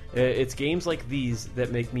Uzi. It's games like these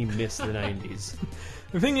that make me miss the 90s.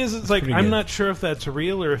 The thing is, it's like, Pretty I'm good. not sure if that's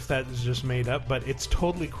real or if that is just made up, but it's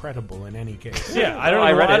totally credible in any case. Yeah, I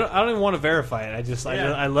don't even want to verify it.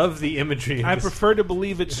 I love the imagery. I prefer to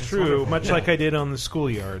believe it's true, wonderful. much like I did on the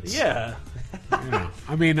schoolyards. Yeah. Yeah.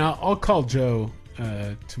 I mean, I'll call Joe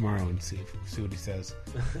tomorrow and see what he says.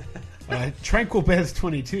 Tranquil Bez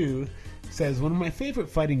 22 says one of my favorite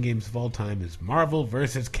fighting games of all time is Marvel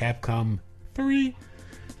vs. Capcom 3.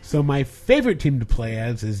 So my favorite team to play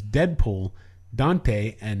as is Deadpool,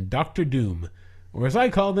 Dante, and Doctor Doom, or as I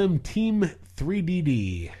call them, Team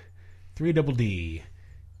 3DD, 3DD.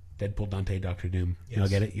 Deadpool, Dante, Doctor Doom. Yes.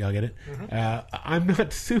 Y'all get it? Mm-hmm. I'm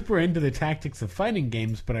not super into the tactics of fighting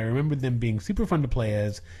games, but I remember them being super fun to play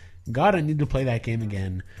as. God, I need to play that game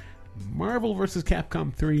again. Marvel vs.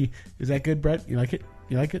 Capcom 3. Is that good, Brett? You like it?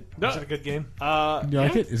 No. Is it a good game? You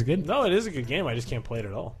like it? Is it good? No, it is a good game. I just can't play it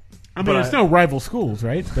at all. I mean, it's no rival schools,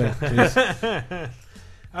 right? But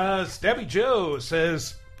Stabby Joe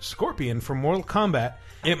says, Scorpion from Mortal Kombat.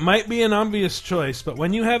 It might be an obvious choice, but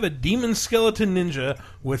when you have a demon skeleton ninja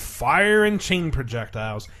with fire and chain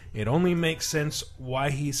projectiles, it only makes sense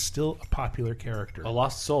why he's still a popular character. A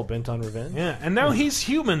lost soul bent on revenge? Yeah, and now he's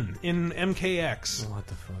human in MKX. What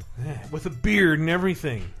the fuck? Yeah, with a beard and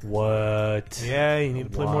everything. What? Yeah, you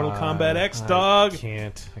need to play Mortal Kombat X, dog. I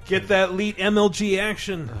can't. Get that elite MLG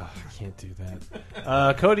action. I can't do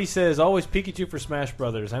that. Cody says, always Pikachu for Smash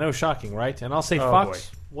Brothers. I know, shocking, right? And I'll say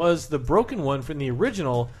Fox was the broken one from the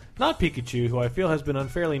original, not Pikachu, who I feel has been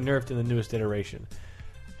unfairly nerfed in the newest iteration.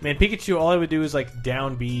 Man, Pikachu, all I would do is like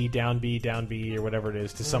down B, down B, down B, or whatever it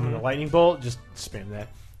is to summon the lightning bolt. Just spam that.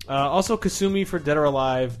 Also, Kasumi for Dead or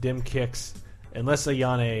Alive, dim kicks, unless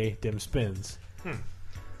Ayane dim spins.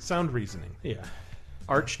 Sound reasoning. Yeah.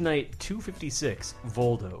 Archknight 256,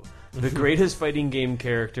 Voldo. The greatest fighting game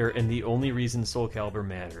character and the only reason Soul Calibur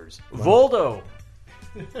matters. Voldo!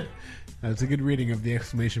 that's a good reading of the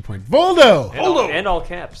exclamation point. Voldo! And all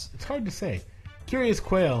caps. It's hard to say. Curious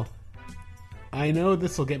Quail. I know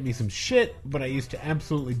this will get me some shit, but I used to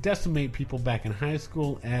absolutely decimate people back in high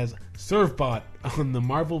school as Servbot on the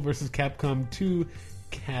Marvel vs. Capcom 2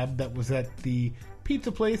 cab that was at the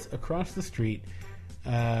pizza place across the street.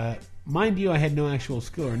 Mind you, I had no actual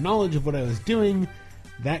skill or knowledge of what I was doing.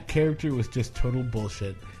 That character was just total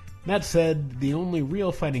bullshit. That said, the only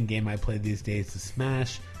real fighting game I play these days is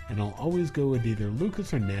Smash, and I'll always go with either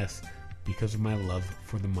Lucas or Ness because of my love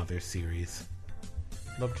for the Mother series.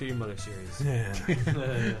 Love to your Mother series.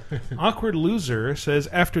 Yeah. Awkward Loser says,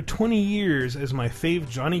 after 20 years as my fave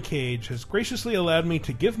Johnny Cage has graciously allowed me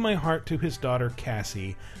to give my heart to his daughter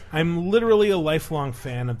Cassie, I'm literally a lifelong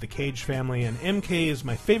fan of the Cage family, and MK is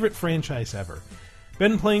my favorite franchise ever.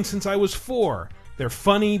 Been playing since I was 4. They're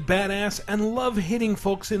funny, badass, and love hitting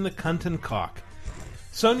folks in the cunt and cock.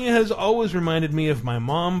 Sonya has always reminded me of my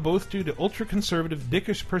mom, both due to ultra-conservative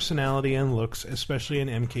dickish personality and looks, especially in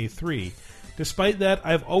MK3. Despite that,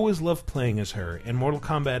 I've always loved playing as her. In Mortal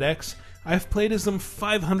Kombat X, I've played as them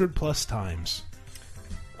 500 plus times.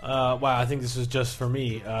 Wow, I think this is just for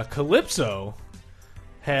me. Calypso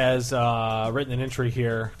has written an entry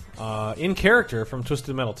here in character from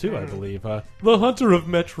Twisted Metal 2, I believe. The Hunter of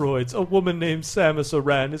Metroids, a woman named Samus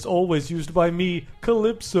Aran, is always used by me,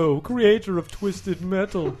 Calypso, creator of Twisted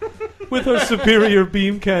Metal. With her superior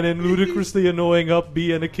beam cannon, ludicrously annoying up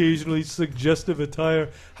B, and occasionally suggestive attire,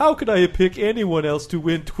 how could I pick anyone else to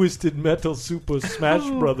win Twisted Metal Super Smash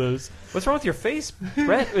Brothers? What's wrong with your face,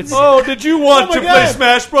 Brett? It's... Oh, did you want to play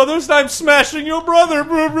Smash Brothers? I'm smashing your brother!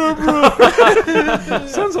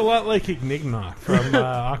 Sounds a lot like Ignignok from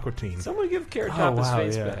Aqua Teen. Someone give Carrot Top his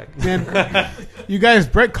face back. Man, you guys,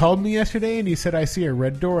 Brett called me yesterday and he said, I see a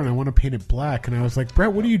red door and I want to paint it black. And I was like,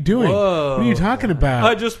 Brett, what are you doing? Whoa. What are you talking about?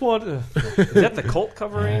 I just want to... Is that the cult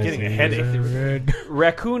covering? Getting a headache.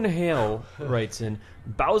 Raccoon Hale writes in,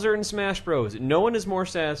 Bowser and Smash Bros. No one is more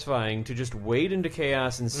satisfying to just wade into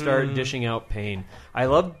chaos and start dishing out pain. I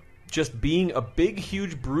love just being a big,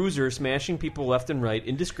 huge bruiser smashing people left and right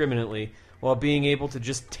indiscriminately while being able to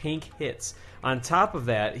just tank hits. On top of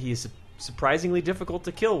that, he is surprisingly difficult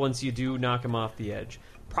to kill once you do knock him off the edge.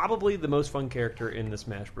 Probably the most fun character in the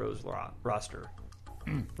Smash Bros. Roster.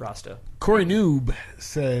 Rasta. Corey Noob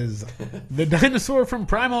says, the dinosaur from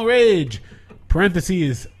Primal Rage.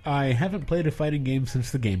 Parentheses, I haven't played a fighting game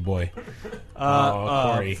since the Game Boy.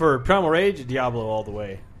 Corey. For Primal Rage, Diablo all the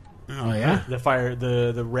way. Oh yeah,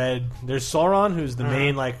 the red. There's Sauron, who's the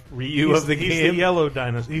main Ryu of the game. He's the yellow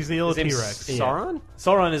dinosaur. He's the yellow His name's T-Rex. Sauron?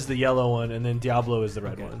 Sauron is the yellow one, and then Diablo is the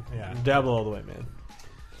red one. Yeah. Diablo all the way, man.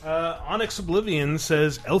 Onyx Oblivion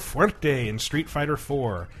says El Fuerte in Street Fighter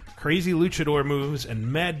 4. Crazy luchador moves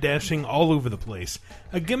and mad dashing all over the place.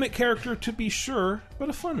 A gimmick character to be sure, but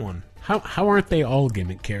a fun one. How aren't they all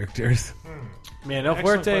gimmick characters? Man, El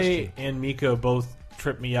Excellent Fuerte question. and Miko both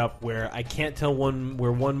trip me up where I can't tell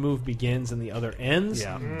where one move begins and the other ends.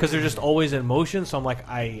 Yeah. Because they're just always in motion, so I'm like,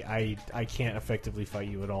 I can't effectively fight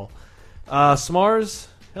you at all. Smars,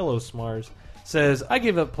 hello Smars, says, I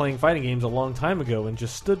gave up playing fighting games a long time ago and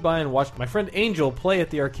just stood by and watched my friend Angel play at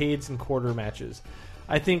the arcades and quarter matches.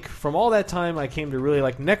 I think from all that time I came to really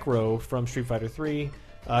like Necro from Street Fighter 3.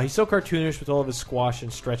 He's so cartoonish with all of his squash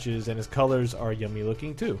and stretches, and his colors are yummy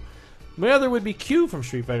looking too. My other would be Q from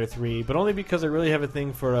Street Fighter 3, but only because I really have a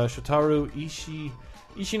thing for Shotaro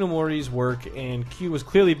Ishinomori's work, and Q was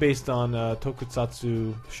clearly based on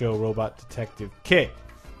Tokusatsu show Robot Detective K.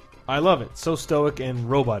 I love it. So stoic and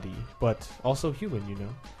robot-y, but also human, you know.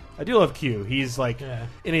 I do love Q. He's like,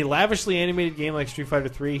 in a lavishly animated game like Street Fighter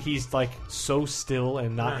 3, he's like so still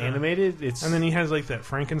and not animated. And then he has like that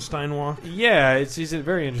Frankenstein walk. Yeah, he's a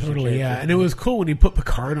very interesting Totally, character. yeah. And it was cool when he put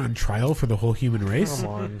Picard on trial for the whole human race.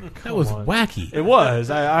 That was wacky. It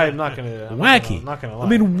was. I'm not gonna. Wacky. I'm not gonna lie. I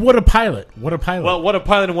mean, what a pilot! What a pilot! Well, what a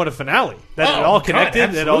pilot and what a finale. That it all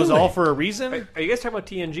connected. That it was all for a reason. Are you guys talking about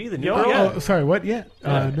TNG? The new Oh, sorry. What? Yeah.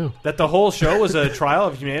 No. That the whole show was a trial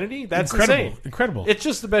of humanity. That's Incredible. insane. Incredible. It's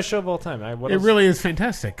just the best show of all time. It really is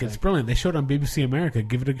fantastic. It's brilliant. They showed it on BBC America.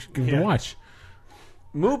 Give it a watch.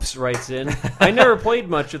 Moops writes in, I never played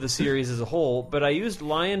much of the series as a whole, but I used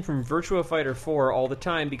Lion from Virtua Fighter 4 all the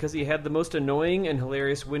time because he had the most annoying and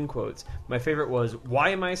hilarious win quotes. My favorite was, "Why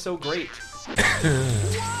am I so great?"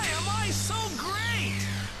 Why am I so great?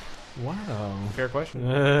 Wow. Fair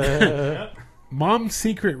question. Mom's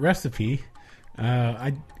secret recipe.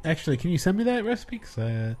 Can you send me that recipe? 'Cause,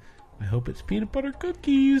 I hope it's peanut butter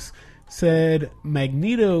cookies. Said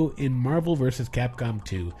Magneto in Marvel vs. Capcom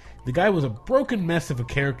 2. The guy was a broken mess of a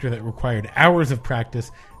character that required hours of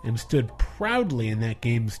practice and stood proudly in that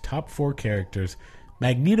game's top 4 characters.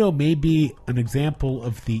 Magneto may be an example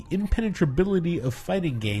of the impenetrability of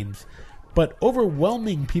fighting games, but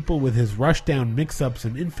overwhelming people with his rushdown mix-ups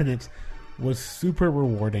and infinites was super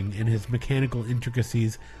rewarding, and his mechanical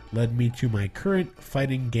intricacies led me to my current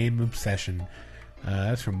fighting game obsession.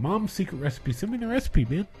 That's from Mom's Secret Recipe. Send me the recipe,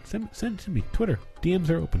 man. Send it to me. Twitter.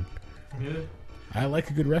 DMs are open. Good. I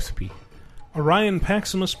like a good recipe. Orion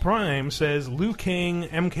Paximus Prime says Liu Kang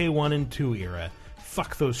MK1 and 2 era.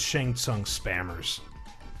 Fuck those Shang Tsung spammers.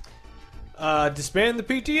 Disband the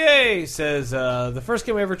PTA says the first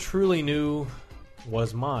game I ever truly knew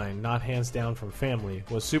was mine, not hands down from family,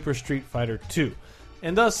 was Super Street Fighter 2.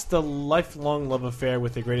 And thus the lifelong love affair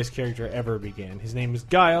with the greatest character ever began. His name is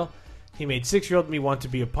Guile. He made 6-year-old me want to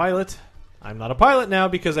be a pilot. I'm not a pilot now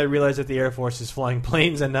because I realize that the Air Force is flying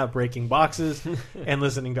planes and not breaking boxes and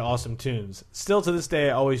listening to awesome tunes. Still to this day,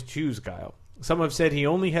 I always choose Guile. Some have said he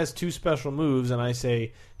only has 2 special moves, and I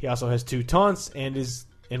say he also has 2 taunts,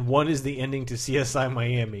 and one is the ending to CSI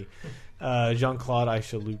Miami. Jean-Claude, I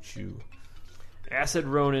salute you. Acid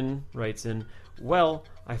Ronin writes in, well,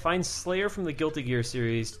 I find Slayer from the Guilty Gear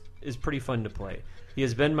series is pretty fun to play. He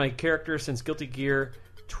has been my character since Guilty Gear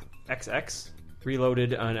XX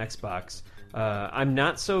Reloaded on Xbox. I'm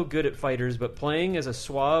not so good at fighters, but playing as a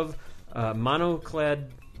suave, monoclad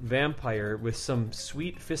vampire with some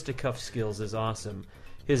sweet fisticuff skills is awesome.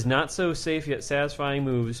 His not-so-safe yet satisfying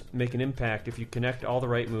moves make an impact if you connect all the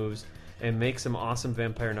right moves and make some awesome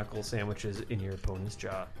vampire knuckle sandwiches in your opponent's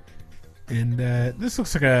jaw. And this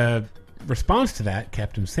looks like a response to that.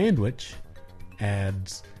 Captain Sandwich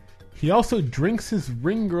adds, he also drinks his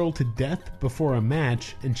ring girl to death before a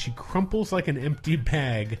match, and she crumples like an empty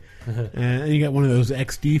bag. And you got one of those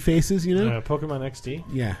XD faces, you know? Pokemon XD?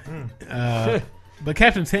 Yeah. But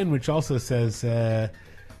Captain Sandwich also says,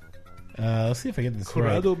 let's see if I get this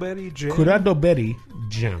Curado right. Berry Jam. Curado Berry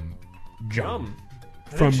Jam. Jam.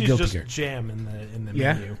 From she's Guilty just Gear. jam in the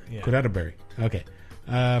Yeah? menu. Yeah. Curado Berry. Okay.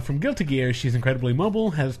 From Guilty Gear, she's incredibly mobile,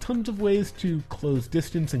 has tons of ways to close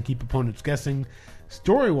distance and keep opponents guessing.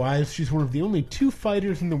 Story-wise, she's one of the only 2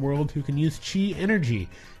 fighters in the world who can use chi energy,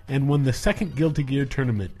 and won the second Guilty Gear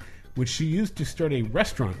tournament, which she used to start a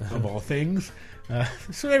restaurant, of all things.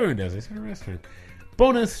 So everyone does. They start a restaurant.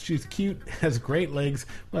 Bonus, she's cute, has great legs.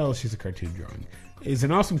 Well, she's a cartoon drawing. Is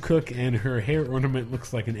an awesome cook, and her hair ornament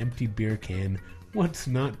looks like an empty beer can What's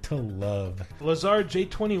not to love? Lazar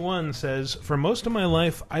J21 says, for most of my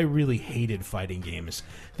life, I really hated fighting games.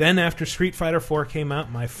 Then after Street Fighter 4 came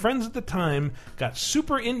out, my friends at the time got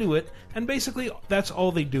super into it, and basically that's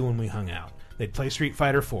all they do when we hung out. They'd play Street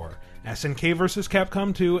Fighter 4, SNK vs.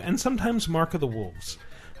 Capcom 2, and sometimes Mark of the Wolves.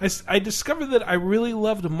 I discovered that I really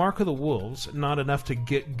loved Mark of the Wolves, not enough to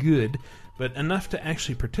get good, but enough to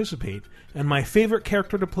actually participate, and my favorite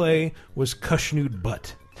character to play was Kushnood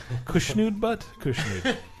Butt. Kushnood Butt?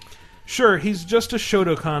 Kushnood. Sure, he's just a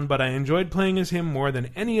Shotokan, but I enjoyed playing as him more than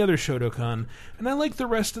any other Shotokan, and I like the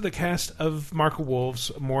rest of the cast of Mark of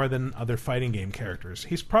Wolves more than other fighting game characters.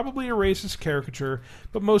 He's probably a racist caricature,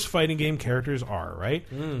 but most fighting game characters are, right?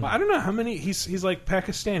 Well, I don't know how many... He's like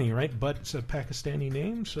Pakistani, right? Butt's a Pakistani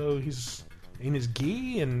name, so he's in his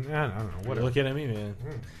gi, and I don't know, whatever. Look at me, man.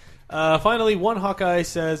 Finally, one Hawkeye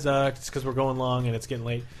says, it's because we're going long and it's getting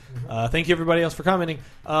late. Thank you, everybody else, for commenting.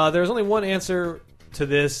 There's only one answer to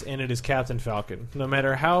this, and it is Captain Falcon. No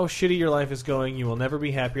matter how shitty your life is going, you will never be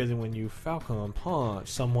happier than when you Falcon punch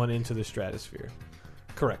someone into the stratosphere.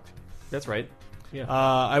 Correct. That's right. Yeah.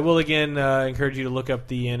 I will again encourage you to look up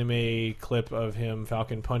the anime clip of him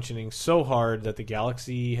Falcon punching so hard that the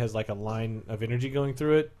galaxy has like a line of energy going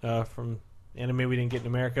through it from anime we didn't get in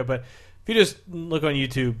America, but if you just look on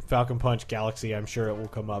YouTube, Falcon Punch Galaxy, I'm sure it will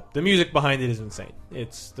come up. The music behind it is insane.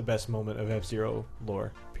 It's the best moment of F-Zero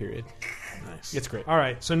lore, period. Nice. It's great. All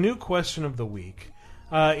right, so new question of the week.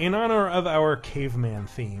 In honor of our caveman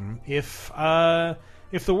theme, if the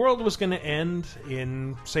world was going to end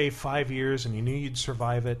in, say, 5 years and you knew you'd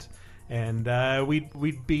survive it, and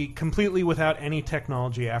we'd be completely without any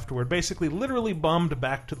technology afterward, basically literally bombed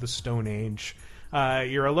back to the Stone Age,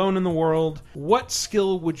 you're alone in the world, what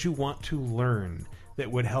skill would you want to learn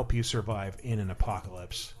that would help you survive in an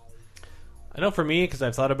apocalypse? I know for me, because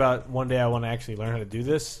I've thought about one day I want to actually learn how to do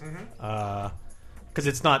this, because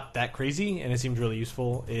it's not that crazy and it seems really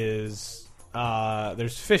useful, is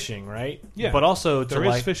there's fishing, right? Yeah. But also there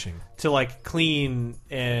is fishing. To like clean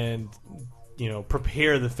and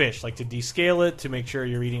prepare the fish, like to descale it, to make sure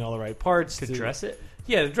you're eating all the right parts. To dress it?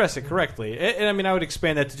 Yeah, to dress it correctly. And I mean, I would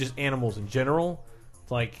expand that to just animals in general.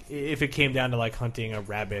 Like, if it came down to, like, hunting a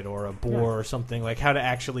rabbit or a boar or something, like, how to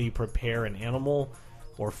actually prepare an animal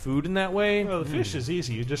or food in that way. Well, the fish is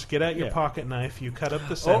easy. You just get out your pocket knife, you cut up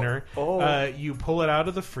the center, you pull it out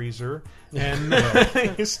of the freezer, and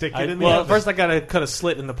you stick it in the oven. First I got to cut a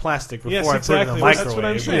slit in the plastic before I put it in the microwave. That's what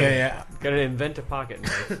I'm saying. Got to invent a pocket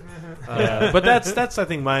knife. But that's I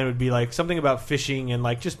think mine would be like something about fishing and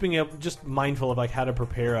like just being just mindful of like how to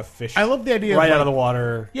prepare a fish. I love the idea right of, out of the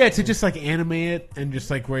water. Yeah, to just like animate it and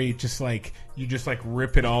just like where you just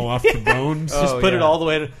rip it all off the bones. Just put it all the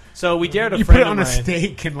way to. So we dared you friend put it on of a mine.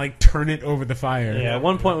 steak and like turn it over the fire. Yeah, at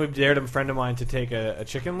one point we dared a friend of mine to take a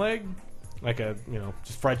chicken leg, like a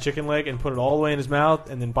just fried chicken leg, and put it all the way in his mouth,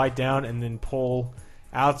 and then bite down, and then pull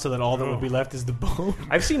out so that all that would be left is the bone.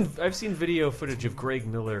 I've seen video footage of Greg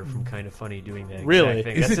Miller from Kind of Funny doing that. Really?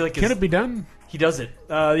 Exact thing. Can it be done? He does it.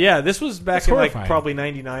 Yeah, this was back in horrifying. like probably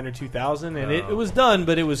 99 or 2000, and it was done,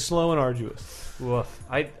 but it was slow and arduous. Woof.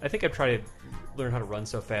 I think I've tried to learn how to run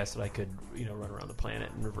so fast that I could run around the planet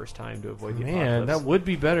in reverse time to avoid the apocalypse. Man, that would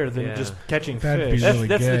be better than just catching That'd be fish. really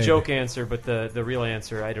That's the good. joke answer, but the real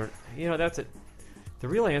answer, I don't. That's it. The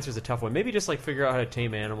real answer is a tough one. Maybe just like figure out how to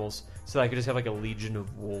tame animals, so that I could just have like a legion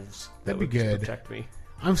of wolves. That'd that be would just good. Protect me.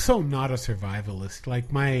 I'm so not a survivalist.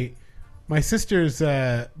 Like my sister's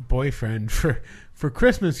boyfriend for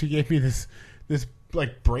Christmas, he gave me this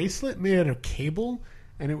like bracelet made out of cable,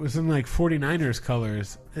 and it was in like 49ers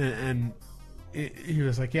colors, and he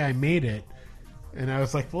was like, "Yeah, I made it," and I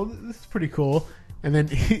was like, "Well, this is pretty cool." And then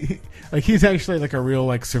he's actually like a real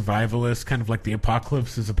like survivalist, kind of like the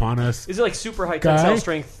apocalypse is upon us. Is it like super high guy. tensile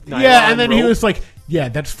strength? Yeah, and then he rope? was like, "Yeah,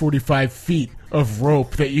 that's 45 feet of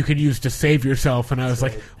rope that you can use to save yourself." And I was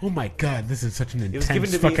like, "Oh my god, this is such an It was given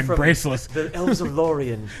intense to me fucking from bracelet." The elves of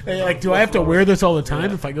Lorien. Hey, like, do I have to wear this all the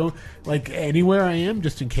time if I go like anywhere I am,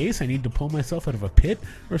 just in case I need to pull myself out of a pit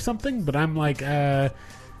or something? But I'm like,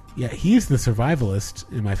 yeah, he's the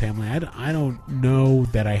survivalist in my family. I don't know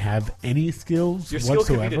that I have any skills Your skill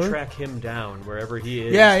whatsoever. could be to track him down wherever he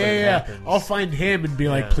is. Yeah. when it happens. I'll find him and be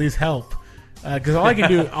like, "Please help," because all I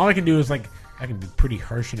can do is like I can be pretty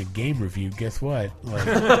harsh in a game review. Guess what? Like,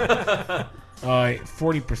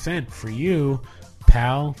 40% for you.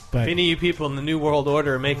 pal. But if any of you people in the New World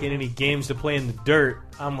Order are making any games to play in the dirt,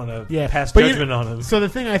 I'm gonna pass but judgment on them. So the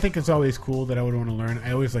thing I think is always cool that I would want to learn,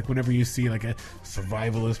 I always like whenever you see like a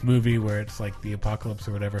survivalist movie where it's like the apocalypse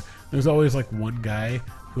or whatever, there's always like one guy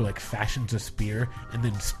who like fashions a spear and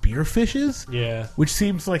then spear fishes. Yeah. Which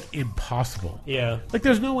seems like impossible. Yeah. Like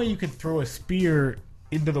there's no way you can throw a spear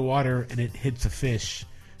into the water and it hits a fish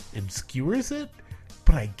and skewers it.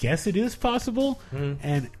 But I guess it is possible,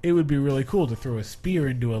 and it would be really cool to throw a spear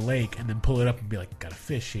into a lake and then pull it up and be like, got a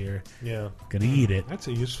fish here. Yeah. Gonna eat it. That's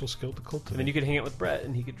a useful skill to cultivate. And then you could hang out with Brett,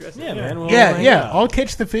 and he could dress it. Yeah, man. I'll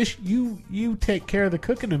catch the fish. You take care of the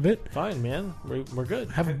cooking of it. Fine, man. We're good.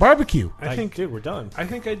 Have a barbecue. I think, dude, we're done. I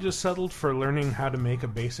think I just settled for learning how to make a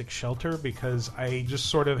basic shelter because I just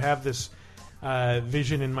sort of have this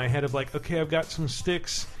vision in my head of like, okay, I've got some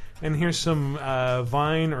sticks. And here's some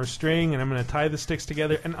vine or string, and I'm going to tie the sticks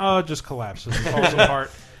together, and it just collapses and falls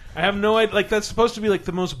apart. I have no idea. Like, that's supposed to be like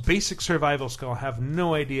the most basic survival skill. I have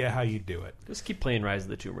no idea how you do it. Just keep playing Rise of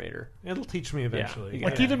the Tomb Raider. It'll teach me eventually. Yeah.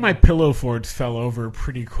 Like, even my pillow forts fell over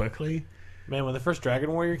pretty quickly. Man, when the first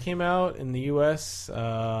Dragon Warrior came out in the U.S.,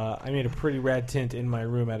 I made a pretty rad tent in my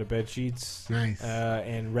room out of bed sheets. Nice.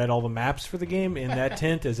 And read all the maps for the game in that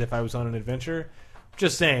tent as if I was on an adventure.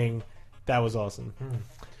 Just saying, that was awesome.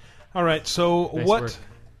 All right, so Nice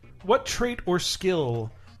what trait or skill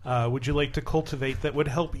would you like to cultivate that would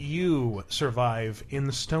help you survive in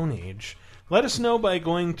the Stone Age? Let us know by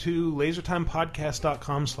going to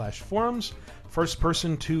lasertimepodcast.com/forums. First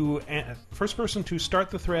person to start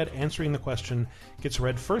the thread answering the question gets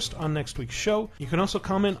read first on next week's show. You can also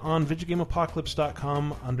comment on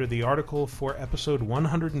VidjagameApocalypse.com under the article for episode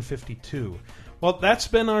 152. Well, that's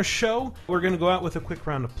been our show. We're going to go out with a quick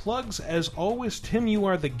round of plugs. As always, Tim, you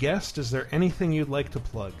are the guest. Is there anything you'd like to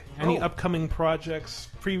plug? Any upcoming projects,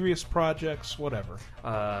 previous projects, whatever?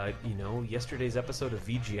 Yesterday's episode of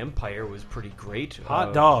VG Empire was pretty great.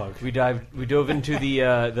 Hot dog. We dove into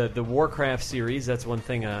the Warcraft series. That's one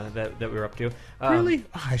thing that we were up to. Really?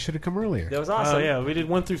 I should have come earlier. That was awesome. Oh, yeah, we did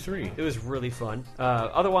 1 through 3. It was really fun.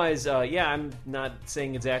 Otherwise, I'm not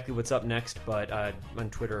saying exactly what's up next, but on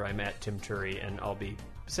Twitter I'm at Tim Turi, and I'll be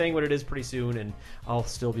saying what it is pretty soon, and I'll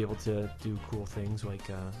still be able to do cool things like,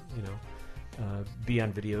 be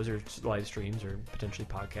on videos or live streams or potentially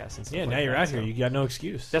podcasts and stuff Yeah, like now you're that, out here. You got no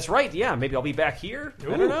excuse. That's right, yeah. Maybe I'll be back here. I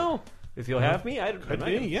don't know. If you'll have me, Could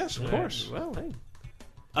be, yes, of course. Well, hey.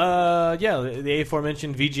 The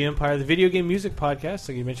aforementioned VG Empire, the video game music podcast.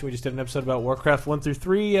 Like you mentioned, we just did an episode about Warcraft 1 through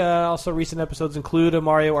 3. Also, recent episodes include a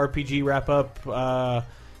Mario RPG wrap-up,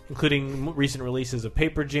 including recent releases of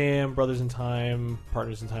Paper Jam, Brothers in Time,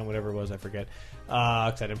 Partners in Time, whatever it was, I forget.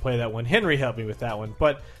 Because I didn't play that one. Henry helped me with that one.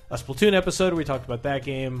 But a Splatoon episode where we talked about that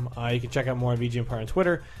game. You can check out more on VG Empire on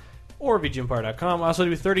Twitter or VGEmpire.com. Also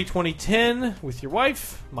do 30-20-10 with your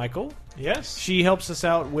wife, Michael. Yes. She helps us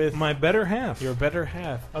out with my better half. Your better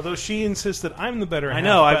half. Although she insists that I'm the better half. I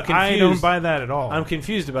know, I'm but confused. I don't buy that at all. I'm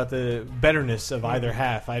confused about the betterness of either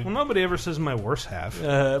half. Well, nobody ever says my worse half.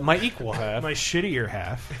 My equal half. My shittier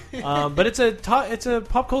half. But it's a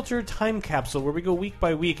pop culture time capsule where we go week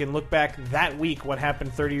by week and look back that week what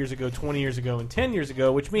happened 30 years ago, 20 years ago, and 10 years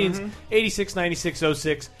ago, which means 86, 96,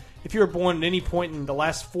 06. If you were born at any point in the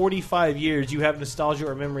last 45 years, you have nostalgia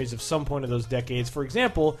or memories of some point of those decades. For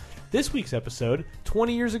example, this week's episode,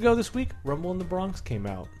 20 years ago this week, Rumble in the Bronx came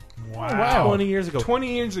out. Wow. 20 years ago.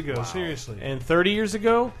 20 years ago, seriously. And 30 years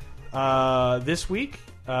ago, this week,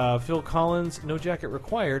 Phil Collins' No Jacket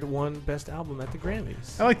Required won Best Album at the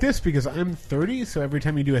Grammys. I like this because I'm 30, so every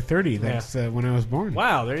time you do a 30, that's when I was born.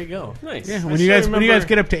 Wow, there you go. Nice. Yeah, when you guys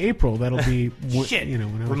get up to April, that'll be Shit. When I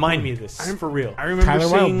was Remind born. me of this. For real. I remember Tyler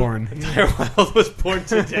seeing Wilde born. Tyler Wilde was born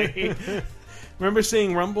today. remember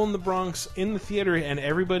seeing Rumble in the Bronx in the theater and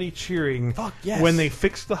everybody cheering yes. when they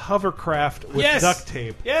fixed the hovercraft with duct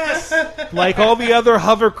tape. Yes. Like all the other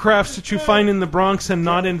hovercrafts that you find in the Bronx and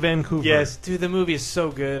not in Vancouver. Yes, dude, the movie is so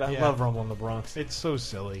good. I love Rumble in the Bronx. It's so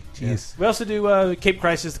silly. Jeez. We also do Cape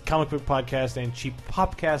Crisis, the comic book podcast, and Cheap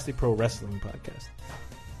Popcast, the pro wrestling podcast.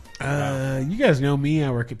 You guys know me. I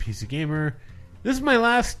work at PC Gamer. This is my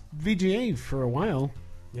last VGA for a while.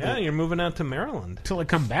 Yeah, you're moving out to Maryland. Till I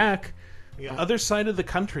come back. The other side of the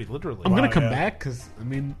country, literally. I'm going to come back because,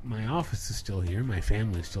 my office is still here. My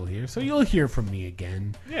family's still here. So you'll hear from me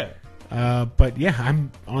again. Yeah. But yeah,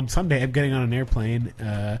 on Sunday, I'm getting on an airplane.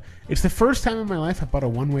 It's the first time in my life I bought a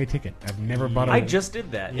one-way ticket. I've never bought a... I just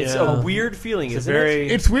did that. It's a weird feeling, isn't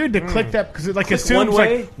it? It's weird to click that because it assumes, one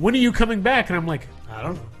way? when are you coming back? And I'm like, I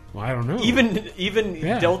don't know. Well, I don't know. Even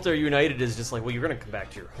Delta United is just like, well, you're going to come back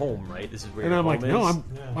to your home, right? This is where and your I'm home like,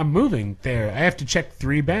 is. no, I'm moving there. I have to check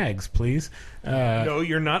 3 bags, please. No,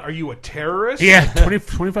 you're not. Are you a terrorist? Yeah,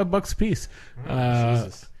 $25 a piece.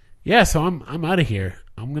 Jesus. Yeah, so I'm out of here.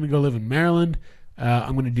 I'm gonna go live in Maryland.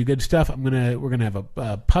 I'm gonna do good stuff. We're gonna have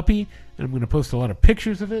a puppy, and I'm gonna post a lot of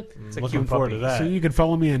pictures of it. Looking forward to that. So you can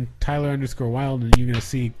follow me on Tyler_Wild, and you're gonna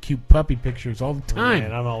see cute puppy pictures all the time.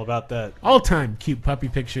 Man, I'm all about that. All time cute puppy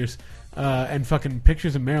pictures. And fucking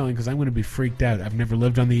pictures of Maryland, because I'm going to be freaked out. I've never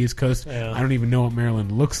lived on the East Coast. Yeah. I don't even know what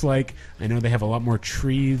Maryland looks like. I know they have a lot more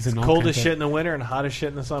trees and all Cold kinds as of shit in the winter and hot as shit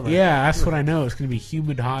in the summer. Yeah, that's what I know. It's going to be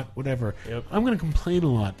humid, hot, whatever. Yep. I'm going to complain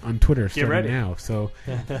a lot on Twitter Get starting ready. now. So,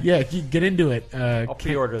 yeah, get into it. I'll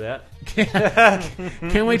pre-order that.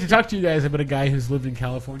 Can't wait to talk to you guys about a guy who's lived in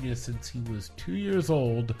California since he was 2 years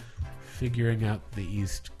old, figuring out the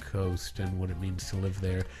East Coast and what it means to live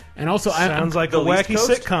there. And also, sounds like a the wacky East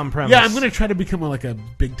Coast? sitcom premise. yeah, I'm going to try to become like a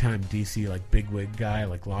big-time DC, like bigwig guy,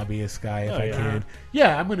 like lobbyist guy if I can.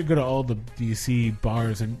 Yeah, I'm going to go to all the DC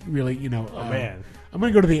bars and really, man. I'm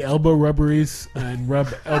going to go to the elbow rubberies and rub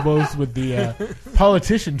elbows with the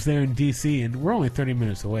politicians there in DC, and we're only 30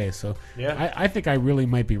 minutes away, so Yeah. I think I really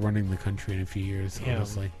might be running the country in a few years, Yeah,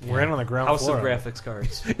 honestly. we're in on the ground House floor. of graphics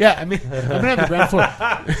cards. Yeah, I mean, I'm on the ground floor.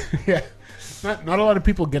 Yeah. Not a lot of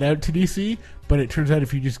people get out to DC, but it turns out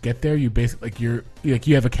if you just get there, you basically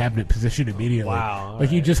you have a cabinet position immediately. Wow,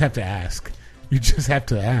 Like you alright. just have to ask. You just have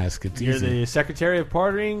to ask. It's You're easy. the Secretary of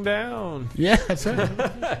Partying Down. Yeah, that's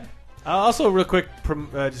right. Also, real quick,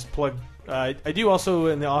 just plug. I do also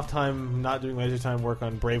in the off time, not doing laser time, work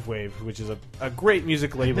on Brave Wave, which is a great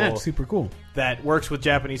music label. That's super cool. That works with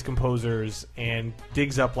Japanese composers and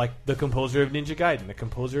digs up like the composer of Ninja Gaiden, the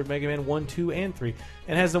composer of Mega Man 1, 2, and 3,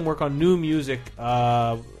 and has them work on new music.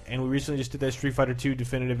 And we recently just did that Street Fighter 2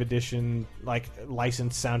 Definitive Edition, like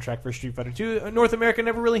licensed soundtrack for Street Fighter 2. North America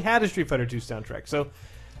never really had a Street Fighter 2 soundtrack, so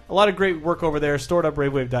a lot of great work over there. Stored at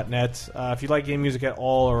bravewave.net. If you like game music at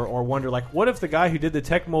all, or wonder like, what if the guy who did the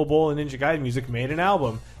Tecmo Bowl and Ninja Gaiden music made an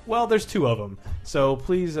album? Well, there's 2 of them. So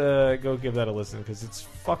please go give that a listen, because it's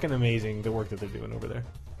fucking amazing the work that they're doing over there.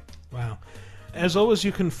 Wow. As always,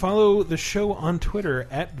 you can follow the show on Twitter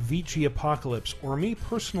at VGApocalypse, or me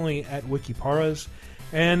personally at Wikiparas.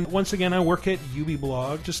 And once again, I work at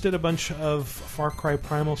UbiBlog. Just did a bunch of Far Cry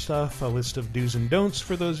Primal stuff, a list of do's and don'ts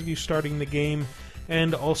for those of you starting the game,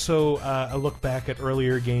 and also a look back at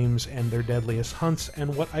earlier games and their deadliest hunts,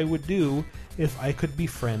 and what I would do if I could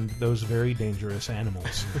befriend those very dangerous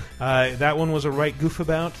animals. That one was a right goof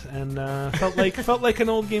about, and felt like an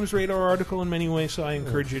old Games Radar article in many ways, so I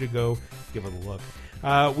encourage you to go give it a look.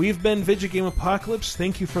 We've been Vidjagame Apocalypse.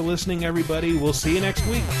 Thank you for listening, everybody. We'll see you next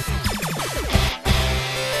week.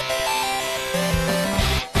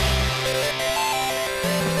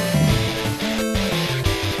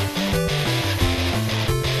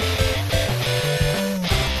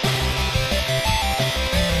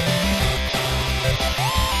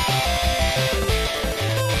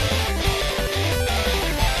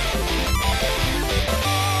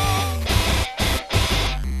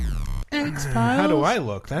 How do I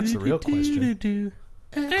look? That's the real question.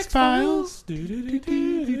 X-Files. I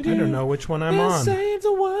don't know which one I'm on. Save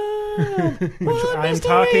the world.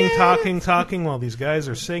 I'm talking while these guys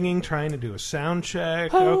are singing, trying to do a sound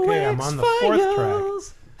check. Okay, I'm on the 4th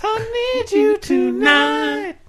track. I need you tonight.